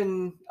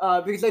attraction,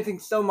 because I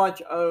think so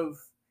much of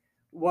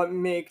what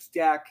makes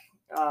DAC,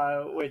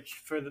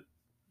 which for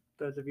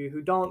those of you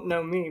who don't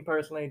know me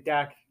personally,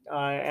 DAC,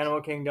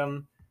 Animal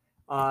Kingdom,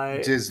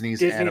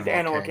 Disney's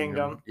Animal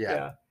Kingdom,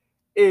 yeah,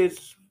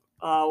 is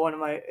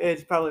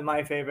it's probably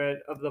my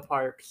favorite of the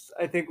parks.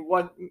 I think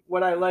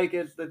what I like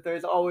is that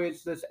there's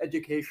always this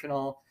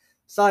educational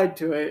side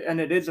to it, and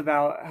it is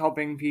about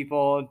helping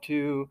people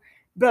to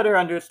better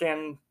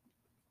understand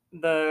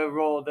the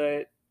role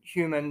that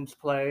humans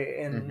play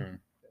in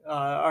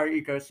our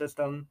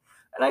ecosystem.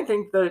 And I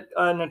think that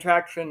a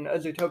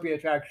Zootopia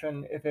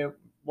attraction, if it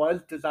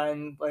was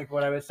designed like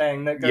what I was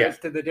saying, that goes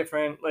to the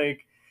different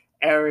like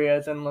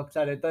areas and looks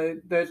at it,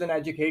 there's an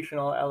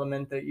educational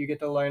element that you get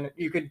to learn.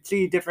 You could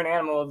see different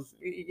animals.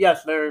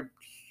 Yes, they're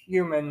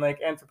human, like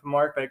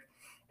anthropomorphic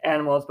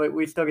animals, but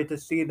we still get to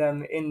see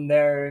them in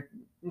their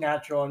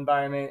natural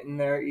environment, in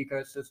their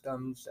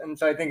ecosystems. And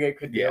so I think it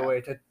could be a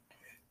way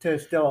to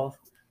still.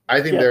 I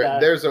think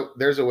there's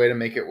a way to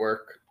make it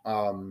work.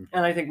 And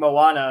I think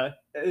Moana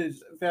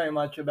is very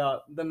much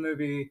about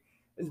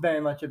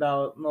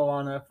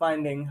Moana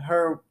finding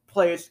her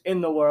place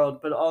in the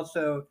world, but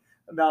also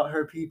about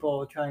her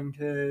people trying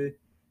to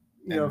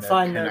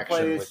find their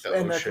place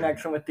and their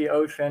connection with the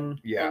ocean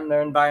and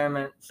their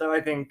environment. So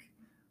I think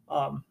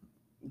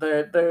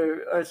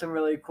there are some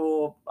really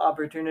cool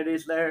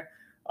opportunities there.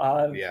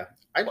 I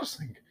just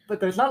think, but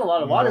there's not a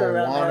lot of water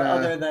around there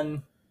other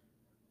than.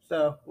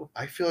 So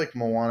I feel like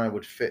Moana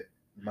would fit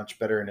much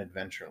better in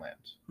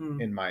Adventureland,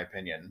 in my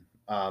opinion.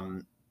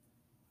 I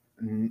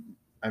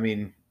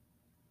mean,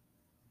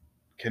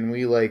 can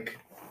we like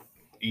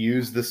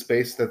use the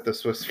space that the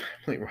Swiss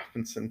Family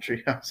Robinson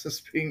treehouse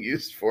is being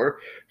used for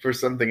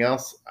something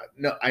else?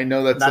 No, I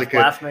know that's like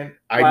blasphemy.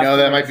 I know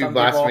that might be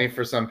blasphemy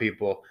for some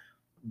people,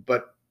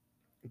 but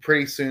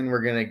pretty soon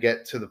we're gonna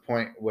get to the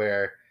point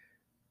where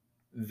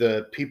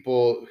the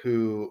people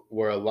who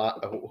were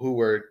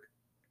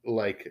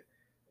like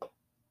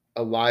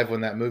alive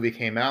when that movie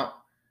came out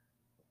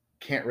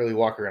can't really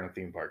walk around a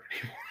theme park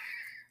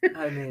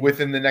anymore. I mean,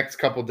 within the next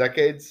couple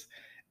decades.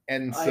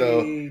 And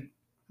so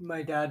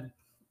my dad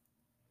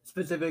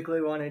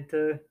specifically wanted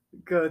to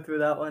go through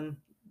that one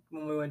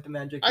when we went to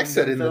Magic Kingdom. I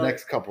said in the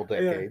next couple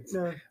decades.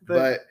 Yeah, no,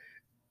 but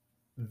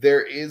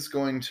there is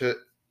going to,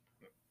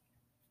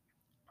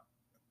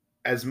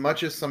 as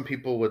much as some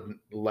people would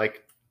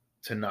like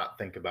to not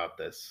think about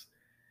this,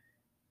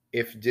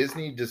 if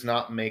Disney does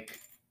not make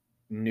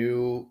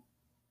new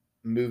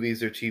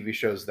movies or TV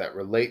shows that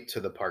relate to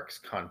the park's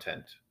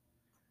content,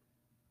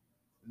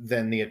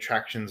 then the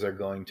attractions are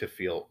going to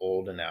feel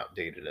old and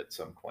outdated at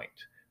some point,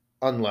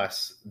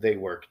 unless they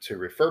work to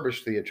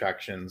refurbish the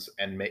attractions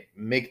and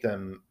make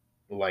them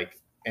like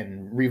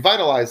and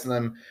revitalize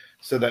them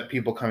so that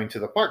people coming to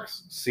the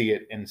parks see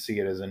it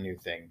as a new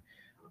thing.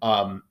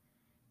 Um,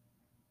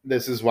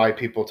 this is why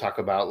people talk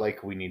about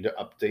like we need to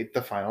update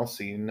the final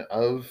scene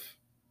of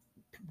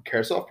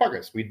Carousel of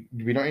Progress. We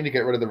don't need to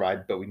get rid of the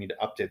ride, but we need to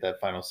update that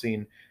final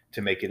scene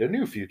to make it a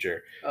new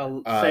future.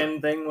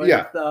 Same thing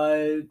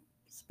with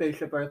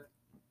Spaceship Earth.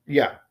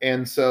 Yeah,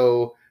 and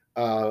so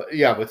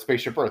yeah, with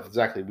Spaceship Earth,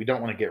 exactly. We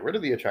don't want to get rid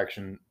of the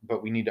attraction,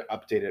 but we need to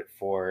update it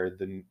for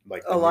the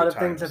a lot of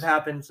things have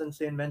happened since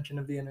the invention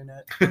of the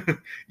internet.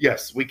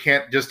 Yes, we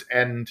can't just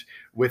end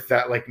with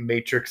that like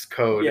Matrix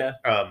code. Yeah.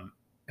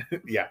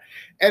 Yeah.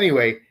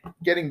 Anyway,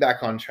 getting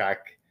back on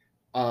track.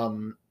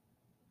 Can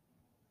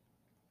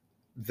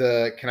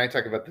I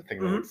talk about the thing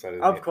that excited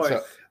me? Of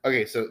course.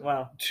 So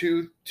wow.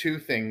 Two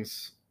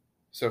things.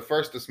 So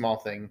first, a small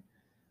thing.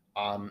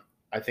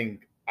 I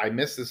think I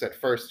missed this at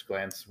first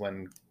glance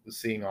when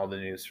seeing all the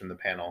news from the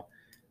panel.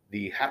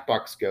 The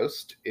Hatbox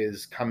Ghost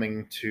is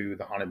coming to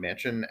the Haunted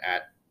Mansion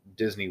at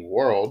Disney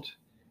World,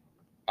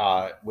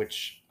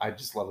 which I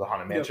just love the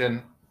Haunted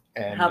Mansion.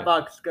 And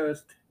Hatbox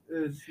Ghost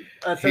is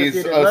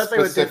associated mostly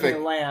with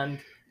Disneyland.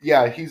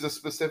 Yeah, he's a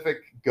specific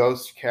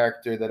ghost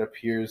character that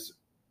appears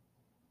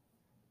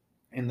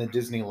in the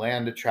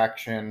Disneyland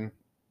attraction,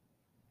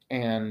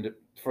 and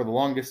for the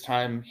longest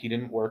time he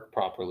didn't work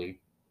properly.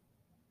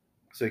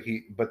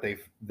 But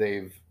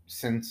they've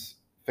since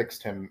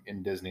fixed him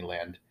in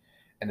Disneyland,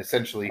 and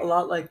essentially a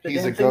lot like the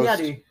he's Dancing a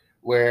ghost Yeti.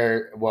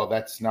 Where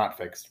that's not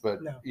fixed,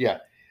 but no. Yeah,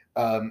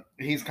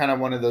 he's kind of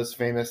one of those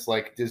famous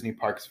like Disney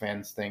Parks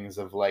fans things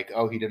of like,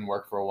 oh, he didn't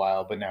work for a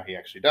while, but now he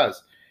actually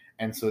does,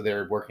 and so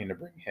they're working to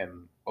bring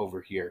him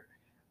over here.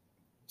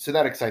 So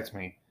that excites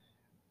me.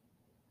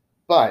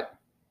 But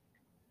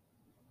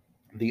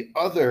the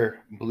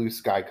other blue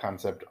sky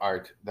concept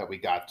art that we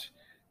got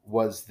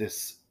was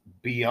this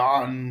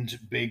Beyond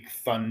Big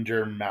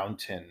Thunder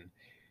Mountain.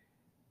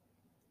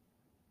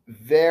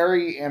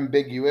 Very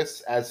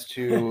ambiguous as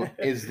to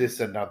is this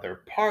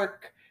another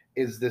park?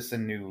 Is this a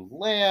new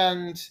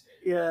land?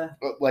 Yeah.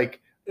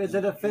 Like, is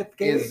it a fifth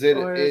gate? Is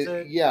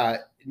it? Yeah,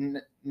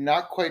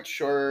 not quite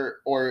sure.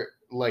 Or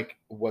like,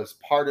 was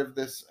part of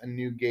this a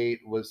new gate?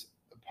 Was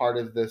part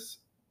of this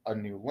a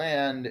new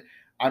land?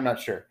 I'm not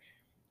sure.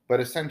 But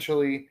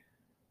essentially,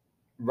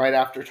 right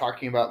after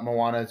talking about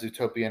Moana,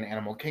 Zootopia, and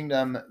Animal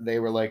Kingdom, they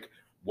were like,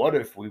 what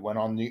if we went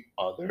on the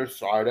other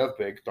side of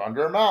Big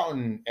Thunder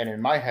Mountain? And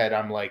in my head,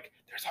 I'm like,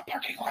 there's a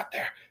parking lot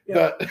there.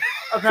 Yeah.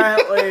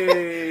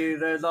 Apparently,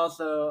 there's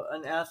also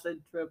an acid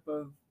trip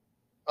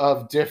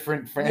of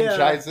different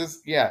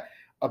franchises. Yeah.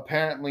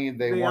 Apparently,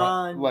 they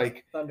Beyond want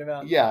like Thunder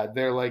Mountain. Yeah,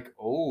 they're like,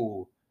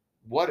 oh,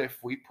 what if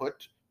we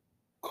put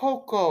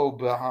Coco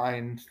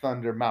behind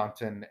Thunder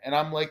Mountain? And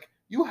I'm like,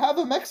 you have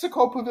a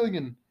Mexico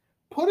pavilion.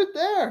 Put it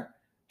there.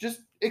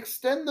 Just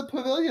extend the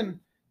pavilion.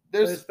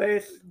 There's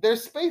space.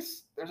 There's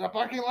space. There's a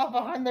parking lot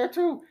behind there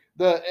too.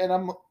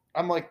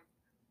 I'm like,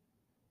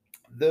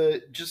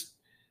 just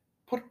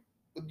put.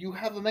 You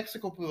have a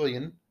Mexico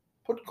pavilion.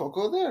 Put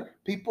Coco there.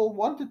 People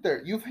want it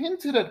there. You've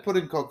hinted at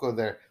putting Coco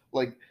there.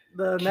 Like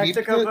the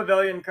Mexico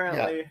pavilion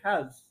currently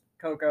has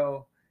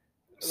Coco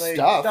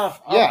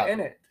stuff in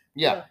it.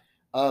 Yeah.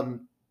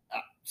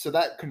 So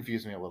that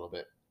confused me a little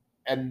bit.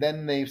 And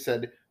then they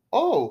said,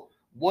 oh,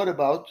 what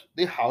about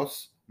the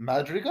House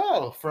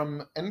Madrigal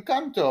from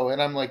Encanto?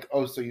 And I'm like,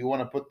 oh, so you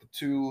want to put the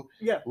two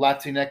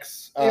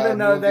Latinx even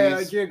though they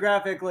are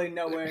geographically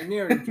nowhere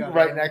near each other.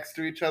 Right next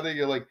to each other?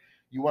 You're like,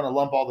 you want to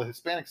lump all the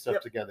Hispanic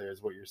stuff together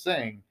is what you're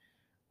saying.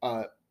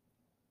 I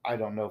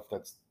don't know if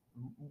that's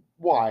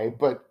why,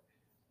 but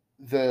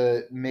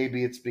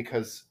maybe it's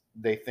because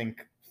they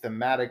think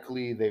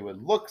thematically they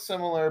would look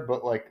similar,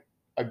 but like,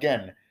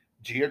 again,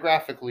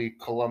 geographically,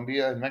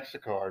 Colombia and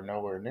Mexico are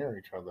nowhere near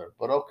each other.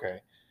 But okay.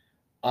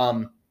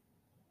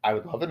 I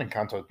would love an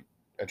Encanto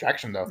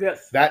attraction though.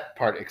 Yes. That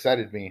part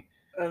excited me.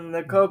 And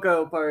the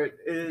Coco part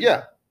is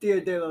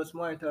Dia de los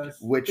Muertos.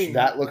 Which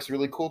that looks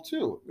really cool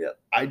too. Yeah.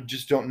 I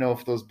just don't know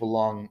if those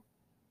belong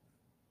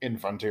in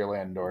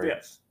Frontierland or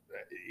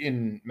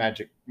in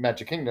Magic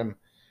Kingdom.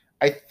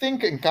 I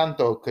think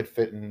Encanto could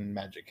fit in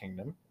Magic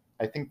Kingdom.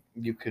 I think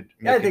you could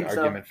make an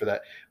argument for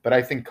that. But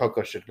I think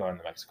Coco should go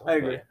into Mexico. I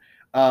agree.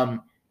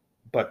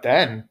 But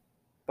then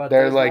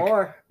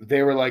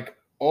they were like,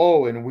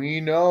 oh, and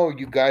we know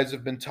you guys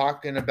have been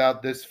talking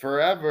about this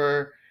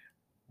forever.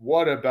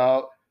 What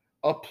about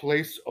a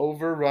place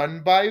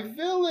overrun by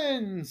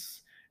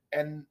villains?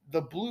 And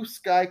the blue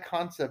sky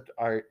concept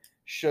art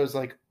shows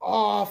like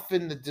off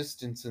in the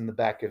distance in the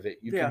back of it.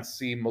 You can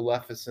see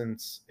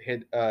Maleficent's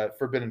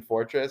Forbidden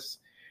Fortress.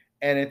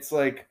 And it's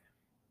like,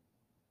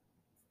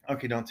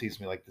 okay, don't tease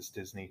me like this,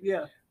 Disney.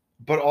 Yeah.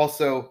 But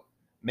also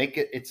make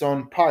it its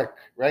own park,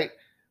 right?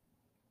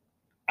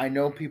 I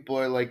know people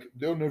are like,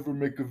 they'll never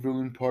make a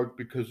villain park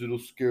because it'll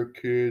scare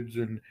kids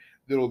and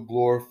it'll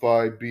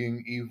glorify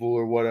being evil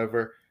or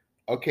whatever.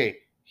 Okay,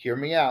 hear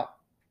me out.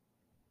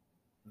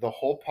 the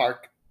whole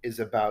park is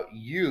about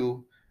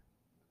you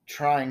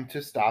trying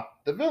to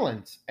stop the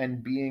villains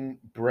and being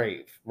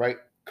brave, right?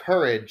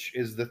 Courage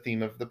is the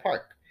theme of the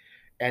park.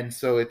 And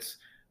so it's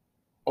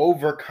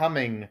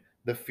overcoming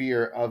the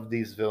fear of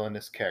these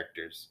villainous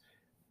characters.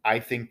 I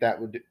think that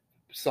would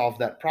solve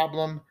that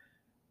problem.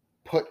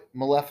 Put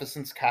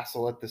Maleficent's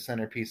castle at the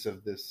centerpiece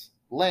of this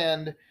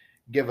land,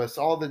 give us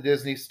all the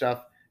Disney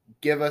stuff,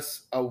 give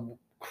us a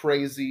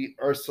crazy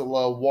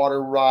Ursula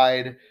water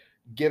ride,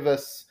 give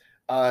us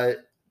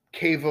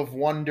Cave of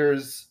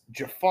Wonders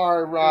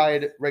Jafar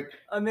ride, right?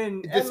 I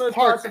mean, This endless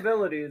park,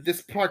 possibilities.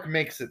 this park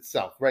makes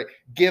itself, right?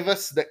 Give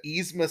us the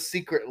Yzma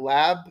Secret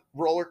Lab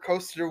roller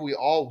coaster we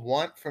all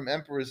want from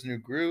Emperor's New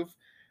Groove.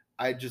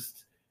 I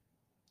just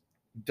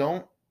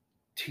don't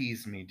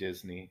tease me,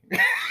 Disney.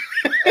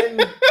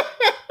 And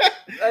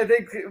I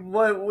think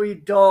what we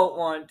don't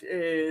want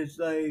is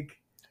like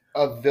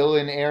a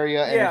villain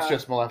area and it's Yeah.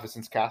 just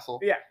Maleficent's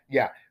castle. Yeah.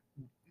 Yeah.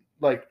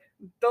 Like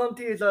don't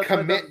tease us with a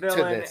commit to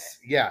villain this.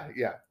 Yeah,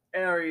 yeah.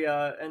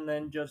 area and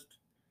then just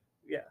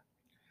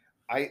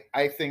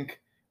I think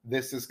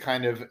this is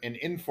kind of an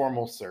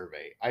informal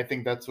survey. I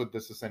think that's what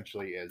this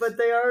essentially is. But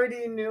they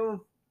already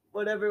knew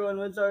what everyone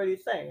was already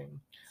saying.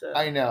 So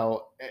I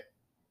know.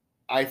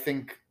 I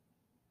think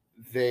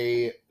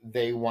they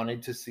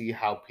wanted to see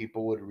how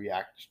people would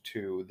react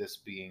to this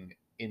being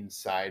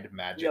inside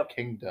Magic Yep.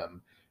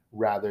 Kingdom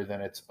rather than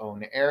its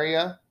own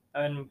area.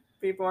 And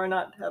people are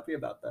not happy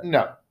about that.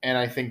 No. And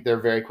I think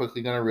they're very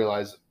quickly going to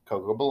realize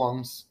Coco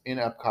belongs in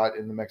Epcot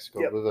in the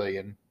Mexico Yep.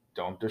 Pavilion.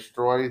 Don't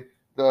destroy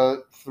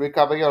the Three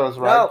Caballeros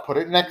ride. No. Put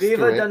it next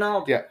Viva to it.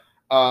 Donald. Yeah.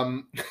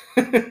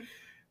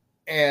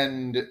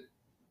 And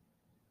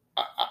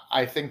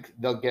I think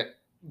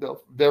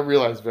they'll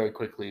realize very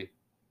quickly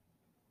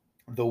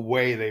the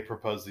way they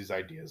propose these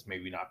ideas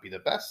maybe not be the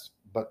best,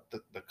 but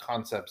the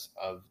concepts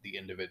of the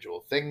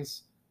individual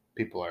things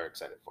people are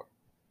excited for.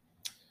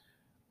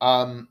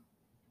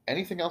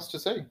 Anything else to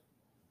say?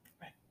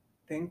 I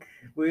think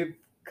we've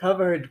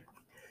covered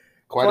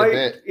Quite a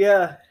bit.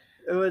 Yeah,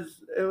 it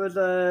was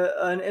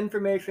an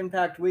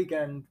information-packed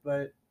weekend,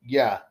 but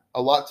yeah,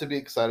 a lot to be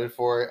excited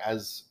for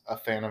as a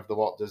fan of the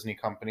Walt Disney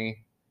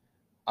Company.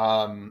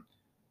 And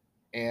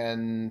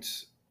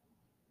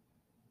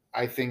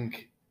I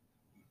think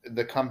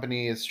the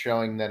company is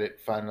showing that it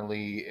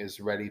finally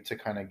is ready to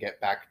kind of get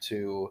back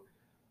to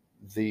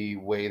the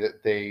way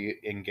that they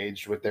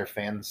engaged with their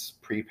fans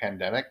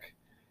pre-pandemic.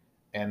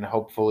 And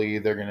hopefully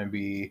they're going to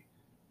be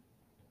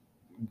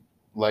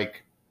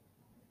like,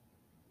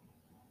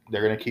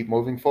 they're going to keep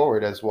moving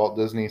forward, as Walt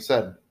Disney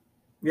said.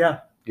 Yeah.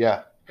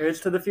 Yeah. Here's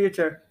to the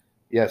future.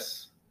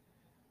 Yes.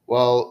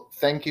 Well,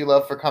 thank you,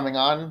 love, for coming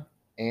on.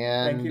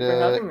 And thank you for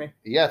having me.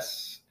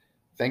 Yes.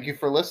 Thank you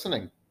for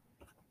listening.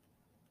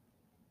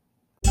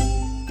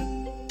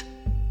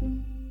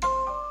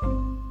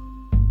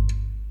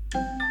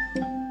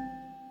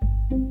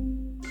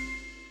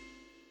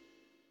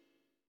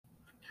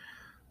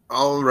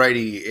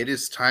 Alrighty, it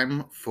is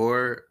time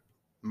for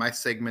my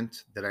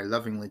segment that I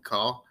lovingly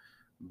call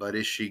But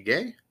Is She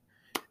Gay?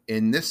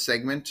 In this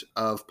segment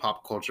of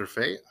Pop Culture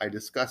Fae, I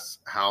discuss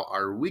how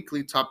our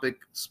weekly topic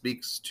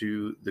speaks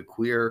to the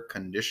queer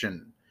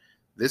condition.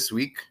 This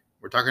week,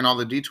 we're talking all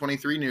the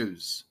D23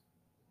 news.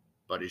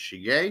 But is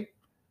she gay?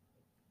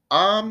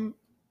 I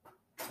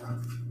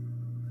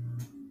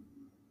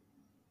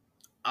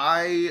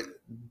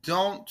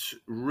don't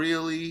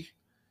really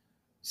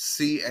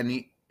see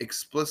any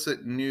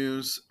explicit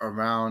news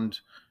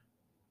around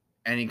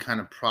any kind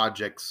of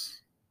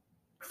projects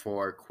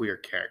for queer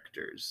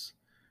characters.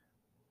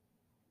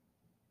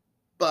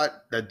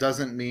 But that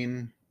doesn't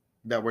mean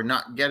that we're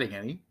not getting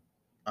any.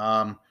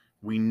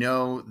 We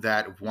know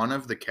that one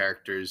of the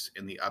characters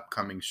in the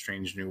upcoming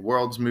Strange New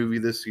Worlds movie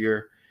this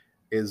year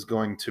is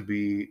going to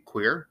be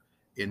queer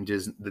in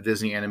the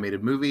Disney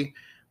animated movie.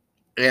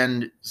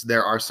 And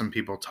there are some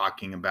people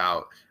talking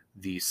about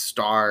the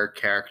Star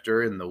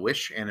character in the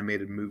Wish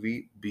animated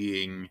movie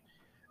being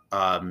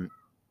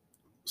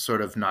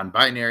sort of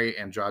non-binary,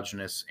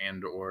 androgynous,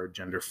 and or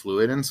gender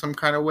fluid in some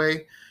kind of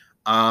way.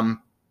 Other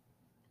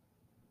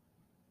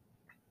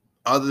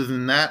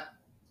than that,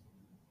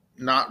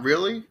 not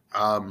really.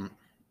 I'm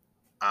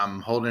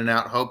holding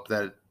out hope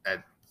that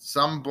at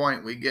some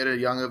point we get a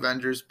Young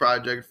Avengers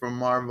project from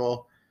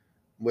Marvel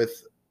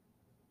with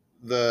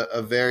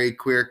a very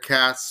queer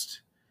cast.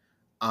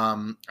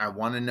 I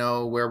want to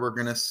know where we're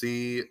going to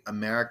see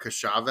America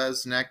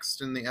Chavez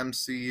next in the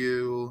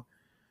MCU.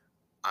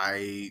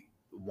 I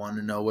want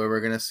to know where we're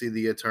going to see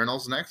the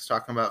Eternals next,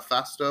 talking about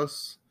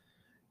Phastos.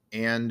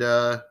 And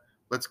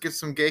let's get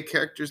some gay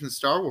characters in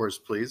Star Wars,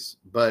 please.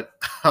 But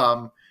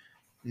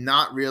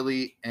not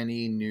really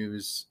any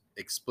news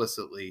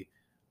explicitly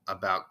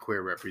about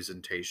queer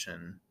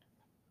representation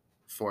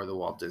for the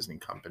Walt Disney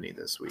Company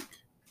this week,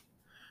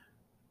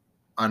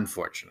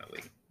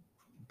 unfortunately.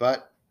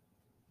 But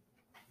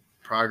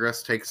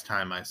progress takes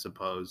time, I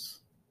suppose.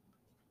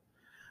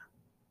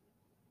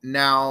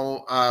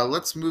 Now,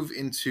 let's move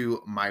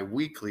into my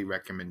weekly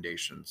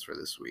recommendations for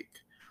this week.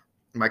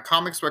 My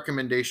comics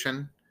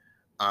recommendation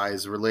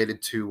is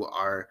related to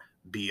our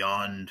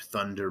Beyond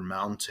Thunder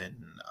Mountain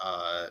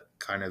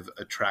kind of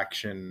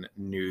attraction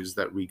news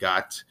that we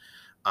got.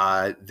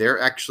 There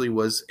actually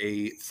was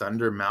a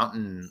Thunder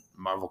Mountain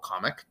Marvel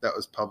comic that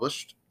was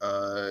published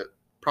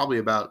probably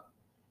about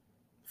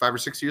 5 or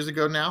 6 years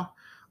ago now.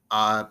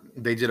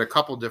 They did a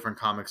couple different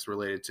comics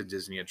related to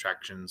Disney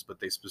attractions, but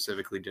they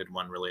specifically did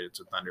one related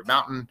to Thunder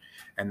Mountain,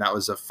 and that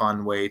was a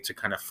fun way to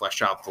kind of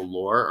flesh out the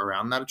lore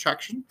around that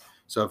attraction.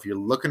 So if you're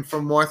looking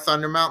for more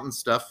Thunder Mountain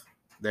stuff,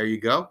 there you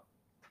go.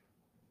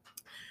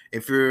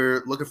 If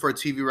you're looking for a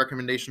TV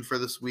recommendation for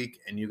this week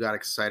and you got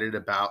excited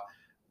about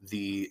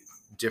the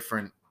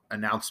different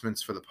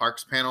announcements for the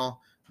parks panel,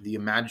 the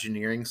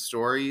Imagineering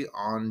story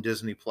on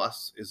Disney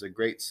Plus is a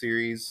great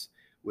series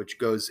which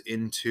goes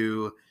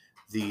into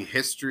the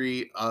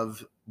history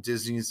of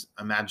Disney's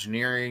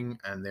Imagineering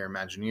and their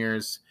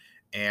Imagineers,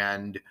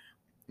 and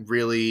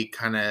really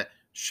kind of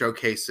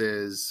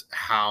showcases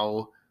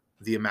how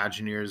the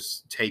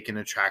Imagineers take an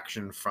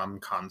attraction from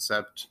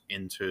concept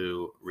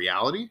into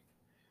reality.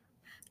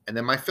 And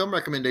then my film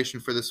recommendation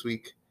for this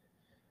week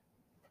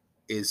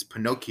is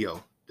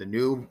Pinocchio, the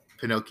new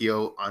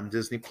Pinocchio on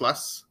Disney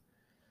Plus.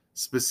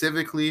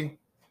 Specifically,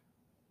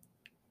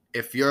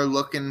 if you're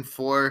looking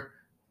for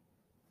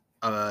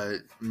a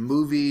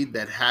movie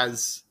that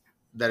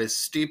is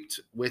steeped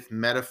with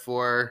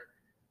metaphor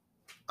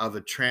of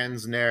a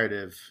trans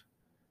narrative,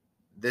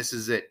 this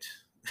is it.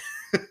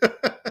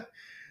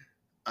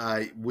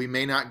 We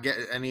may not get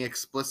any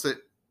explicit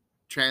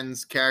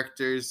trans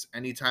characters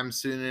anytime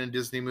soon in a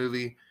Disney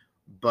movie,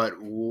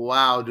 but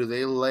wow, do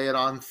they lay it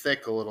on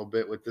thick a little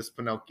bit with this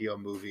Pinocchio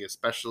movie,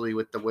 especially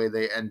with the way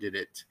they ended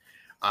it.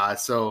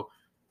 So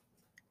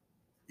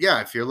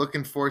yeah, if you're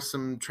looking for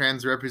some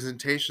trans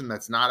representation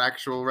that's not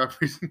actual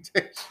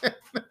representation,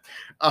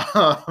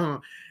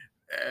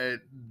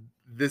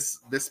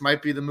 this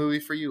might be the movie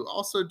for you.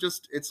 Also,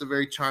 just it's a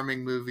very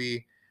charming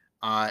movie,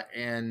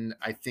 and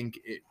I think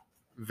it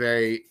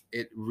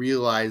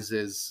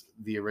realizes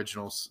the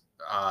original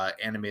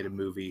animated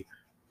movie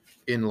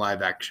in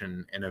live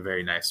action in a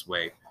very nice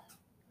way.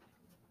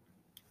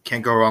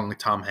 Can't go wrong with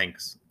Tom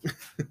Hanks.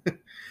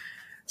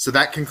 So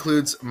that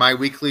concludes my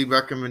weekly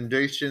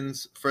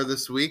recommendations for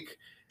this week.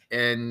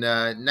 And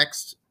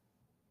next,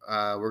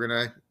 we're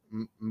going to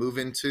move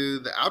into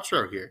the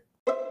outro here.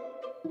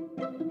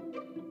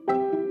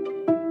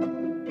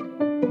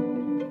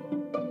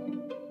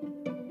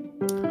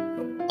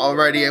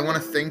 Alrighty, I want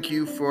to thank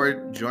you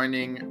for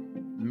joining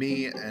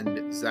me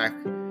and Zach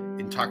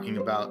in talking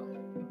about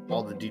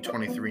all the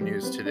D23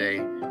 news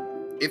today.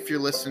 If you're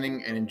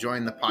listening and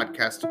enjoying the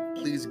podcast,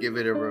 please give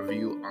it a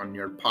review on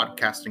your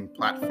podcasting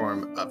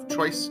platform of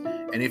choice.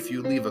 And if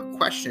you leave a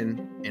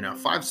question in a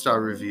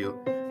 5-star review,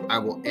 I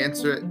will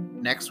answer it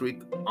next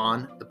week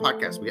on the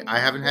podcast. I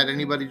haven't had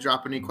anybody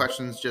drop any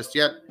questions just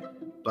yet,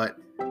 but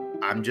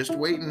I'm just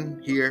waiting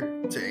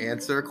here to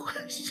answer a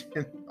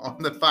question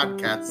on the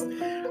podcast.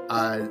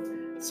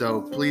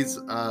 So please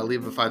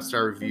leave a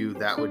 5-star review.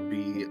 That would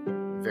be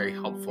very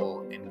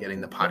helpful in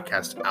getting the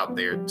podcast out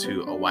there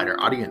to a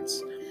wider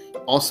audience.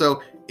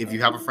 Also, if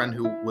you have a friend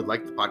who would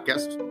like the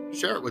podcast,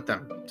 share it with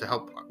them to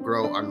help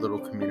grow our little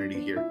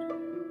community here.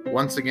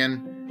 Once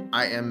again,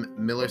 I am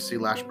Miller C.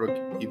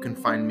 Lashbrook. You can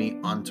find me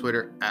on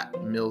Twitter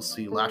at Mill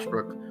C.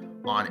 Lashbrook,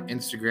 on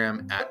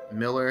Instagram at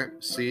Miller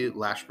C.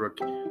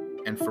 Lashbrook.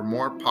 And for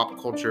more Pop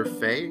Culture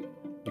Fae,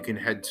 you can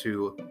head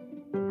to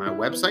my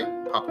website,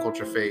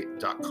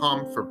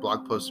 popculturefae.com, for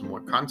blog posts and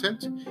more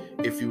content.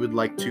 If you would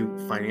like to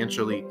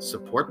financially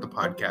support the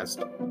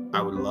podcast,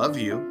 I would love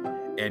you.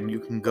 And you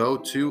can go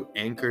to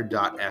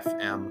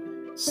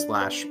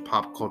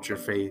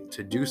anchor.fm/popculturefae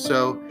to do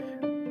so.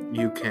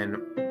 You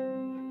can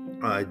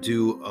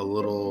do a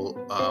little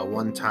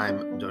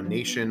one-time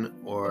donation,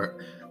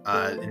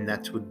 and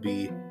that would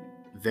be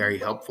very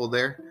helpful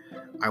there.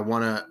 I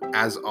want to,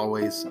 as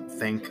always,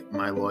 thank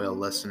my loyal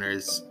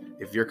listeners.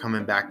 If you're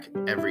coming back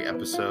every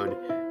episode,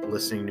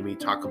 listening to me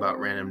talk about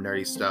random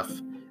nerdy stuff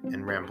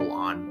and ramble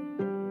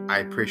on, I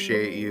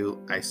appreciate you,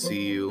 I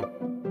see you,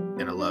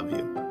 and I love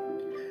you.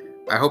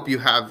 I hope you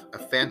have a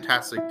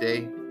fantastic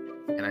day,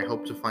 and I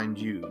hope to find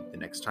you the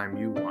next time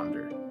you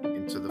wander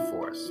into the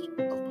forest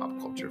of Pop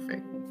Culture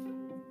Fae.